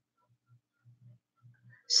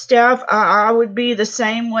 Steph, I would be the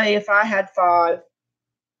same way if I had 5.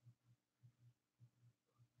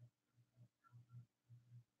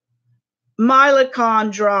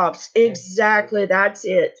 Mylicon drops. Exactly. That's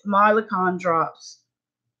it. Mylicon drops.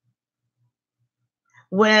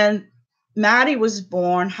 When Maddie was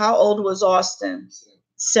born, how old was Austin?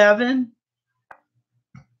 7?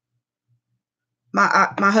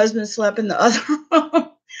 My husband slept in the other room.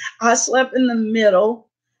 I slept in the middle.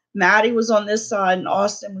 Maddie was on this side and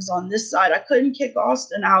Austin was on this side. I couldn't kick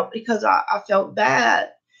Austin out because I felt bad.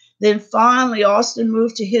 Then finally Austin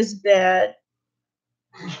moved to his bed.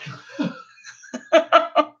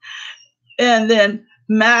 And then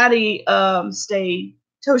Maddie stayed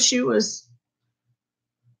till she was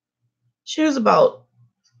about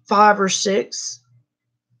 5 or 6,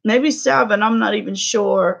 maybe 7. I'm not even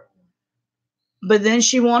sure. But then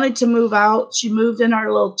she wanted to move out. She moved in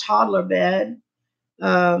our little toddler bed.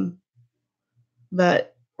 But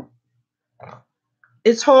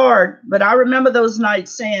it's hard. But I remember those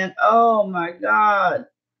nights saying, oh my God.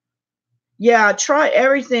 Yeah, try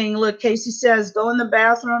everything. Look, Casey says, go in the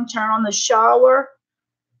bathroom, turn on the shower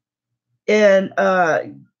and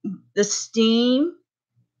the steam.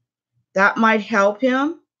 That might help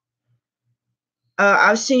him.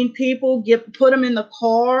 I've seen people put them in the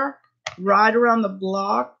car, ride around the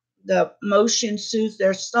block. The motion soothes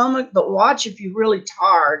their stomach, but watch if you're really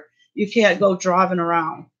tired. You can't go driving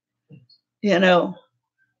around. You know,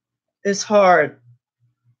 it's hard.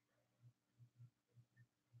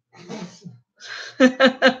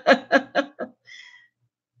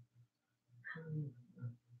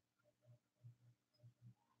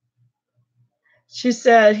 She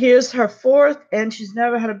said, here's her 4th, and she's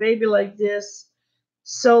never had a baby like this.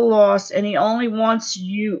 So lost, and he only wants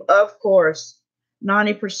you, of course,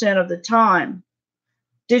 90% of the time.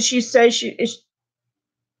 Did she say she is?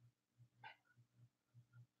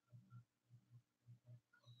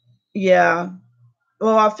 Yeah.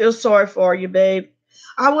 Oh, I feel sorry for you, babe.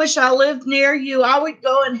 I wish I lived near you. I would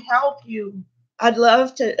go and help you. I'd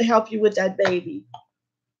love to help you with that baby.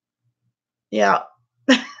 Yeah.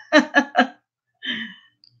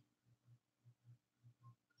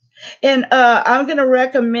 And I'm going to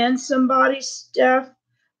recommend somebody, Steph.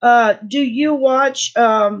 Do you watch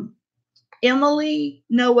Emily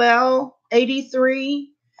Noel,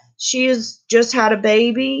 83? She has just had a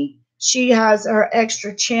baby. She has her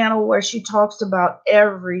extra channel where she talks about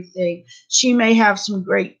everything. She may have some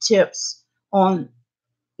great tips on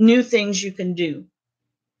new things you can do.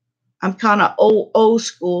 I'm kind of old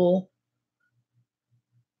school,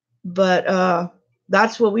 but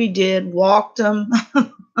that's what we did. Walked them.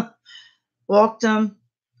 Walked them.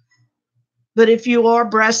 But if you are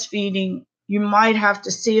breastfeeding, you might have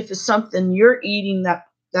to see if it's something you're eating that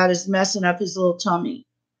is messing up his little tummy.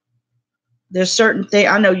 There's certain things,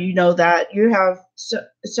 I know you know that. You have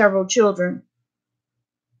several children.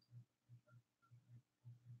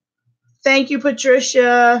 Thank you,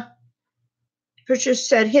 Patricia. Patricia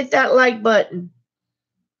said, hit that like button.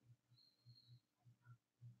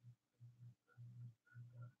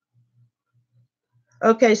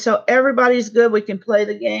 Okay, so everybody's good. We can play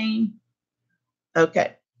the game.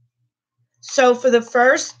 Okay. So for the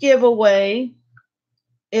first giveaway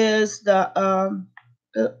is the,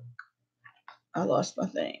 I lost my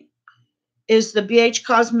thing, is the BH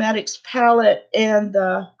Cosmetics palette and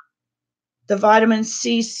the vitamin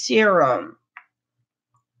C serum.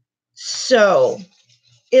 So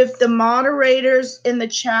if the moderators in the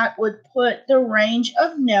chat would put the range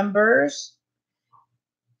of numbers,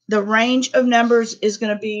 the range of numbers is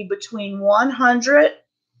going to be between 100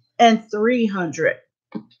 and 300.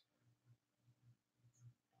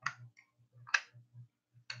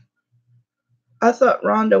 I thought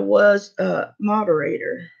Rhonda was a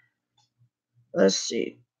moderator. Let's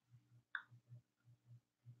see.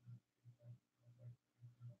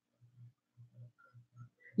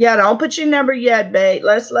 Yeah, don't put your number yet, babe.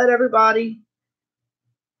 Let's let everybody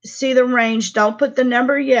see the range. Don't put the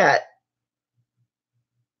number yet.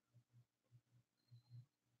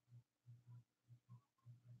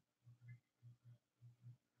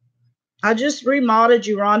 I just remodded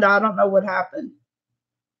you, Rhonda. I don't know what happened.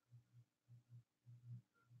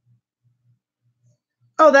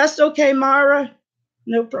 Oh, that's okay, Myra.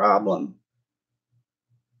 No problem.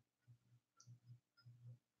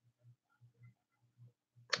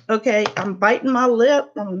 Okay, I'm biting my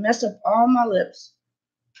lip. I'm going to mess up all my lips.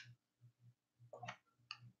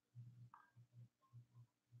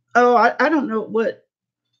 Oh, I don't know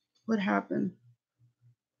what happened.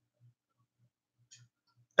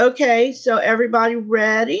 Okay, so everybody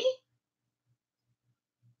ready?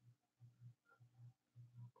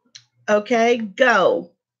 Okay,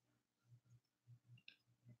 go.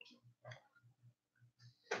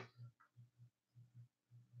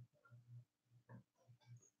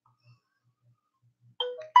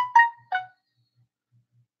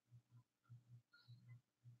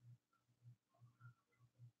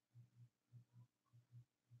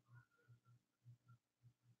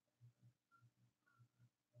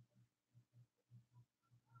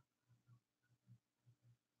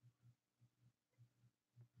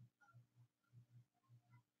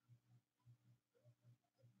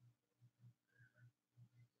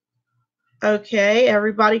 Okay,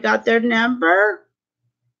 everybody got their number?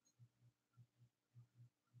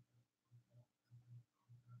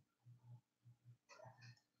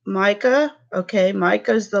 Micah? Okay,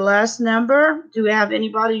 Micah's the last number. Do we have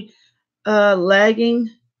anybody lagging?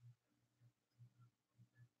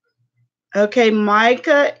 Okay,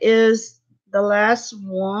 Micah is the last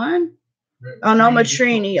one. Oh, no,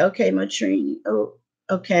 Matrini. Okay, Matrini. Oh,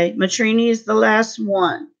 okay. Matrini is the last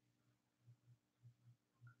one.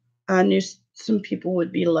 I knew some people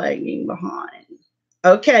would be lagging behind.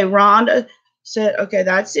 Okay, Rhonda said, okay,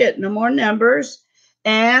 that's it. No more numbers.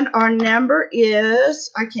 And our number is,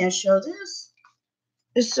 I can't show this.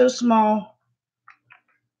 It's so small.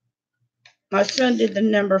 My son did the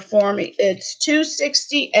number for me. It's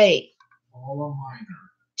 268. All a minor.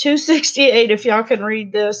 268, if y'all can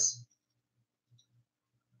read this.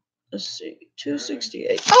 Let's see,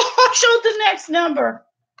 268. Oh, I showed the next number.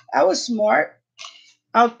 I was smart.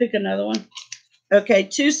 I'll pick another one. Okay,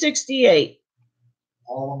 268.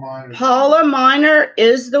 Paula Minor. Paula Minor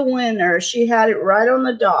is the winner. She had it right on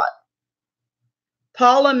the dot.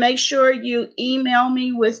 Paula, make sure you email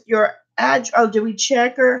me with your address. Oh, did we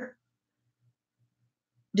check her?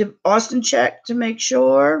 Did Austin check to make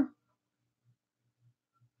sure?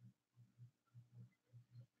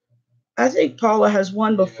 I think Paula has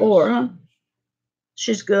won before, huh?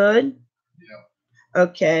 She's good? Yeah.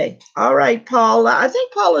 Okay. All right, Paula. I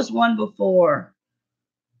think Paula's won before.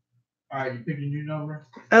 All right, you pick a new number?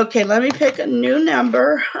 Okay, let me pick a new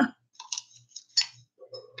number.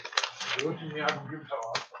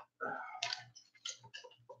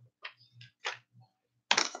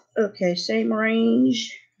 Okay, same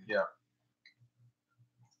range. Yeah.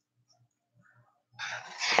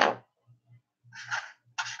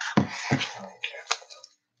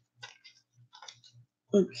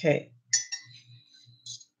 Okay.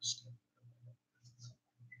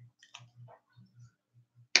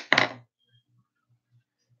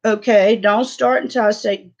 Okay, don't start until I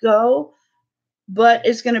say go, but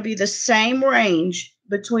it's going to be the same range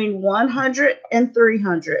between 100 and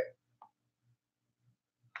 300.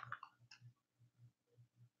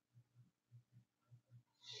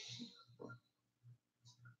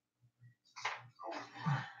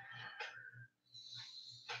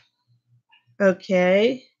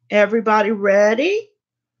 Okay, everybody ready?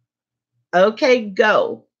 Okay,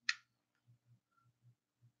 go.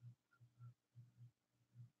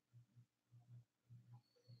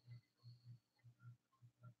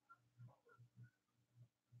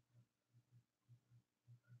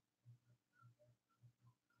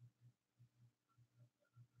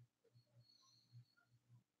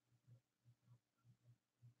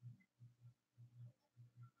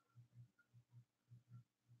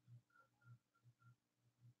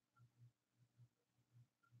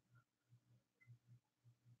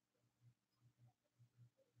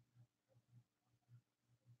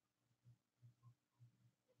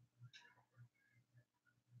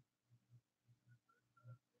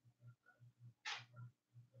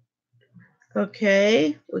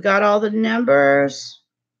 Okay, we got all the numbers.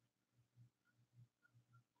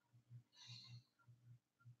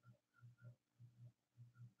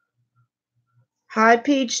 Hi,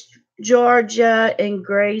 Peach, Georgia, and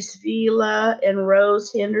Grace Vila, and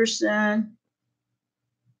Rose Henderson.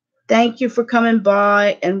 Thank you for coming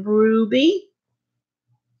by. And Ruby.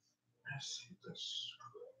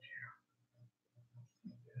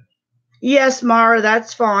 Yes, Mara,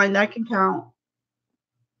 that's fine. That can count.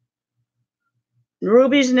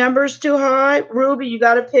 Ruby's number's too high. Ruby, you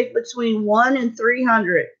got to pick between 1 and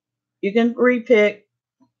 300. You can repick.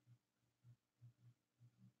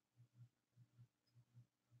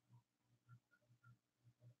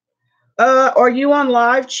 Are you on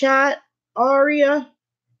live chat, Aria?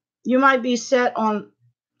 You might be set on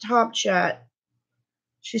top chat.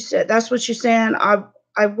 She said that's what she's saying.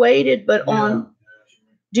 I waited, but yeah. On.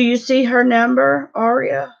 Do you see her number,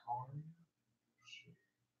 Aria?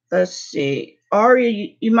 Let's see.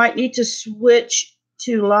 Aria, you might need to switch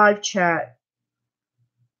to live chat.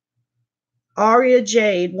 Aria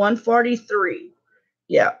Jade, 143.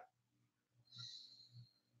 Yeah.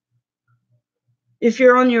 If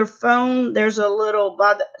you're on your phone, there's a little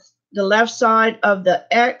by the left side of the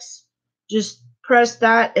X. Just press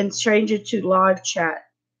that and change it to live chat.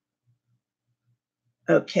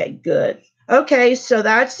 Okay, good. Okay, so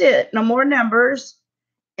that's it. No more numbers.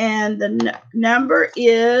 And the number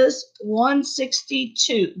is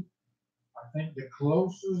 162. I think the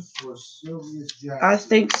closest was Sylvia Jackson. I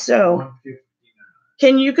think so. 159.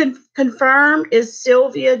 Can you confirm, is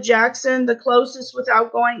Sylvia Jackson the closest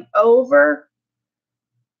without going over?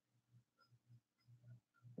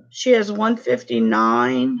 She has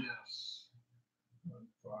 159. Yes.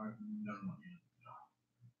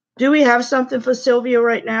 Do we have something for Sylvia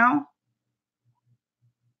right now?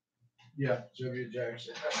 Yeah, Sylvia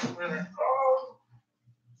Jackson. That's the winner.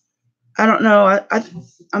 I don't know.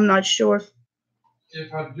 I'm not sure.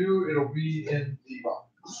 If I do, it'll be in the box.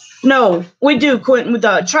 No, we do, Quentin, with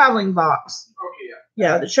the traveling box. Okay,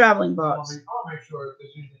 yeah. Yeah, the traveling box. I'll make sure if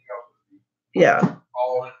there's anything else. Yeah.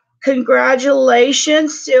 All in.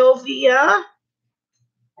 Congratulations, Sylvia.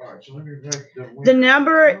 All right, so let me write the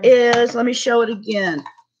number is, let me show it again,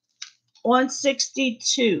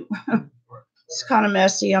 162. It's kind of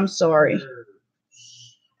messy. I'm sorry.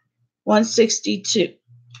 162.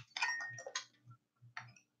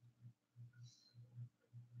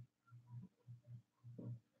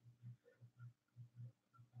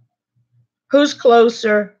 Who's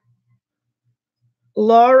closer?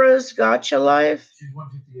 Laura's Gotcha Life? She's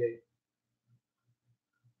 158.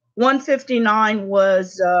 159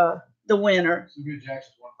 was the winner. Sylvia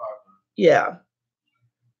Jackson's 159. Yeah.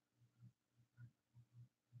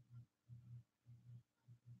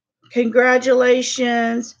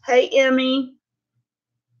 Congratulations. Hey, Emmy.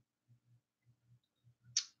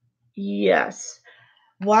 Yes.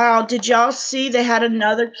 Wow. Did y'all see they had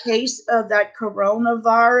another case of that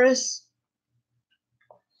coronavirus?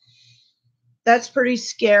 That's pretty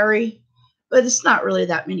scary, but it's not really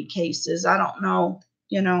that many cases. I don't know,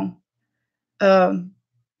 you know.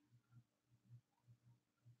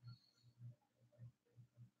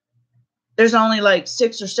 There's only like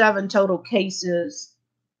 6 or 7 total cases.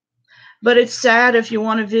 But it's sad if you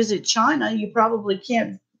want to visit China, you probably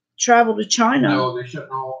can't travel to China. No, they're shutting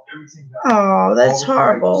everything down. Oh, that's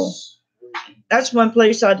horrible. That's one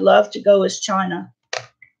place I'd love to go is China.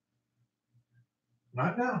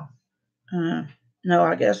 Not now. No,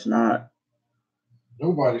 I guess not.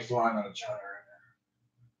 Nobody's flying out of China right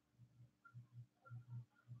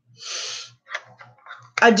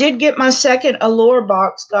now. I did get my second Allure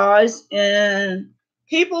box, guys, and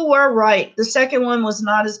people were right. The second one was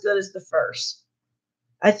not as good as the first.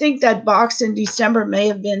 I think that box in December may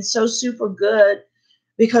have been so super good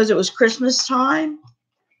because it was Christmas time,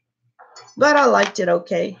 but I liked it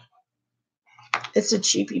okay. It's a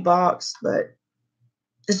cheapy box, but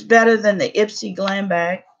it's better than the IPSY glam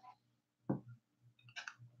bag.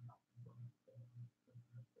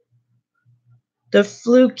 The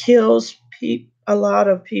flu kills a lot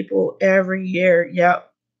of people every year. Yep.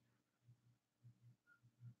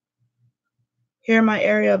 Here in my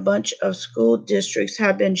area, a bunch of school districts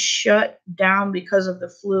have been shut down because of the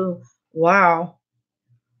flu. Wow.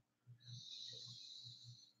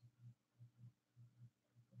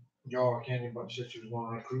 Y'all, Kendy, but sisters going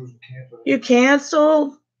on a cruise and canceled. You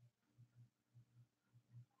canceled?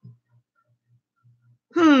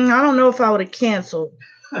 I don't know if I would have canceled.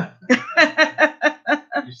 You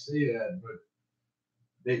see that, but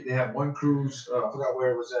they have one cruise. I forgot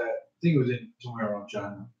where it was at. I think it was in somewhere around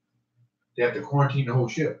China. They have to quarantine the whole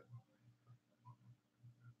ship.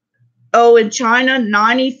 Oh, in China,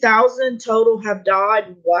 90,000 total have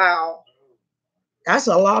died. Wow. That's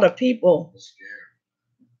a lot of people. That's scary.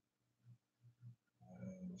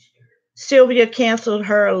 Sylvia canceled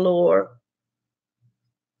her Allure.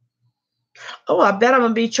 Oh, I bet I'm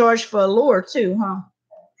going to be charged for Allure too, huh?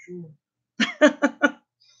 Sure.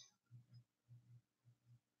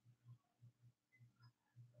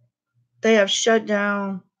 They have shut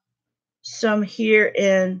down some here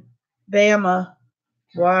in Bama.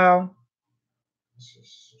 Wow.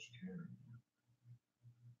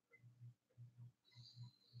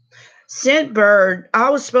 Scentbird.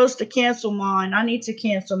 I was supposed to cancel mine. I need to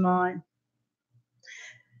cancel mine.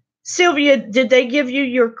 Sylvia, did they give you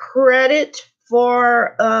your credit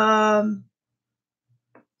for the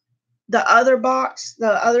other box,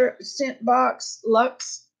 the other scent box,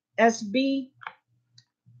 LUXSB?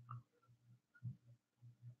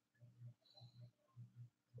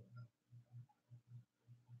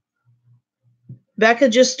 Becca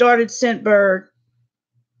just started Scentbird.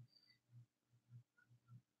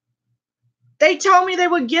 They told me they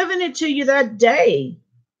were giving it to you that day.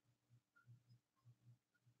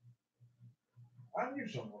 I knew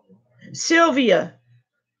someone. Sylvia,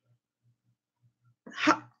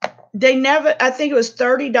 they never, I think it was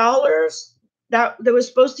 $30 that they were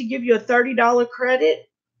supposed to give you a $30 credit.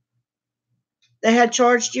 They had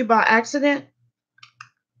charged you by accident.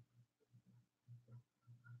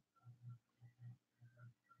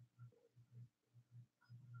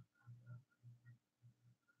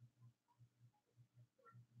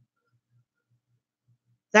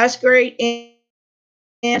 That's great.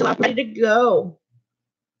 And I'm ready to go.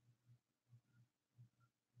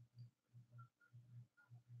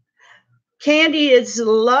 Kendy is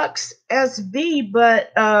LUXSB,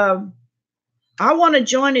 but I want to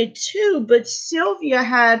join it too, but Sylvia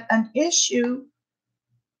had an issue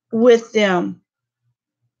with them.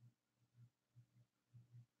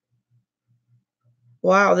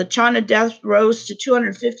 Wow, the China death rose to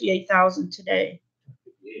 258,000 today.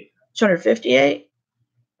 258?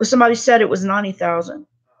 Well, somebody said it was 90,000.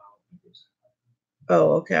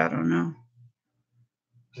 Oh, okay, I don't know.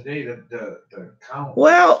 Today the count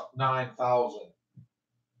was 9,000,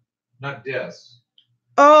 not deaths.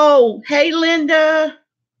 Oh, hey Linda.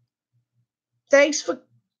 Thanks for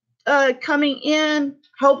coming in.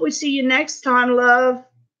 Hope we see you next time, love.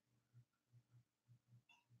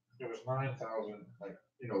 There was 9,000, like,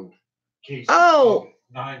 you know, cases. Oh,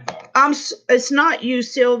 9,000. It's not you,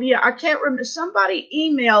 Sylvia. I can't remember. Somebody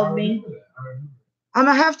emailed me. I'm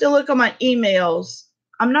gonna have to look at my emails.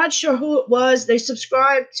 I'm not sure who it was. They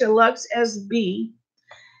subscribed to LUXSB,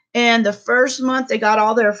 and the first month they got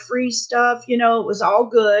all their free stuff. You know, it was all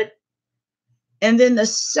good. And then the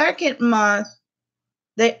second month,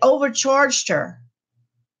 they overcharged her,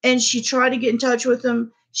 and she tried to get in touch with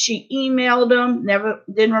them. She emailed them,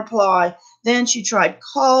 didn't reply. Then she tried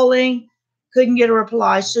calling, couldn't get a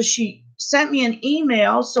reply. So she sent me an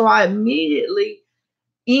email. So I immediately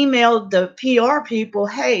emailed the PR people,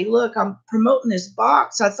 hey, look, I'm promoting this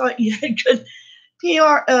box. I thought you had good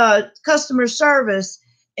PR customer service.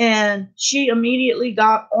 And she immediately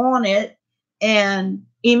got on it and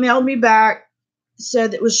emailed me back,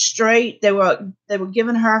 said it was straight. They were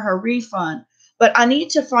giving her refund. But I need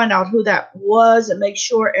to find out who that was and make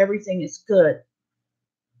sure everything is good.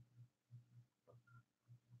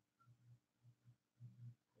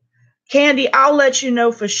 Kendy, I'll let you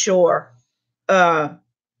know for sure.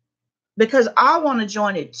 Because I want to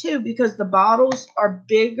join it too, because the bottles are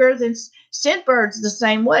bigger than Scentbird's the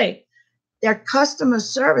same way. Their customer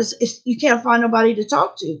service, you can't find nobody to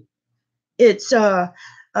talk to. It's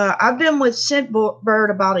I've been with Scentbird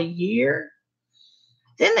about a year.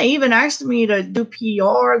 Then they even asked me to do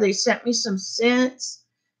PR. They sent me some scents,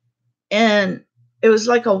 and it was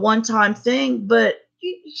like a one-time thing, but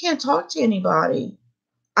you can't talk to anybody.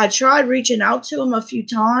 I tried reaching out to them a few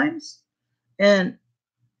times, and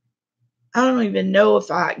I don't even know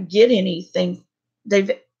if I get anything.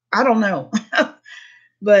 I don't know.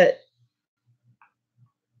 But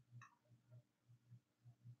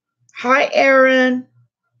hi, Aaron.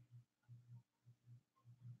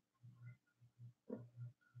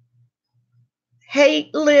 Hey,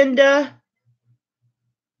 Linda.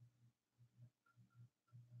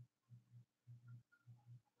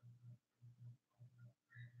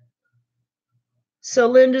 So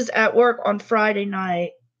Linda's at work on Friday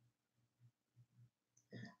night.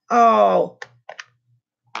 Oh,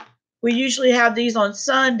 we usually have these on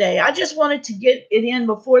Sunday. I just wanted to get it in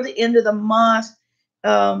before the end of the month.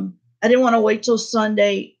 I didn't want to wait till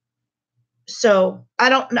Sunday. So I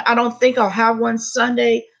don't think I'll have one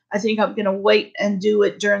Sunday. I think I'm going to wait and do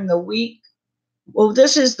it during the week. Well,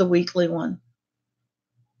 this is the weekly one.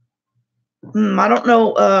 I don't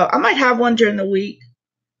know. I might have one during the week.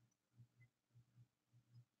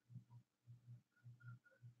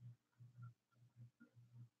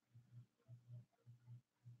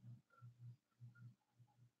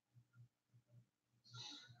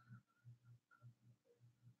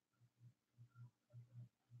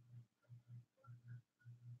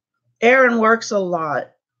 Aaron works a lot.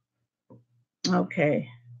 Okay.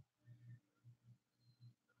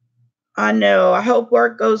 I know. I hope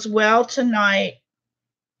work goes well tonight.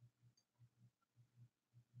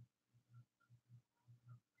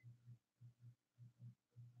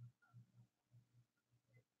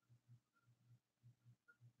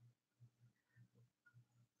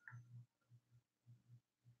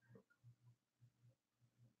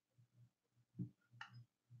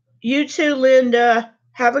 You too, Linda.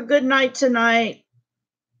 Have a good night tonight.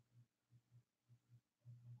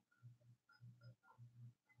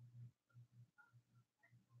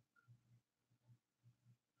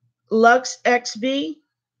 LUXSB,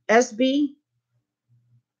 SB,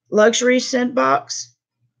 Luxury Scent Box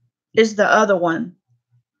is the other one.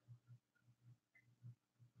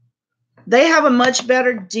 They have a much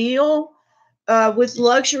better deal with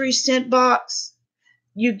Luxury Scent Box.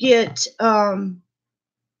 You get,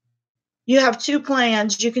 you have two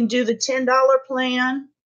plans. You can do the $10 plan.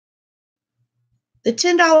 The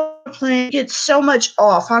 $10 plan gets so much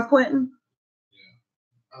off, huh, Quentin?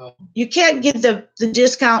 You can't get the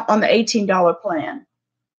discount on the $18 plan.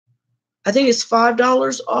 I think it's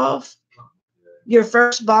 $5 off your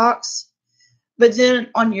first box. But then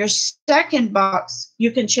on your second box,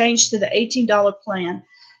 you can change to the $18 plan.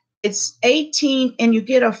 It's $18 and you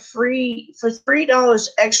get a free, for $3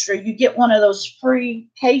 extra, you get one of those free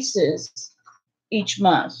cases each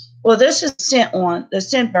month. Well, this is scent one, the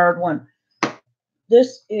scent bird one.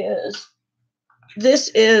 This is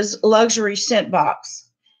luxury scent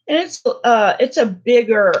box, and it's a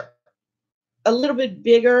bigger, a little bit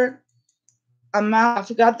bigger amount. I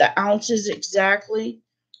forgot the ounces exactly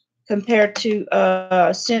compared to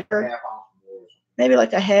scent bird. Maybe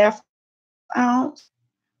like a half ounce.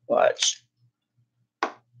 Watch.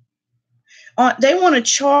 They want to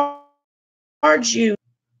charge you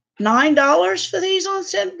 $9 for these on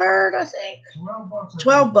Scentbird, I think.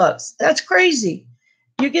 $12. That's crazy.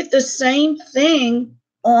 You get the same thing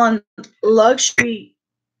on LUXSB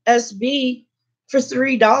for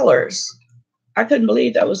 $3. I couldn't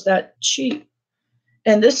believe that was that cheap.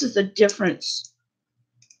 And this is the difference.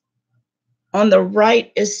 On the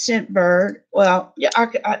right is Scentbird. Well, yeah,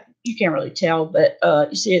 you can't really tell, but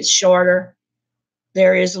you see it's shorter.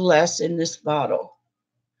 There is less in this bottle.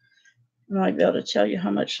 I might be able to tell you how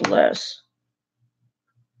much less.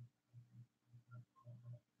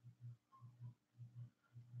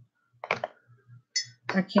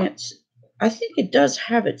 I can't. I think it does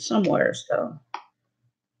have it somewhere, though.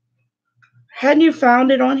 Hadn't you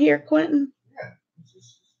found it on here, Quentin?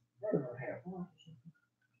 Yeah.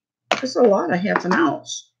 It's a lot of half an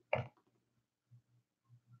ounce.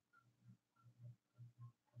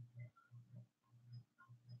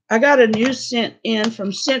 I got a new scent in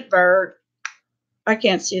from Scentbird. I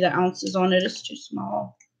can't see the ounces on it. It's too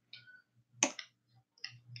small.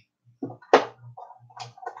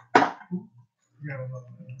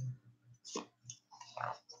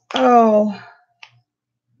 Oh.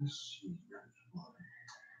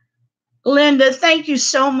 Linda, thank you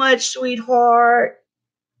so much, sweetheart.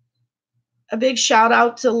 A big shout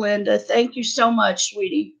out to Linda. Thank you so much,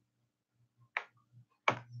 sweetie.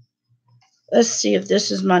 Let's see if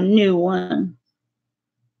this is my new one.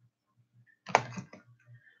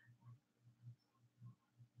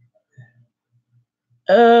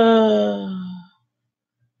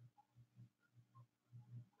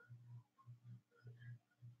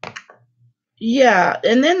 Yeah,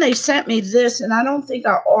 and then they sent me this, and I don't think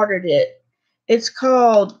I ordered it. It's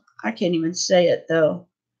called, I can't even say it though.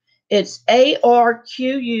 It's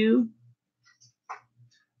ARQU.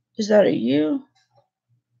 Is that a U?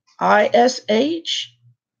 ISH?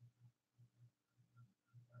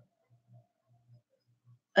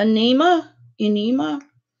 Enema?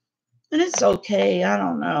 And it's okay. I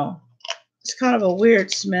don't know. It's kind of a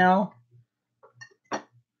weird smell.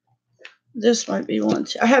 This might be one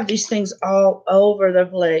too. I have these things all over the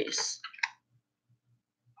place.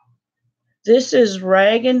 This is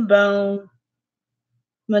Rag and Bone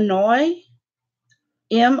Monoi.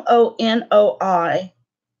 MONOI.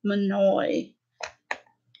 Monoi.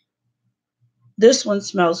 This one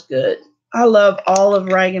smells good. I love all of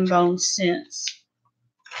Rag and Bone scents,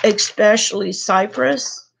 especially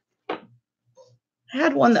Cypress. I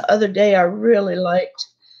had one the other day I really liked.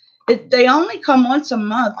 They only come once a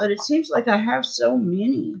month, but it seems like I have so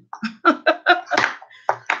many.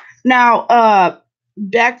 Now,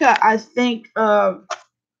 Becca, I think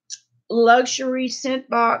Luxury Scent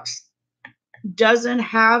Box doesn't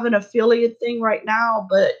have an affiliate thing right now,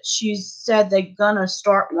 but she said they're gonna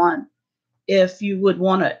start one. If you would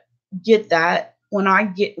want to get that, when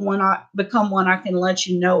I become one, I can let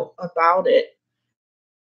you know about it.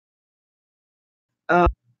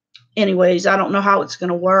 Anyways, I don't know how it's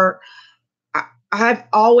gonna work. I've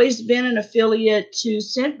always been an affiliate to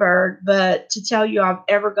Scentbird, but to tell you I've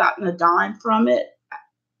ever gotten a dime from it,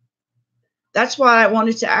 that's why I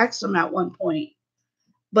wanted to ask them at one point,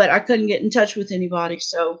 but I couldn't get in touch with anybody,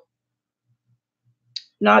 so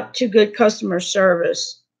not too good customer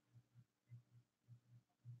service.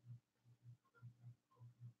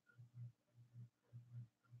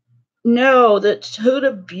 No, the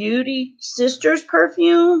Huda Beauty Sisters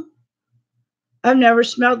perfume. I've never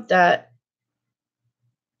smelled that.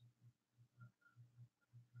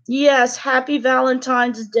 Yes, happy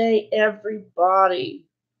Valentine's Day, everybody.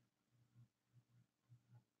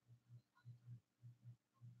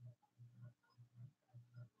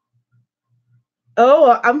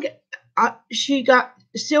 Oh,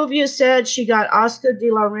 Sylvia said she got Oscar de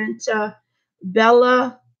la Renta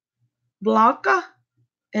Bella Blanca,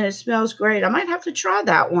 and it smells great. I might have to try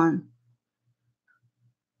that one.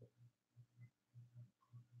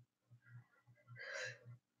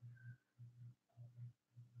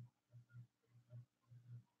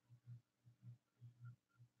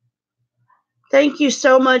 Thank you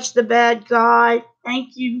so much, the bad guy.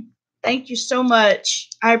 Thank you. Thank you so much.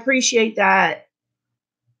 I appreciate that.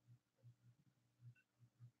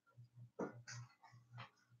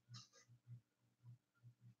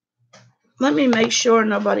 Let me make sure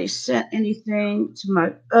nobody sent anything to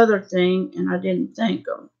my other thing and I didn't thank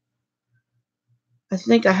them. I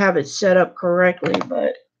think I have it set up correctly,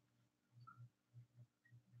 but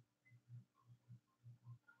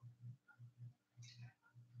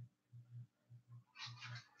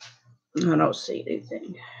I don't see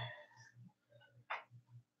anything.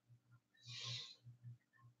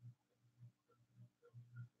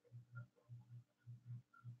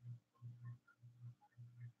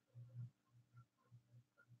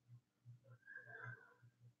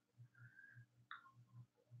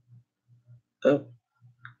 Oh,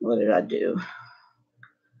 what did I do?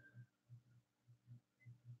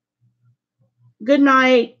 Good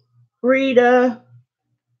night, Rita.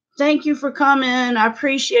 Thank you for coming. I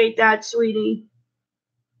appreciate that, sweetie.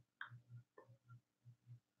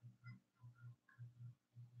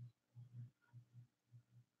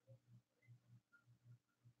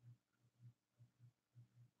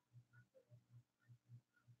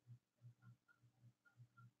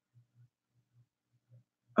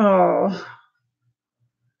 Oh,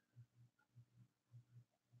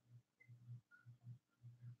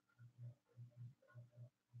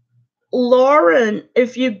 Lauren,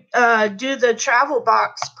 if you do the travel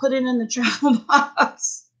box, put it in the travel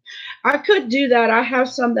box. I could do that. I have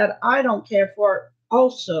some that I don't care for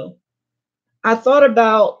also. I thought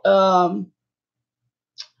about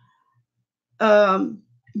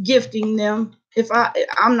gifting them if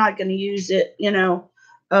I'm not going to use it, you know.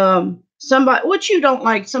 Somebody, what you don't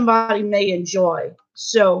like, somebody may enjoy.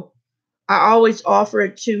 So I always offer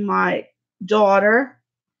it to my daughter,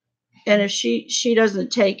 and if she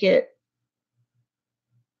doesn't take it,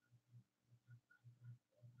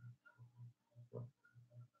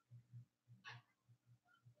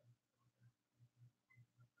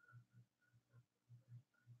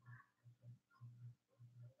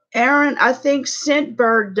 Aaron, I think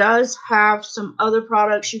Scentbird does have some other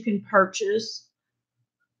products you can purchase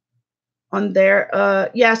on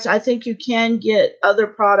there. Yes, I think you can get other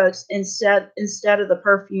products instead of the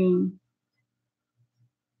perfume.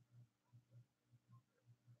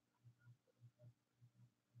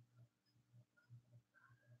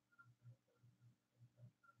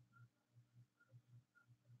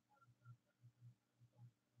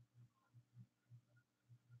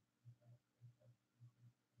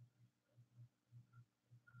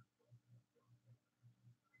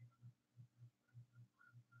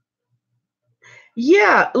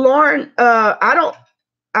 Yeah, Lauren, I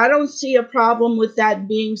don't see a problem with that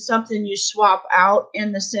being something you swap out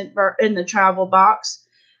in the in the travel box.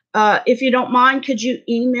 If you don't mind, could you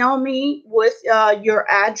email me with your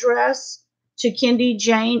address to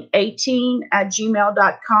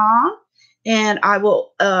kendyjane18@gmail.com, and I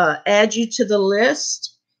will add you to the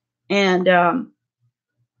list. And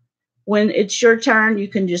when it's your turn, you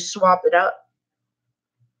can just swap it up.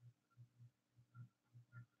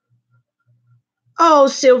 Oh,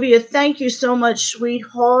 Sylvia, thank you so much,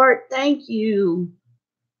 sweetheart. Thank you.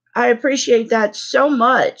 I appreciate that so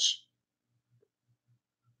much.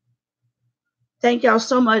 Thank y'all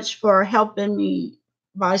so much for helping me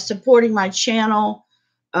by supporting my channel.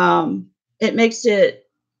 It makes it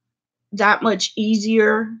that much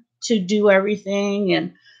easier to do everything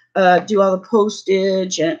and do all the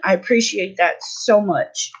postage, and I appreciate that so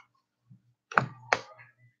much.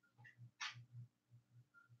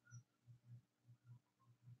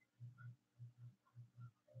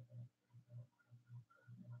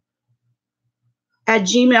 At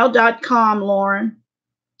gmail.com, Lauren.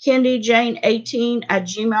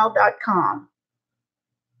 KendyJane18@gmail.com.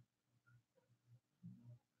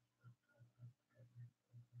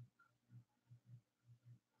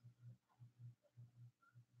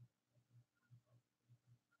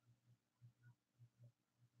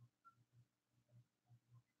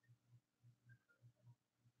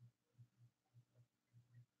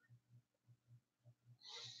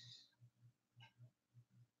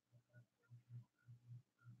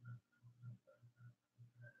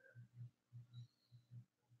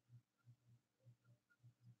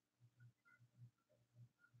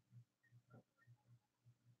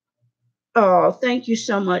 Oh, thank you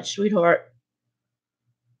so much, sweetheart.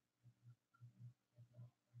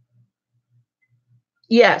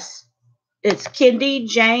 Yes, it's Kendy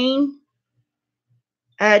Jane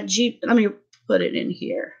at G. Let me put it in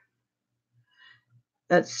here.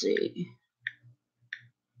 Let's see.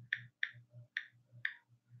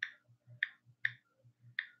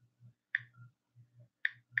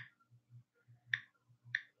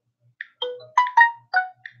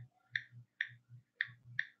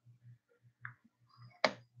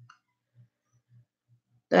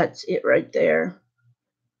 That's it right there.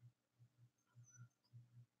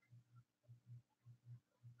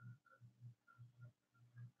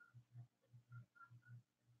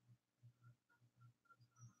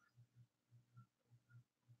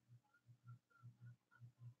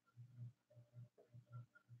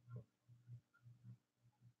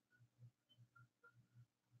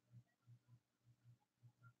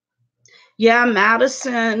 Yeah,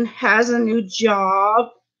 Madison has a new job.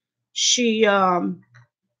 She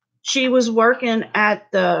was working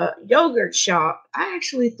at the yogurt shop. I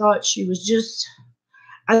actually thought she was just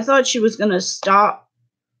I thought she was going to stop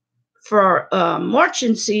for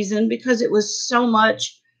marching season because it was so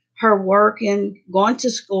much her work and going to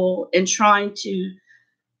school and trying to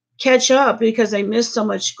catch up because they missed so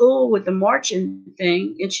much school with the marching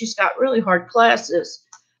thing, and she's got really hard classes.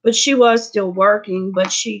 But she was still working,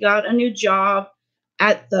 but she got a new job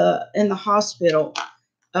at the in the hospital.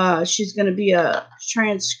 She's going to be a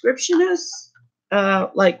transcriptionist,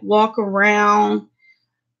 like walk around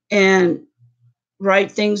and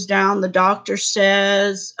write things down the doctor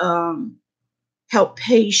says, help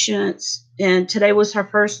patients. And today was her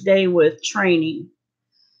first day with training.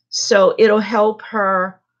 So it'll help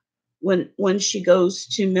her when she goes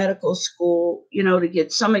to medical school, you know, to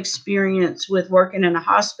get some experience with working in a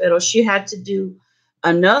hospital. She had to do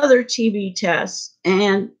another TB test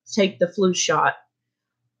and take the flu shot.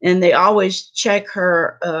 And they always check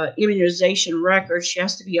her immunization record. She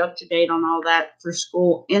has to be up to date on all that for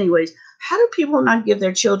school. Anyways, how do people not give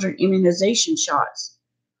their children immunization shots?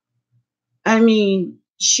 I mean,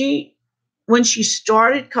 when she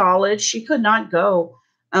started college, she could not go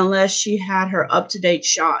unless she had her up to date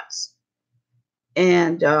shots.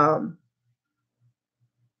 And I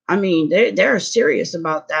mean, they're serious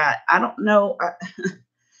about that. I don't know.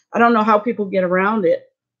 I don't know how people get around it.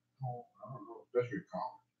 Oh, I don't know, especially college.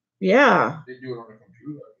 Yeah. They do it on the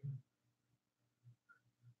computer.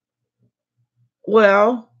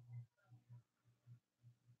 Well,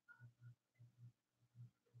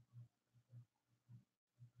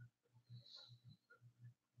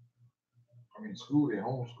 I mean, school, they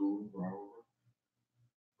homeschool.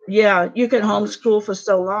 yeah, you can homeschool for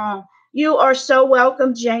so long. You are so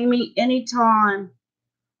welcome, Jamie, anytime.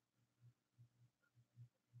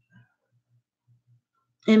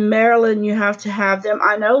 In Maryland, you have to have them.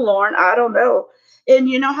 I know, Lauren, I don't know. And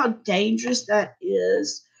you know how dangerous that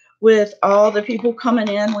is with all the people coming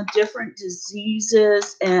in with different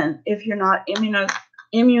diseases. And if you're not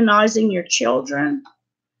immunizing your children,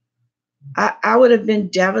 I would have been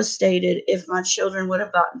devastated if my children would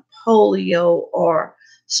have gotten polio or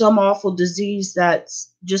some awful disease that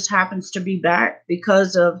just happens to be back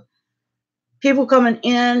because of people coming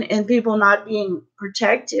in and people not being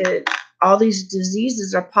protected. All these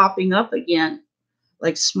diseases are popping up again,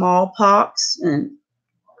 like smallpox and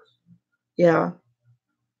yeah.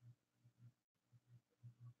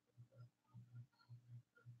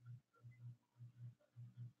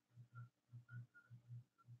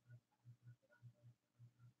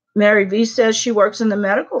 Mary V says she works in the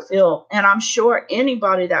medical field, and I'm sure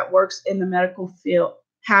anybody that works in the medical field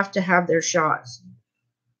have to have their shots.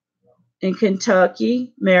 In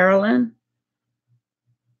Kentucky, Maryland.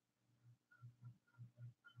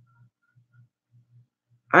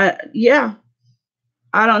 Yeah,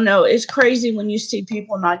 I don't know. It's crazy when you see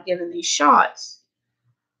people not getting these shots.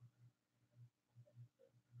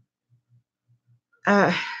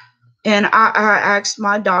 And I asked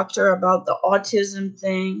my doctor about the autism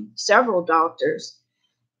thing, several doctors,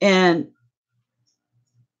 and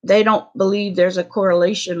they don't believe there's a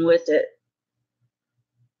correlation with it.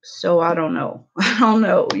 So I don't know. I don't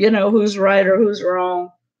know, who's right or who's wrong.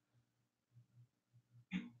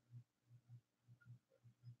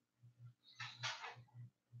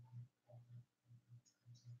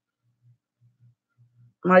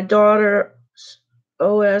 My daughter,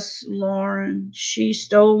 OS Lauren, she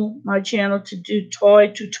stole my channel to do toy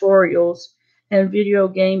tutorials and video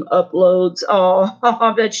game uploads. Oh,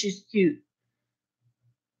 I bet she's cute.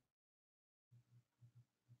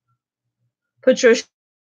 Patricia,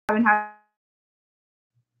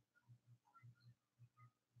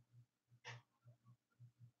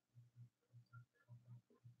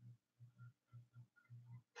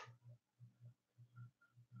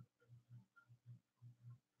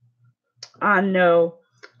 I know.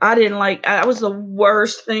 I didn't like. That was the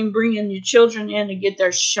worst thing, bringing your children in to get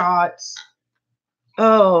their shots.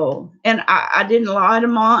 Oh, and I didn't lie to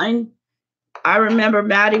mine. I remember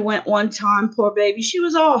Maddie went one time, poor baby. She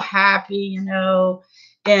was all happy,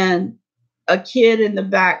 and a kid in the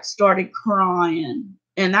back started crying.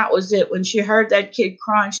 And that was it. When she heard that kid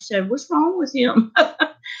crying, she said, "What's wrong with him?"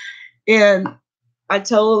 And I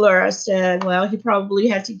told her, I said, "Well, he probably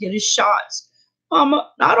had to get his shots."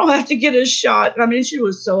 "Mama, I don't have to get his shot." I mean, she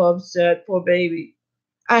was so upset, poor baby.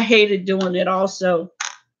 I hated doing it also.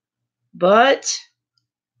 But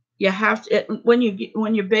you have to, when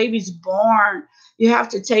your baby's born, you have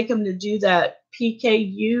to take them to do that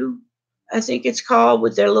PKU, I think it's called,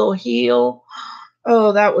 with their little heel.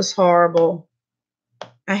 Oh, that was horrible.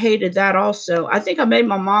 I hated that also. I think I made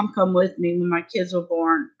my mom come with me when my kids were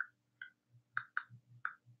born.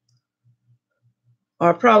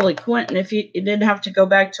 Or probably Quentin if he didn't have to go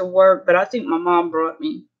back to work, but I think my mom brought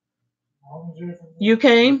me. You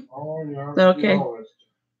came? Oh, yeah. Okay.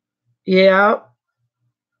 Yeah.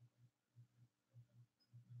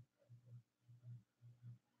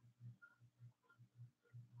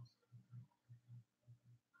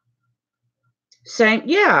 Same.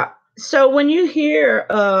 Yeah. So when you hear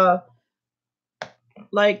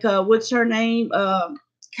like what's her name?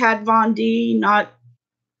 Kat Von D not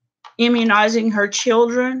immunizing her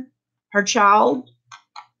child,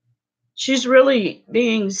 she's really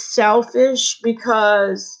being selfish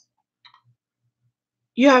because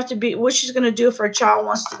you have to be what she's going to do if her child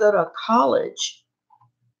wants to go to college.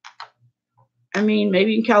 I mean,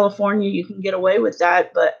 maybe in California you can get away with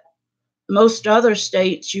that, but most other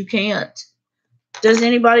states you can't. Does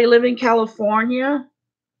anybody live in California?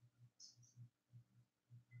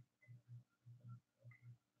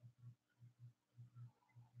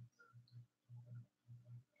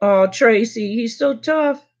 Oh, Tracy, he's so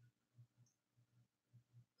tough.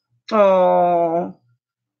 Oh.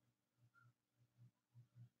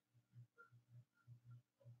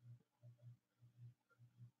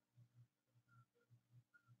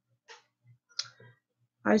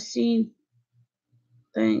 I seen.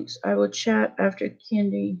 Thanks. I will chat after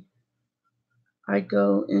Kendy. I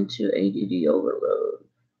go into ADD overload.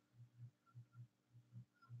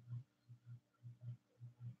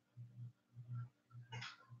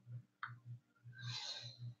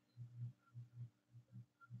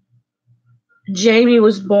 Jamie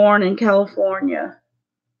was born in California.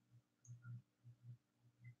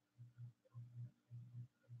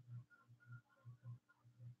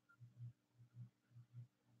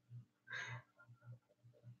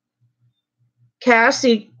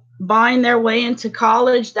 Cassie buying their way into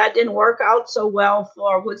college, that didn't work out so well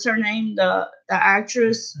for what's her name, the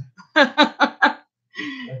actress.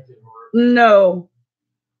 No.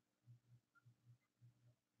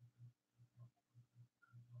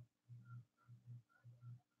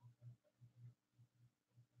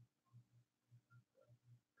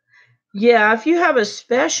 Yeah, if you have a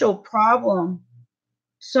special problem,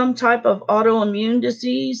 some type of autoimmune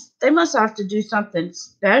disease, they must have to do something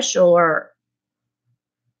special, or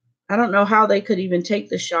I don't know how they could even take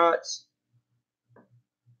the shots.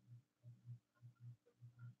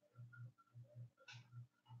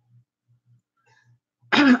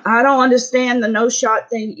 I don't understand the no shot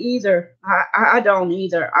thing either. I don't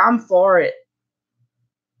either. I'm for it.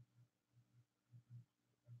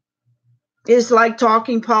 It's like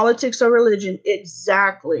talking politics or religion.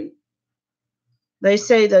 Exactly. They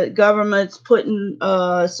say the government's putting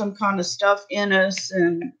some kind of stuff in us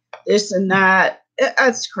and this and that.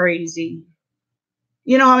 That's crazy.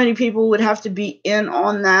 You know how many people would have to be in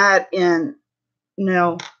on that? And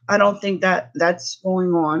no, I don't think that's going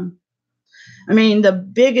on. I mean, the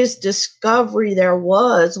biggest discovery there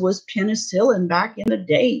was penicillin back in the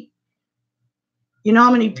day. You know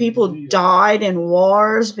how many people died in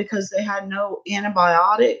wars because they had no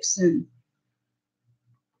antibiotics? And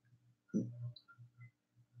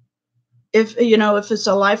if it's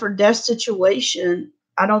a life or death situation,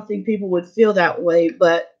 I don't think people would feel that way,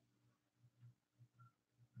 but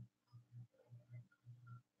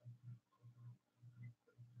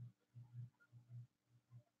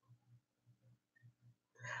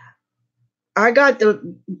I got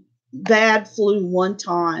the bad flu one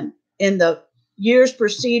time. In the years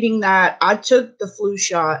preceding that, I took the flu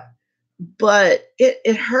shot, but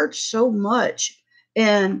it hurts so much.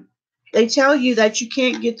 And they tell you that you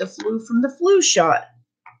can't get the flu from the flu shot.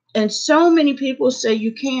 And so many people say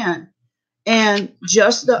you can. And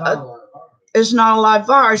just it's not a live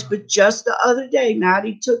virus, but just the other day,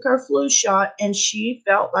 Maddie took her flu shot and she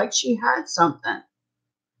felt like she had something.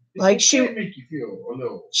 Like make you feel a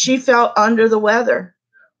little. She felt under the weather.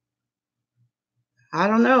 I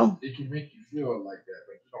don't know. It can make you feel like that,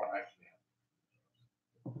 but you don't actually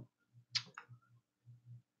have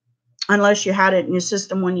it. Unless you had it in your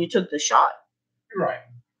system when you took the shot. You're right.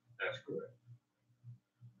 That's correct.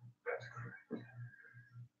 That's correct.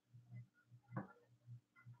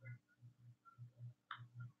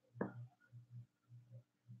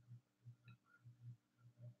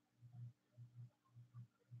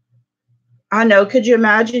 I know. Could you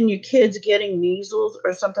imagine your kids getting measles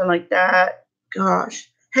or something like that? Gosh.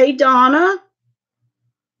 Hey, Donna.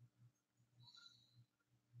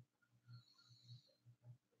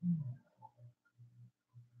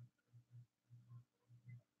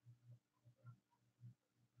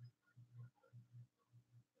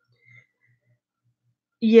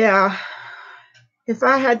 Yeah. if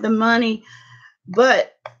I had the money,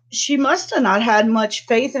 but she must have not had much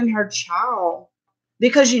faith in her child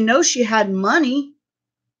because you know she had money.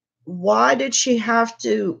 Why did she have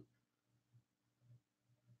to?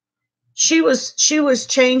 She was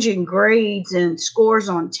changing grades and scores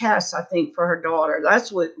on tests, I think, for her daughter.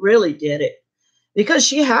 That's what really did it. Because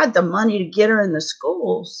she had the money to get her in the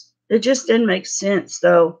schools. It just didn't make sense,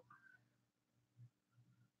 though.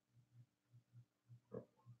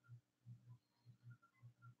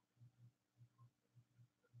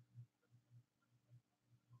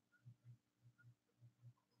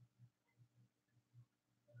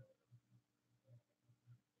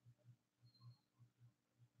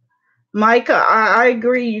 Micah, I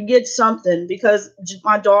agree. You get something because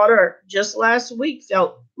my daughter just last week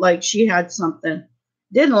felt like she had something.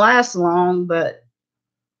 Didn't last long, but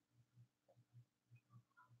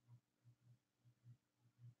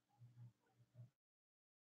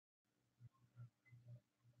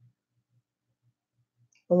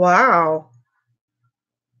wow.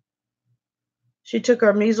 She took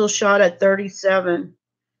her measles shot at 37.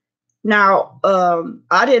 Now,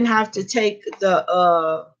 I didn't have to take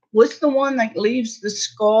the what's the one that leaves the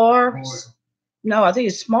scars? No, I think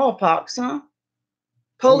it's smallpox, huh?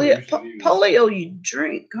 Polio you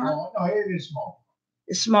drink, huh? No, it is small.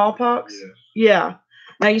 It's smallpox? Yes. Yeah.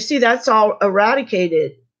 Now you see that's all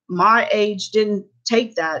eradicated. My age didn't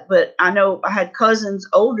take that, but I know I had cousins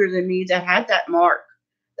older than me that had that mark,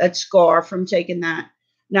 that scar from taking that.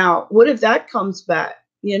 Now, what if that comes back?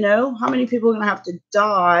 You know, how many people are going to have to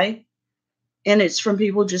die? And it's from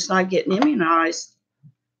people just not getting immunized.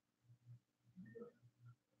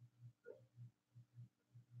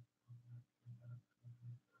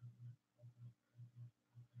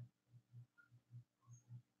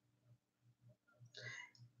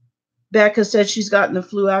 Becca said she's gotten the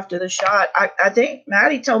flu after the shot. I think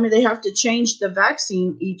Maddie told me they have to change the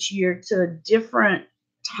vaccine each year to a different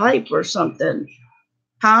type or something.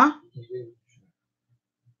 Huh?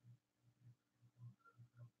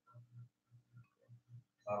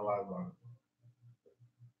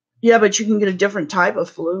 Yeah, but you can get a different type of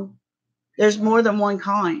flu. There's more than one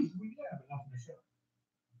kind.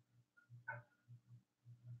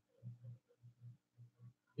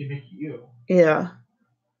 Yeah.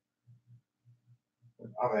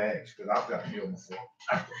 I've asked because I've got ill before.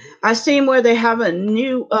 I seen where they have a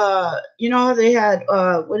new you know how they had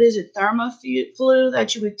what is it, Thermaflu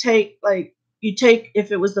that you would take, like you take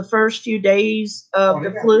if it was the first few days of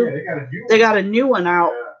the flu. Yeah, they got a new one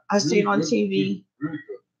out. Yeah, I seen on TV. Really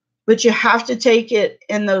good. But you have to take it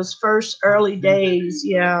in those first early days.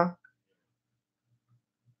 Yeah.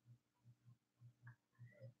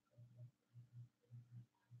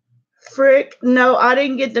 Frick, no, I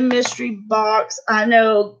didn't get the mystery box. I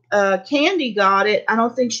know Kendy got it. I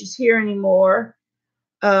don't think she's here anymore.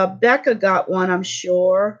 Becca got one, I'm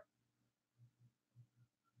sure.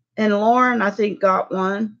 And Lauren, I think, got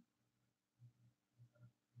one.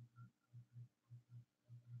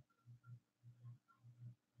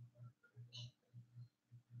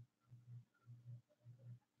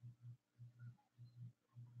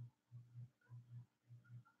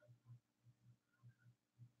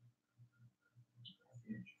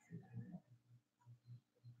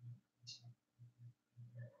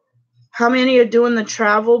 How many are doing the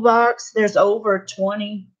travel box? There's over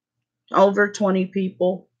 20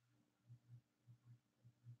 people.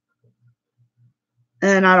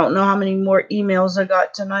 And I don't know how many more emails I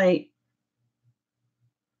got tonight.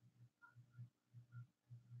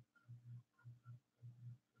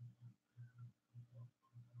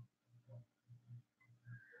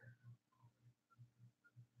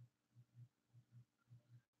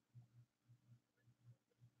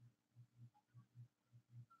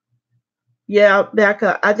 Yeah,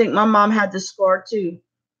 Becca, I think my mom had the scar too.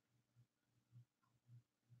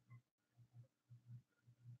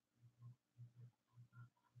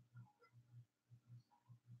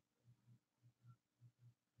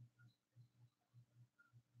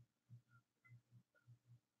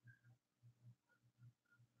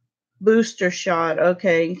 Booster shot,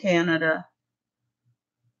 okay, in Canada.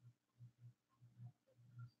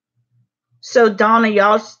 So Donna,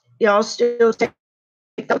 y'all still take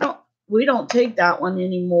we don't take that one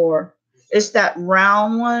anymore. It's that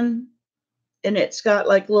round one, and it's got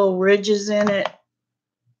like little ridges in it.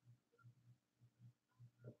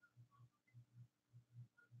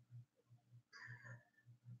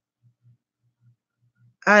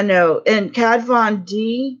 I know. And Kat Von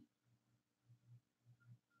D,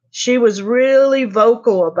 she was really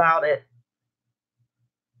vocal about it.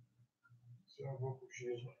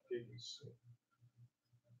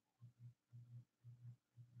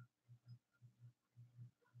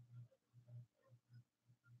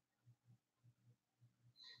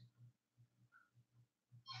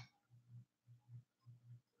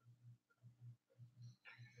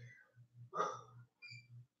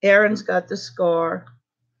 Aaron's got the scar.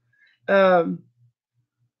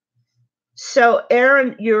 So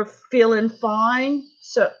Aaron, you're feeling fine.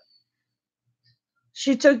 So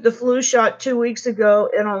she took the flu shot 2 weeks ago,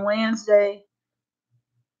 and on Wednesday,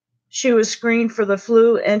 she was screened for the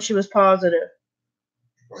flu and she was positive.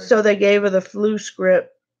 Right. So they gave her the flu script.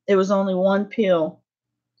 It was only one pill.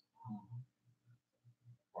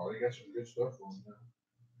 Oh, you got some good stuff on there.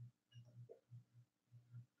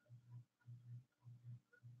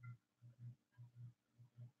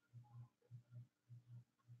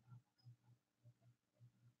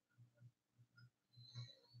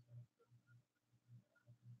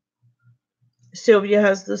 Sylvia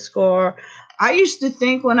has the scar. I used to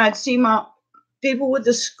think when I'd see my people with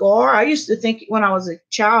the scar, I used to think when I was a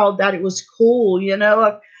child that it was cool, you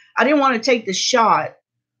know. I didn't want to take the shot,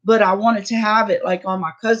 but I wanted to have it like on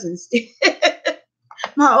my cousins,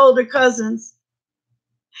 my older cousins.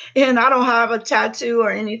 And I don't have a tattoo or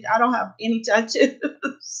anything. I don't have any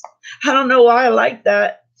tattoos. I don't know why I like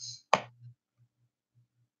that.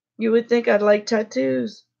 You would think I'd like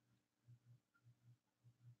tattoos.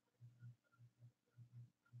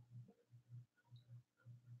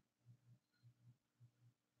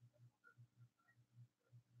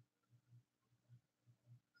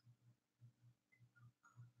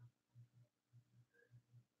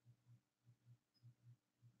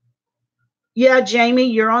 Yeah,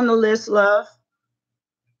 Jamie, you're on the list, love.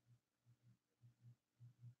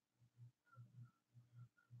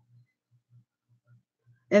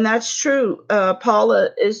 And that's true. Paula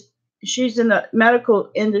she's in the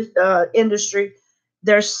medical industry.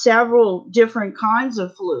 There's several different kinds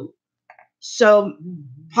of flu. So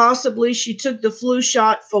possibly she took the flu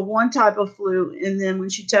shot for one type of flu, and then when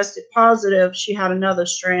she tested positive, she had another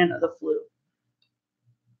strand of the flu.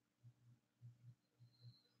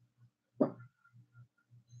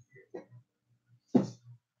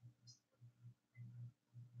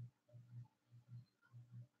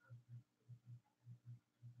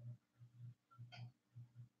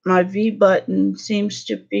 My V button seems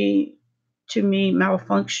to be, to me,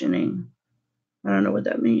 malfunctioning. I don't know what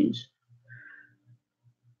that means.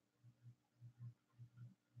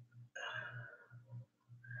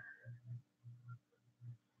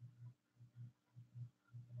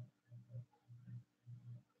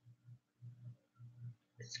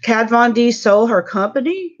 Kat Von D sold her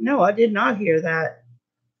company? No, I did not hear that.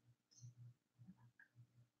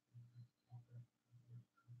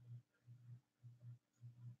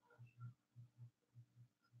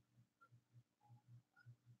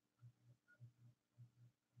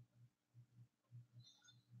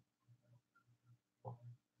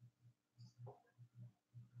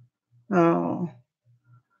 Oh.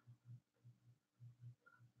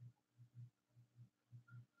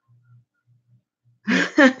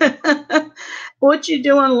 What you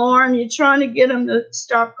doing, Lauren? You trying to get him to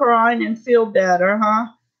stop crying and feel better, huh?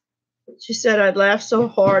 She said I'd laugh so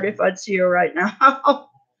hard if I'd see her right now.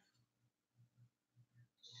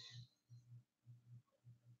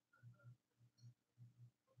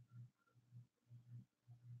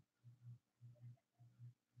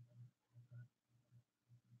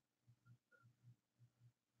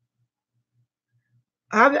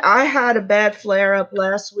 I had a bad flare up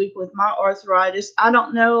last week with my arthritis. I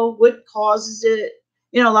don't know what causes it.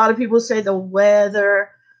 You know, a lot of people say the weather.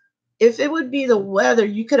 If it would be the weather,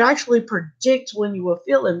 you could actually predict when you were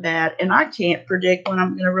feeling bad. And I can't predict when I'm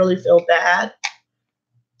going to really feel bad.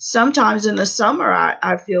 Sometimes in the summer,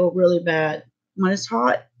 I feel really bad when it's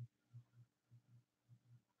hot.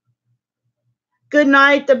 Good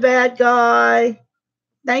night, the bad guy.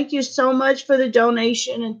 Thank you so much for the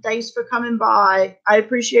donation and thanks for coming by. I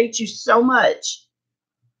appreciate you so much.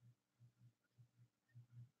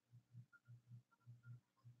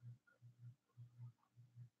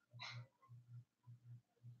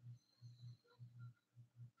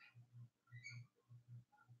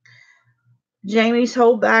 Jamie's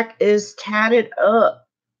whole back is tatted up.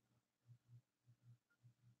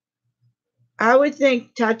 I would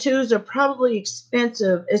think tattoos are probably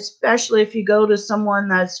expensive, especially if you go to someone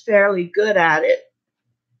that's fairly good at it.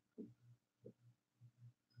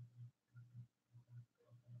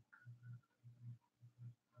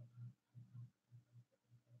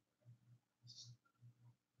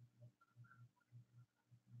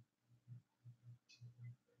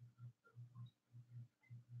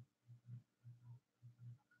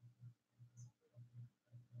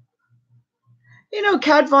 You know,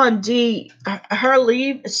 Kat Von D,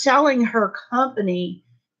 her selling her company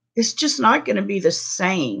is just not going to be the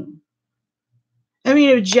same. I mean,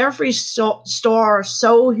 if Jeffree Star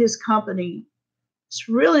sold his company, it's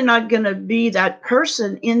really not going to be that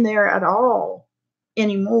person in there at all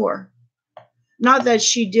anymore. Not that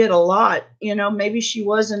she did a lot, you know, maybe she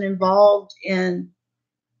wasn't involved in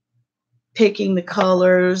picking the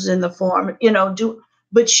colors and the form, you know,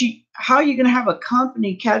 but how are you going to have a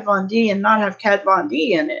company, Kat Von D, and not have Kat Von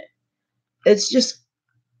D in it? It's just,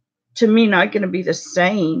 to me, not going to be the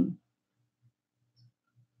same.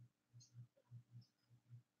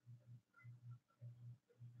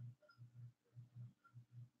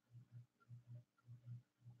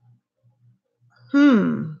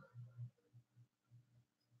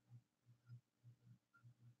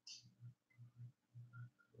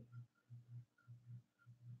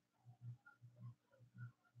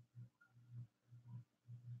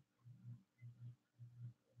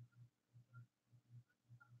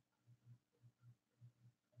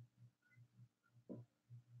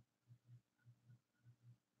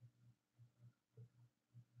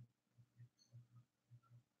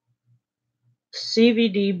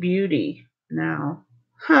 CVD Beauty now.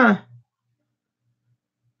 Huh.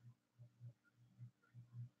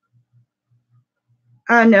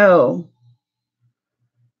 I know.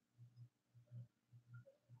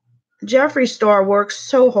 Jeffree Star works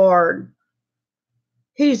so hard.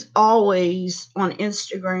 He's always on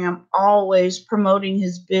Instagram, always promoting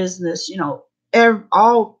his business, you know, every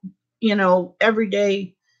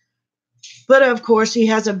day. But of course, he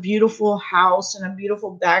has a beautiful house and a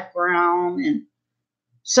beautiful background, and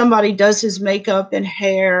somebody does his makeup and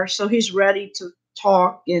hair, so he's ready to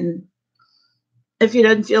talk. And if he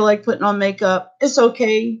doesn't feel like putting on makeup, it's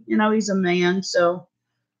okay. You know, he's a man, so.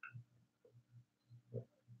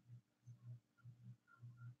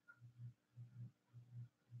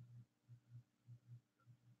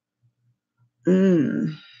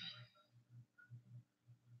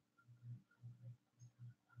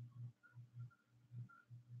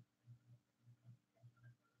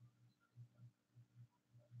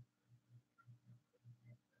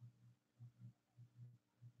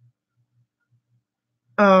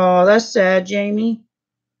 Oh, that's sad, Jamie.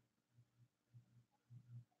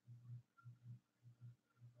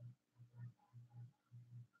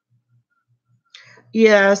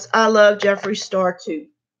 Yes, I love Jeffree Star too.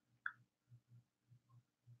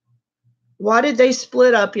 Why did they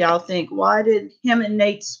split up, y'all think? Why did him and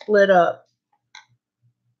Nate split up?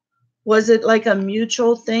 Was it like a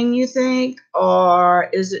mutual thing, you think? Or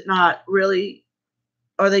is it not really?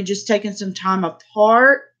 Are they just taking some time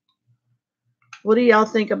apart? What do y'all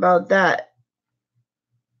think about that?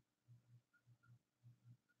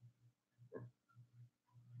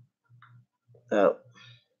 Oh.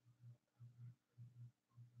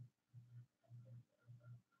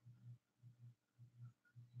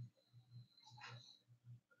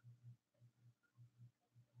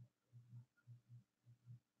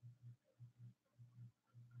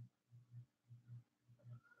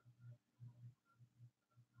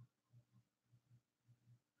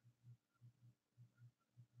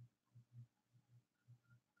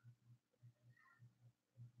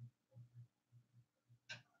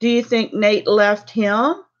 Do you think Nate left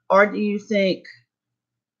him, or do you think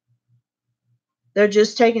they're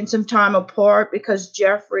just taking some time apart because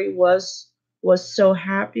Jeffree was so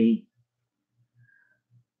happy?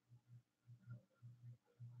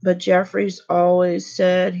 But Jeffree's always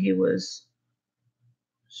said he was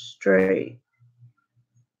straight.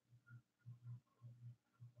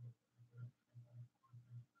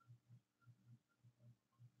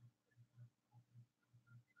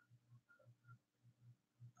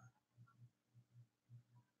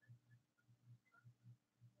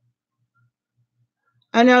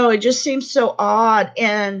 I know, it just seems so odd.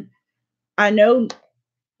 And I know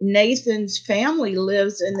Nathan's family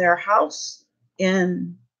lives in their house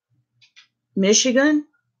in Michigan.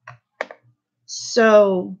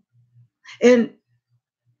 So, and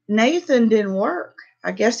Nathan didn't work.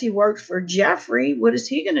 I guess he worked for Jeffree. What is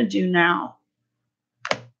he going to do now?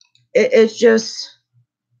 It's just.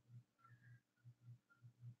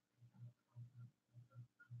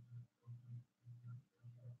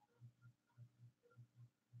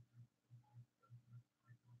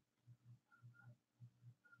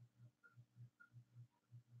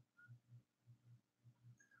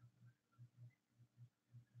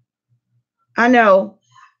 I know.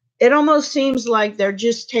 It almost seems like they're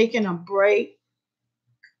just taking a break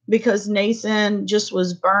because Nathan just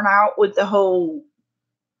was burnt out with the whole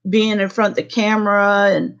being in front of the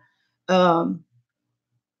camera and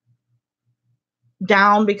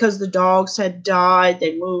down because the dogs had died.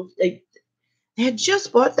 They moved. They had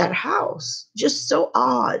just bought that house. Just so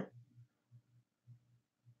odd.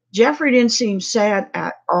 Jeffree didn't seem sad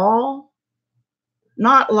at all.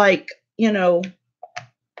 Not like, you know,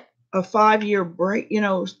 a 5-year break. You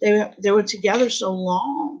know, they were together so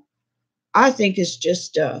long. I think it's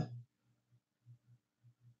just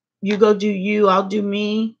you go do you, I'll do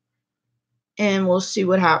me, and we'll see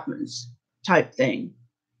what happens type thing.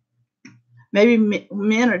 Maybe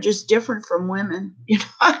men are just different from women. You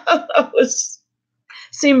know, it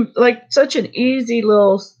seemed like such an easy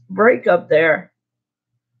little breakup there.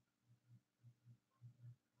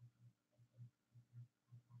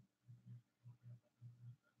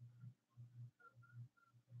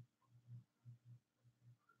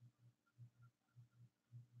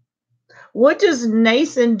 What does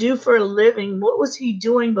Nathan do for a living? What was he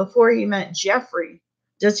doing before he met Jeffrey?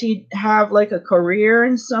 Does he have like a career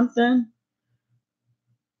in something?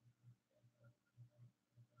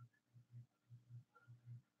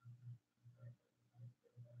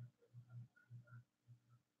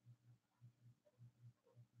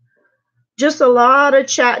 Just a lot of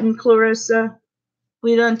chatting, Clarissa.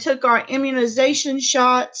 We done took our immunization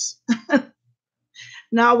shots.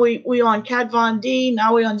 Now we on Kat Von D.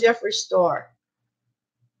 Now we on Jeffree Star.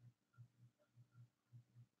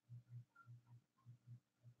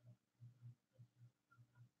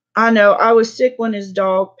 I know. I was sick when his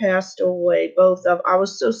dog passed away. Both of. I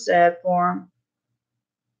was so sad for him.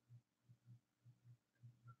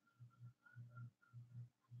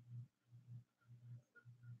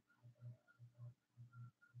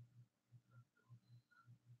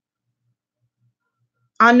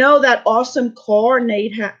 I know that awesome car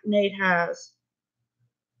Nate has,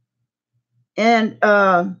 and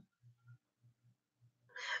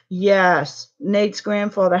yes, Nate's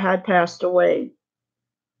grandfather had passed away.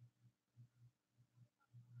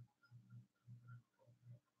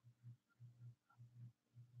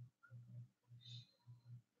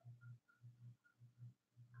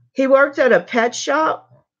 He worked at a pet shop.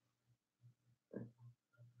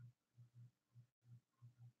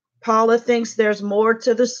 Paula thinks there's more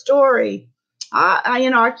to the story.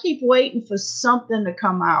 I keep waiting for something to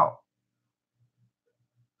come out,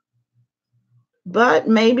 but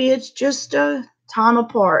maybe it's just a time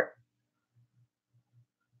apart.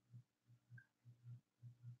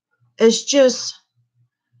 It's just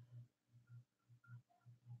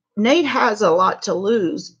Nate has a lot to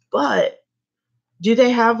lose, but do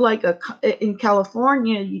they have like in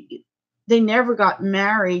California? They never got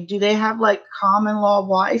married. Do they have like common law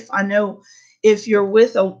wife? I know if you're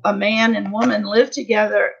with a man and woman live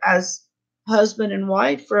together as husband and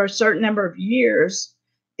wife for a certain number of years,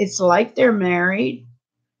 it's like they're married.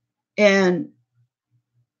 And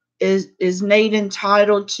is Nate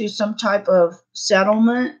entitled to some type of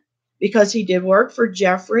settlement because he did work for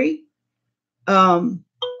Jeffrey?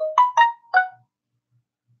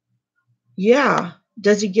 Yeah.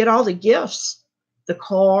 Does he get all the gifts? The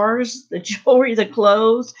cars, the jewelry, the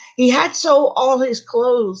clothes? He had sold all his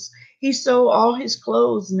clothes. He sold all his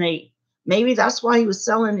clothes, Nate. Maybe that's why he was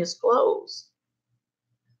selling his clothes.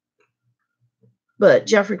 But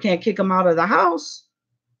Jeffrey can't kick him out of the house.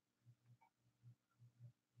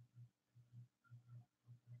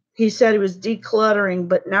 He said he was decluttering,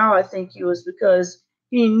 but now I think he was because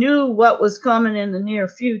he knew what was coming in the near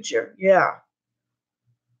future. Yeah.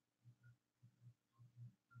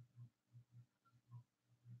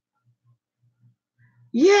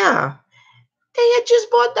 Yeah. They had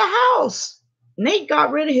just bought the house. Nate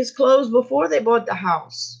got rid of his clothes before they bought the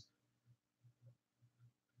house.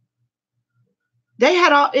 They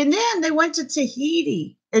had all, and then they went to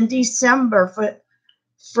Tahiti in December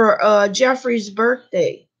for Jeffrey's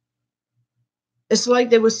birthday. It's like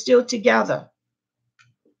they were still together.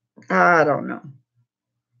 I don't know.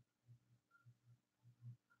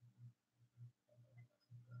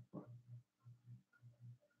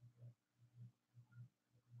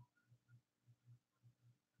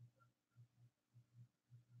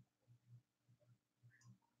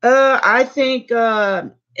 I think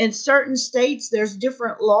in certain states there's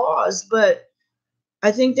different laws, but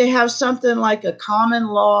I think they have something like a common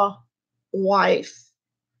law wife,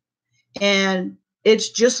 and it's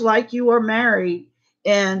just like you are married,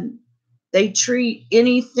 and they treat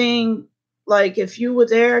anything like if you were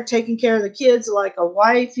there taking care of the kids like a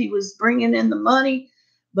wife. He was bringing in the money,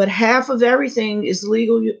 but half of everything is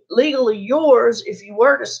legally yours if you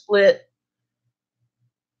were to split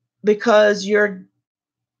because you're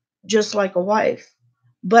just like a wife.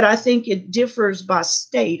 But I think it differs by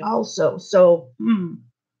state also. So,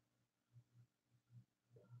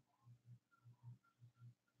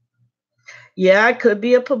 yeah, it could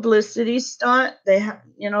be a publicity stunt. They have,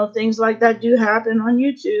 things like that do happen on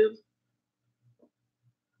YouTube.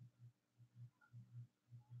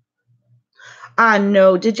 I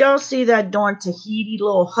know. Did y'all see that darn Tahiti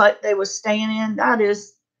little hut they were staying in? That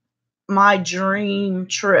is my dream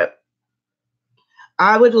trip.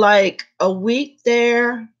 I would like a week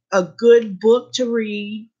there, a good book to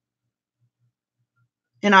read,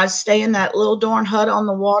 and I'd stay in that little darn hut on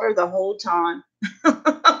the water the whole time.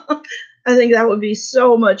 I think that would be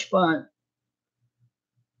so much fun.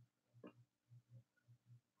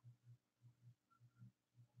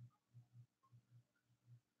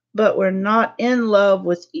 But we're not in love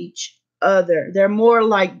with each other. They're more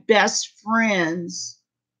like best friends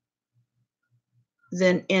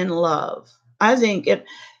than in love. I think if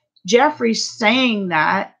Jeffrey's saying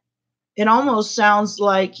that, it almost sounds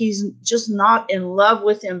like he's just not in love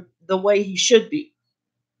with him the way he should be.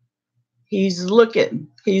 He's looking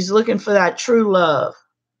for that true love.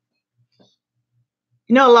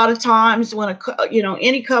 You know, a lot of times when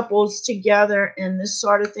any couple's together and this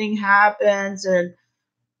sort of thing happens, and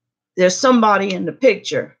there's somebody in the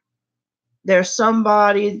picture, there's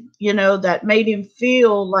somebody, that made him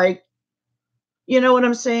feel like, you know what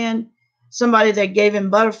I'm saying? Somebody that gave him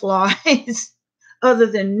butterflies other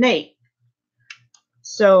than Nate.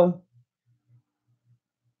 So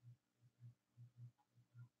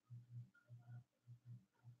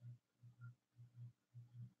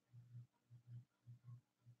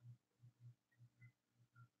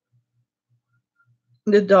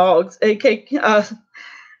the dogs,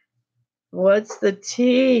 what's the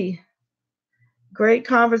tea? Great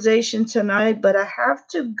conversation tonight, but I have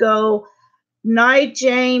to go. Night,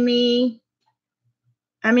 Janie.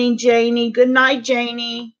 Good night,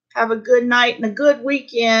 Janie. Have a good night and a good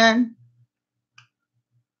weekend.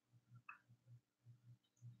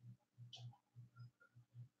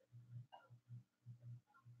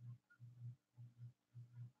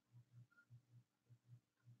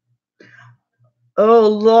 Oh,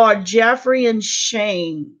 Lord, Jeffrey and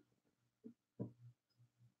Shane.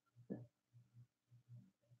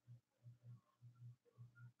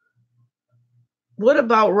 What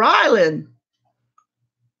about Rylan?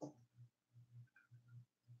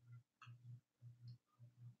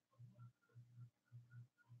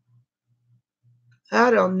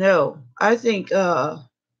 I don't know. I think Rylan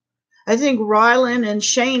and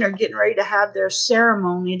Shane are getting ready to have their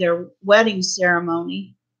ceremony, their wedding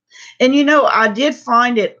ceremony. And I did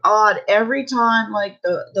find it odd every time, like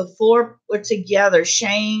the four were together,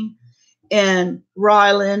 Shane and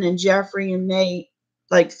Rylan and Jeffrey and Nate,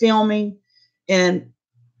 like filming, and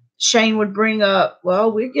Shane would bring up,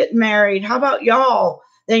 well, we're getting married. How about y'all?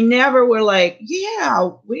 They never were like, yeah,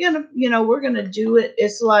 we're gonna do it.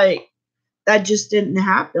 It's like that just didn't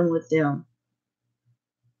happen with them.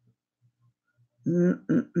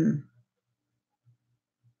 Mm-mm-mm.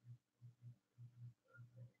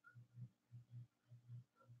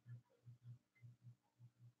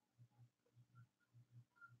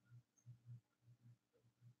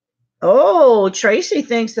 Oh, Tracy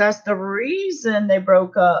thinks that's the reason they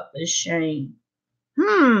broke up, is Shane.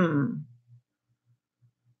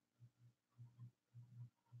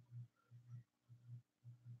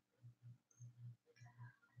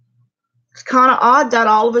 It's kind of odd that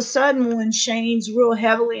all of a sudden, when Shane's real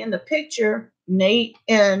heavily in the picture, Nate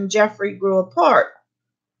and Jeffrey grew apart.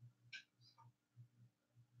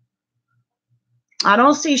 I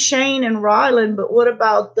don't see Shane and Rylan, but what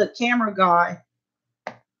about the camera guy?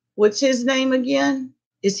 What's his name again?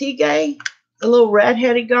 Is he gay? The little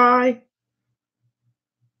red-headed guy?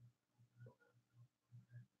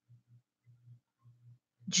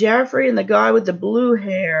 Jeffrey and the guy with the blue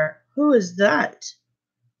hair. Who is that?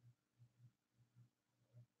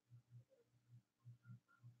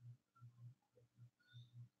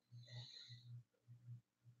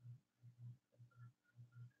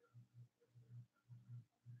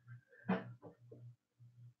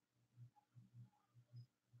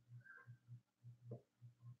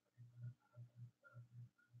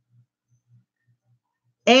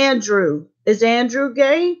 Andrew. Is Andrew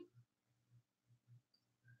gay?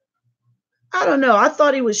 I don't know. I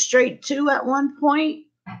thought he was straight too at one point,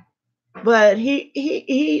 but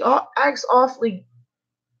he acts awfully.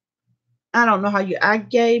 I don't know how you act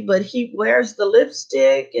gay, but he wears the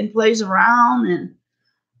lipstick and plays around,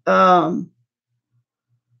 and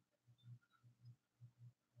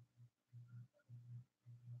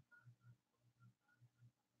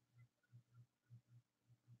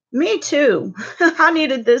me too. I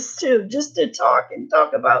needed this too, just to talk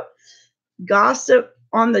about gossip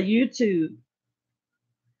on the YouTube.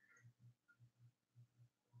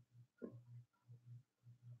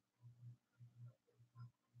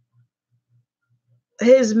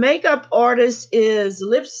 His makeup artist is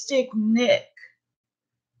Lipstick Nick,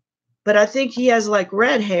 but I think he has like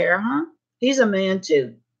red hair, huh? He's a man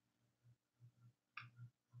too.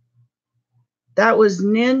 That was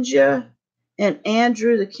Ninja and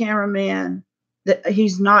Andrew, the cameraman.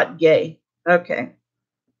 He's not gay. Okay.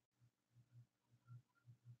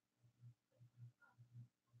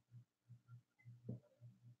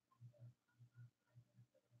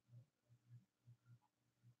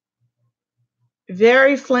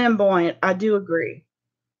 Very flamboyant. I do agree.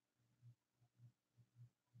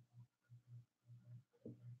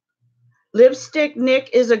 Lipstick Nick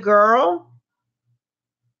is a girl.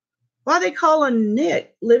 Why they call her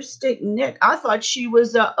Nick? Lipstick Nick. I thought she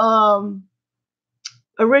was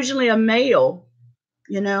originally a male,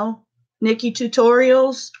 you know? Nikki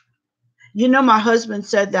Tutorials. You know, my husband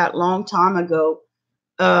said that long time ago.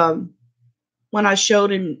 When I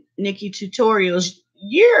showed him Nikki Tutorials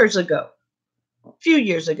years ago, a few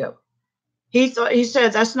years ago. He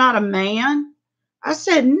said, that's not a man. I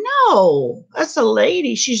said, no, that's a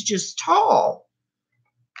lady. She's just tall.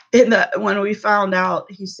 And when we found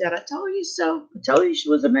out, he said, I told you so. I told you she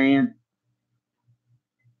was a man.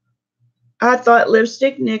 I thought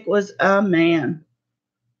Lipstick Nick was a man.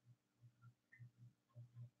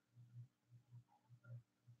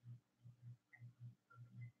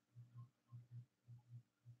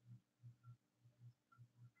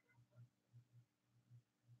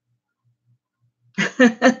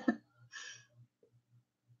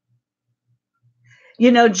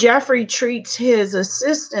 You know, Jeffrey treats his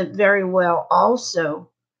assistant very well also.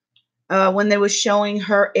 When they were showing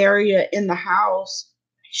her area in the house,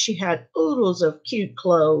 she had oodles of cute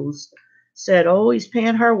clothes. Said, oh, he's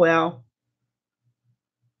paying her well.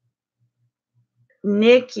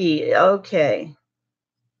 Nikki, okay.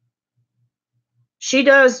 She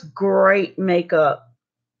does great makeup.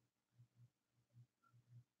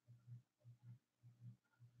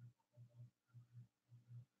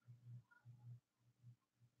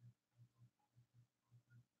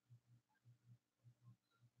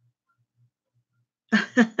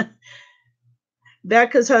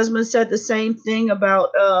 Becca's husband said the same thing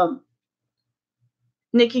about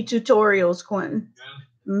Nikki Tutorials, Quentin.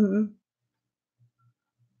 Yeah. Mm-hmm.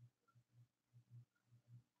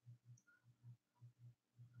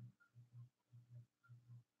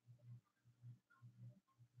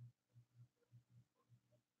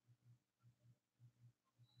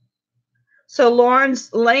 So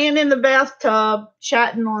Lauren's laying in the bathtub,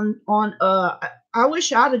 chatting on. I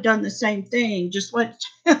wish I'd have done the same thing. Just went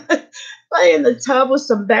lay in the tub with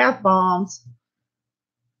some bath bombs.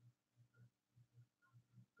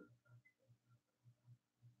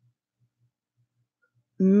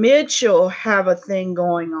 Mitchell have a thing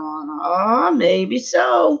going on. Oh, maybe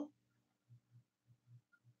so.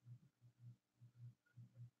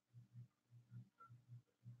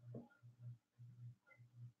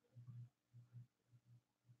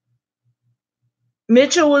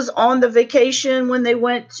 Mitchell was on the vacation when they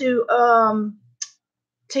went to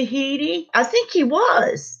Tahiti. I think he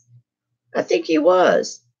was.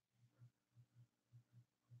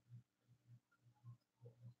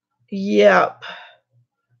 Yep.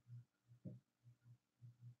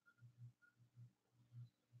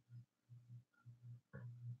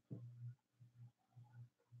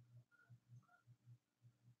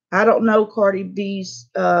 I don't know Cardi B's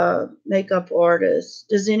makeup artist.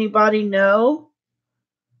 Does anybody know?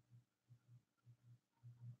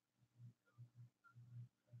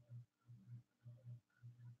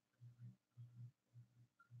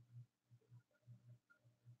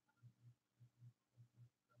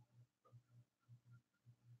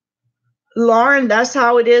 Lauren, that's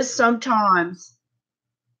how it is sometimes.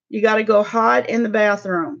 You got to go hide in the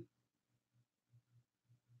bathroom.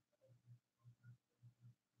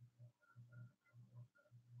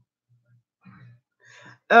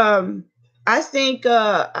 I think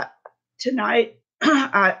tonight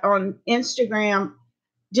on Instagram,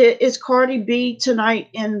 is Cardi B tonight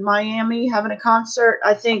in Miami having a concert?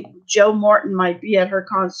 I think Joe Morton might be at her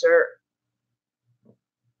concert.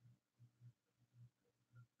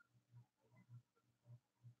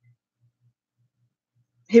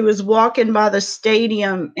 He was walking by the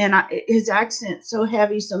stadium, and his accent's so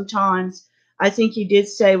heavy sometimes. I think he did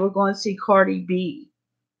say, we're going to see Cardi B.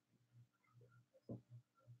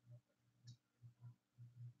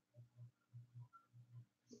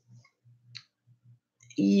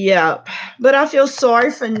 Yep. But I feel sorry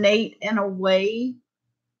for Nate in a way.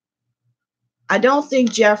 I don't think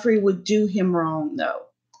Jeffrey would do him wrong, though.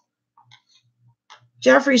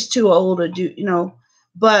 Jeffrey's too old to do, you know.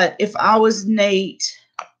 But if I was Nate,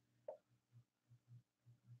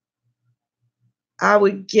 I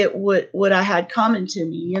would get what I had coming to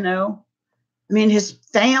me, you know. I mean, his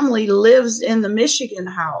family lives in the Michigan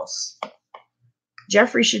house.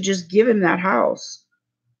 Jeffrey should just give him that house.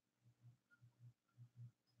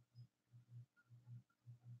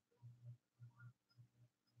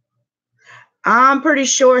 I'm pretty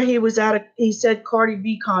sure he was he said Cardi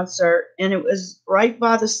B concert, and it was right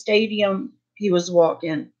by the stadium he was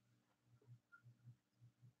walking.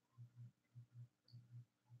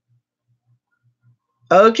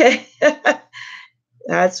 Okay.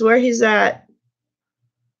 That's where he's at.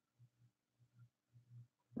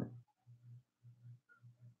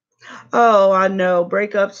 Oh, I know.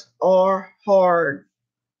 Breakups are hard.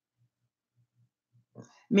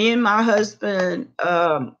 Me and my husband,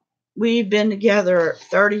 we've been together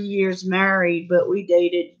 30 years married, but we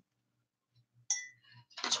dated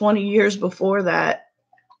 20 years before that.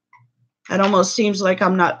 It almost seems like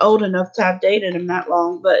I'm not old enough to have dated him that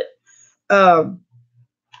long, but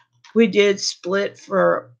we did split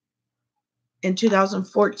in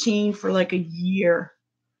 2014 for like a year.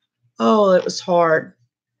 Oh, it was hard,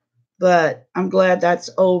 but I'm glad that's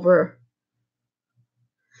over.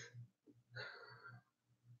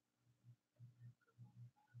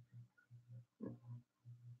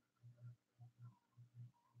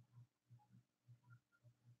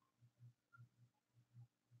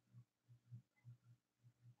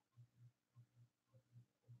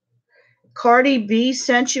 Cardi B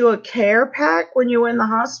sent you a care pack when you were in the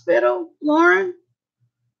hospital, Lauren?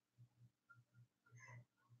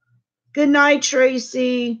 Good night,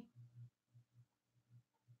 Tracy.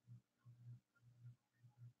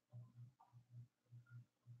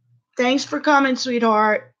 Thanks for coming,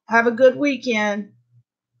 sweetheart. Have a good weekend.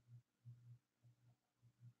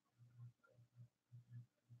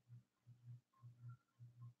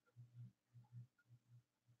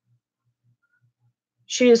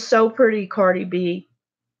 She is so pretty, Cardi B.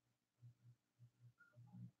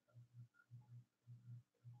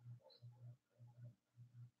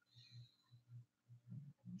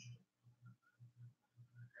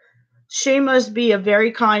 She must be a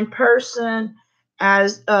very kind person,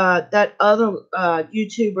 as that other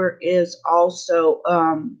YouTuber is also.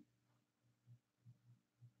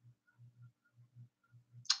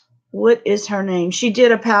 What is her name? She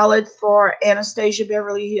did a palette for Anastasia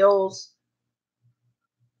Beverly Hills.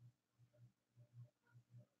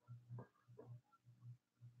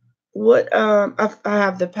 What I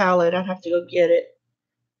have the palette. I'd have to go get it.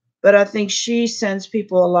 But I think she sends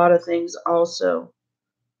people a lot of things also.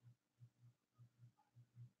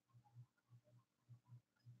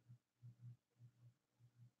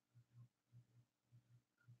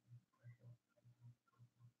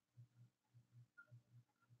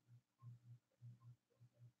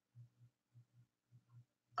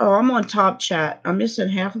 Oh, I'm on top chat. I'm missing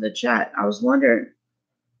half of the chat. I was wondering.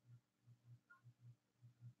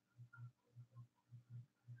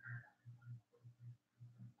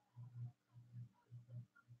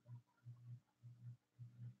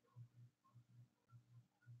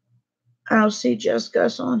 I don't see Just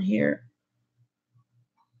Gus on here.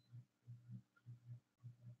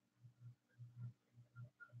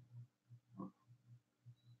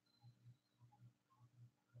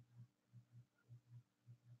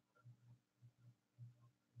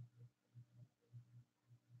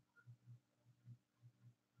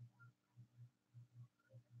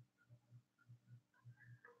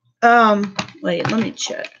 Wait, let me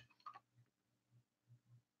check.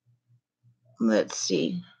 Let's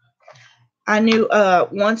see. I knew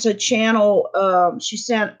once a channel, she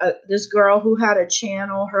sent this girl who had a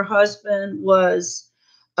channel. Her husband was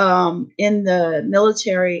in the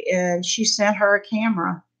military, and she sent her a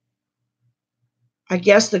camera. I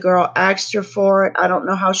guess the girl asked her for it. I don't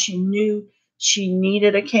know how she knew she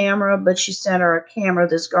needed a camera, but she sent her a camera.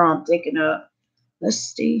 This girl I'm thinking of. Let's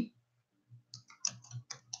see.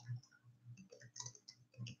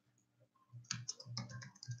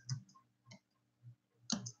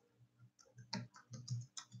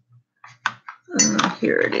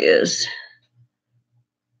 Here it is.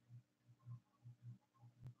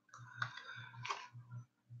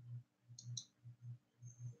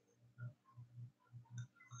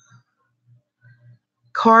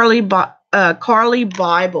 Carly Bible.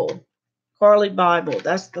 Carly Bible.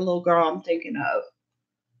 That's the little girl I'm thinking of.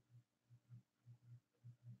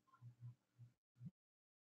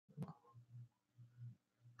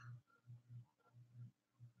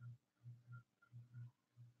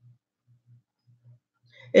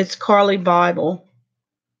 It's Carly Bible.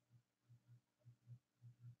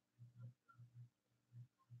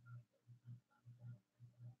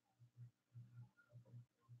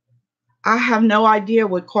 I have no idea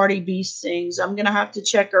what Cardi B sings. I'm gonna have to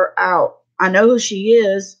check her out. I know who she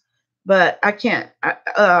is, but I can't.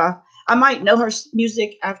 I might know her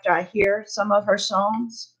music after I hear some of her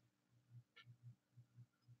songs.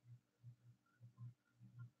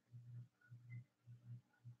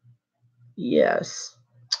 Yes.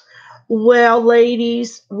 Well,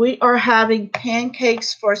 ladies, we are having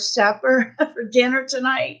pancakes for supper for dinner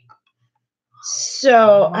tonight.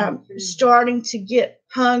 So I'm starting to get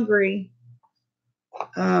hungry.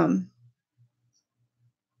 I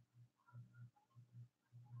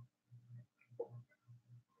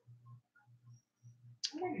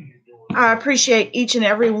appreciate each and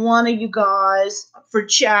every one of you guys for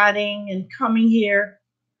chatting and coming here.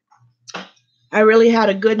 I really had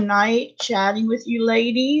a good night chatting with you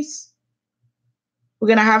ladies. We're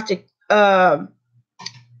going to have to,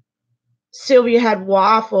 Sylvia had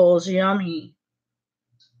waffles, yummy.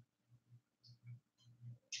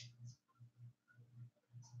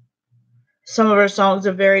 Some of her songs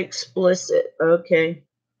are very explicit. Okay.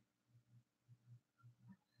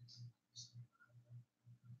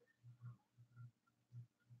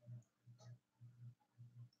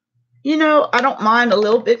 You know, I don't mind a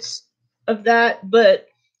little bit of that, but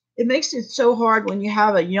it makes it so hard when you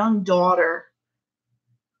have a young daughter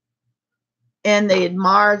and they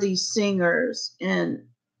admire these singers. And,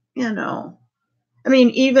 you know, I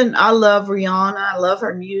mean, even I love Rihanna. I love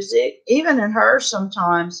her music, even in her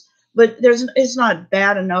sometimes. But it's not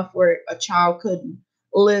bad enough where a child couldn't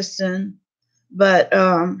listen. But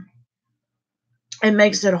it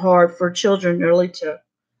makes it hard for children really to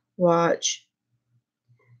watch.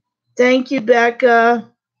 Thank you,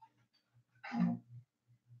 Becca.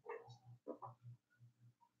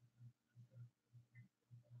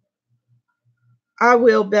 I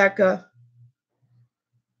will, Becca.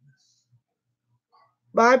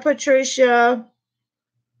 Bye, Patricia.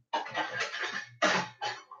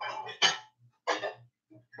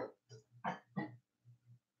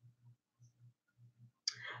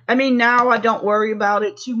 I mean, now I don't worry about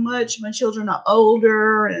it too much. My children are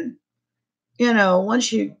older, and, you know,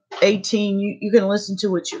 once you're 18, you can listen to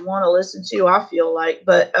what you want to listen to, I feel like.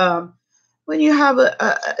 But when you have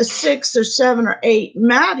a 6 or 7 or 8,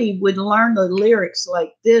 Maddie would learn the lyrics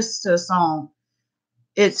like this to a song.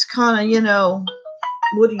 It's kind of, you know,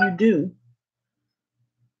 what do you do?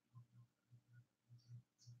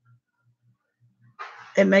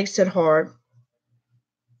 It makes it hard.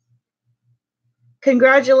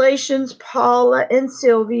 Congratulations, Paula and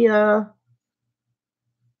Sylvia.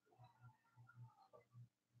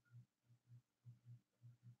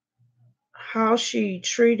 How she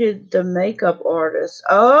treated the makeup artist.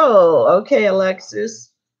 Oh, okay,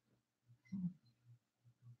 Alexis.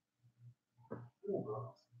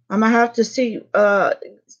 I'm gonna have to see,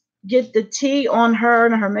 get the tea on her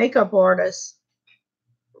and her makeup artist.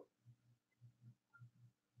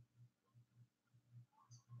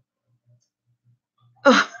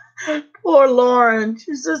 Oh, poor Lauren.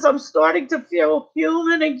 She says, I'm starting to feel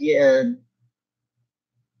human again.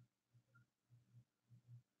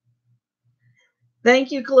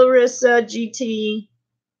 Thank you, Clarissa, GT.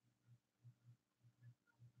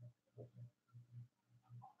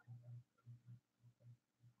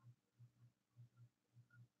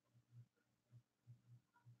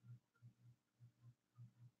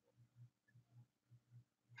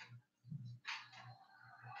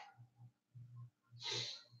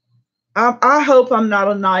 I hope I'm not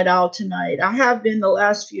a night owl tonight. I have been the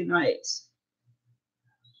last few nights.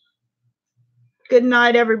 Good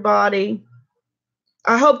night, everybody.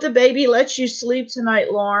 I hope the baby lets you sleep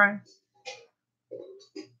tonight, Lauren.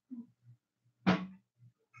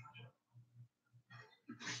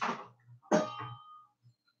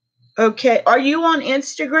 Okay. Are you on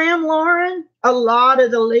Instagram, Lauren? A lot of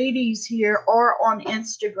the ladies here are on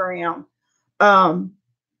Instagram.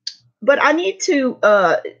 But I need to,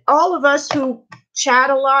 all of us who chat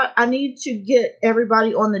a lot, I need to get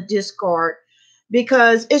everybody on the Discord,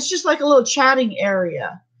 because it's just like a little chatting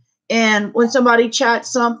area. And when somebody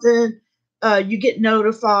chats something, you get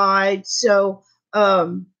notified. So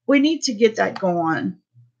we need to get that going.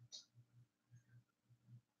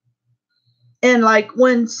 And like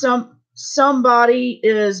when somebody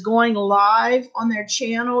is going live on their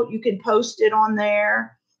channel, you can post it on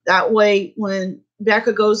there. That way, when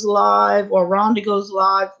Becca goes live or Rhonda goes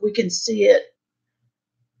live, we can see it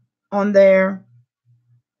on there.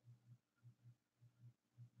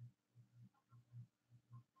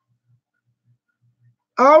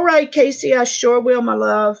 All right, Casey, I sure will, my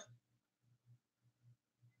love.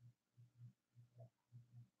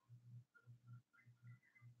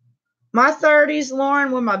 My 30s,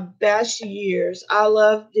 Lauren, were my best years. I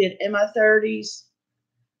loved it in my 30s,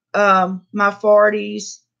 my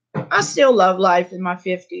 40s. I still love life in my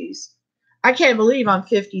 50s. I can't believe I'm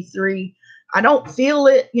 53. I don't feel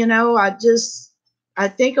it, you know. I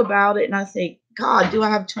think about it and I think, God, do I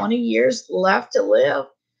have 20 years left to live?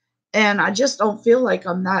 And I just don't feel like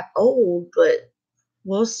I'm that old. But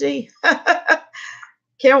We'll see.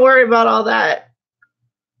 Can't worry about all that.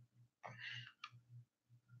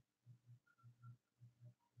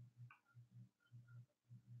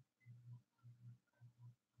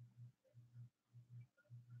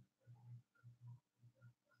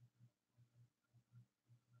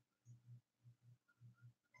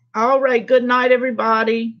 All right. Good night,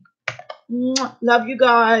 everybody. Love you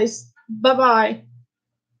guys. Bye-bye.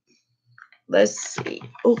 Let's see.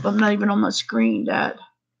 Oh, I'm not even on my screen, Dad.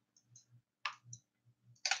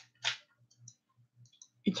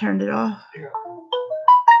 You turned it off? Yeah.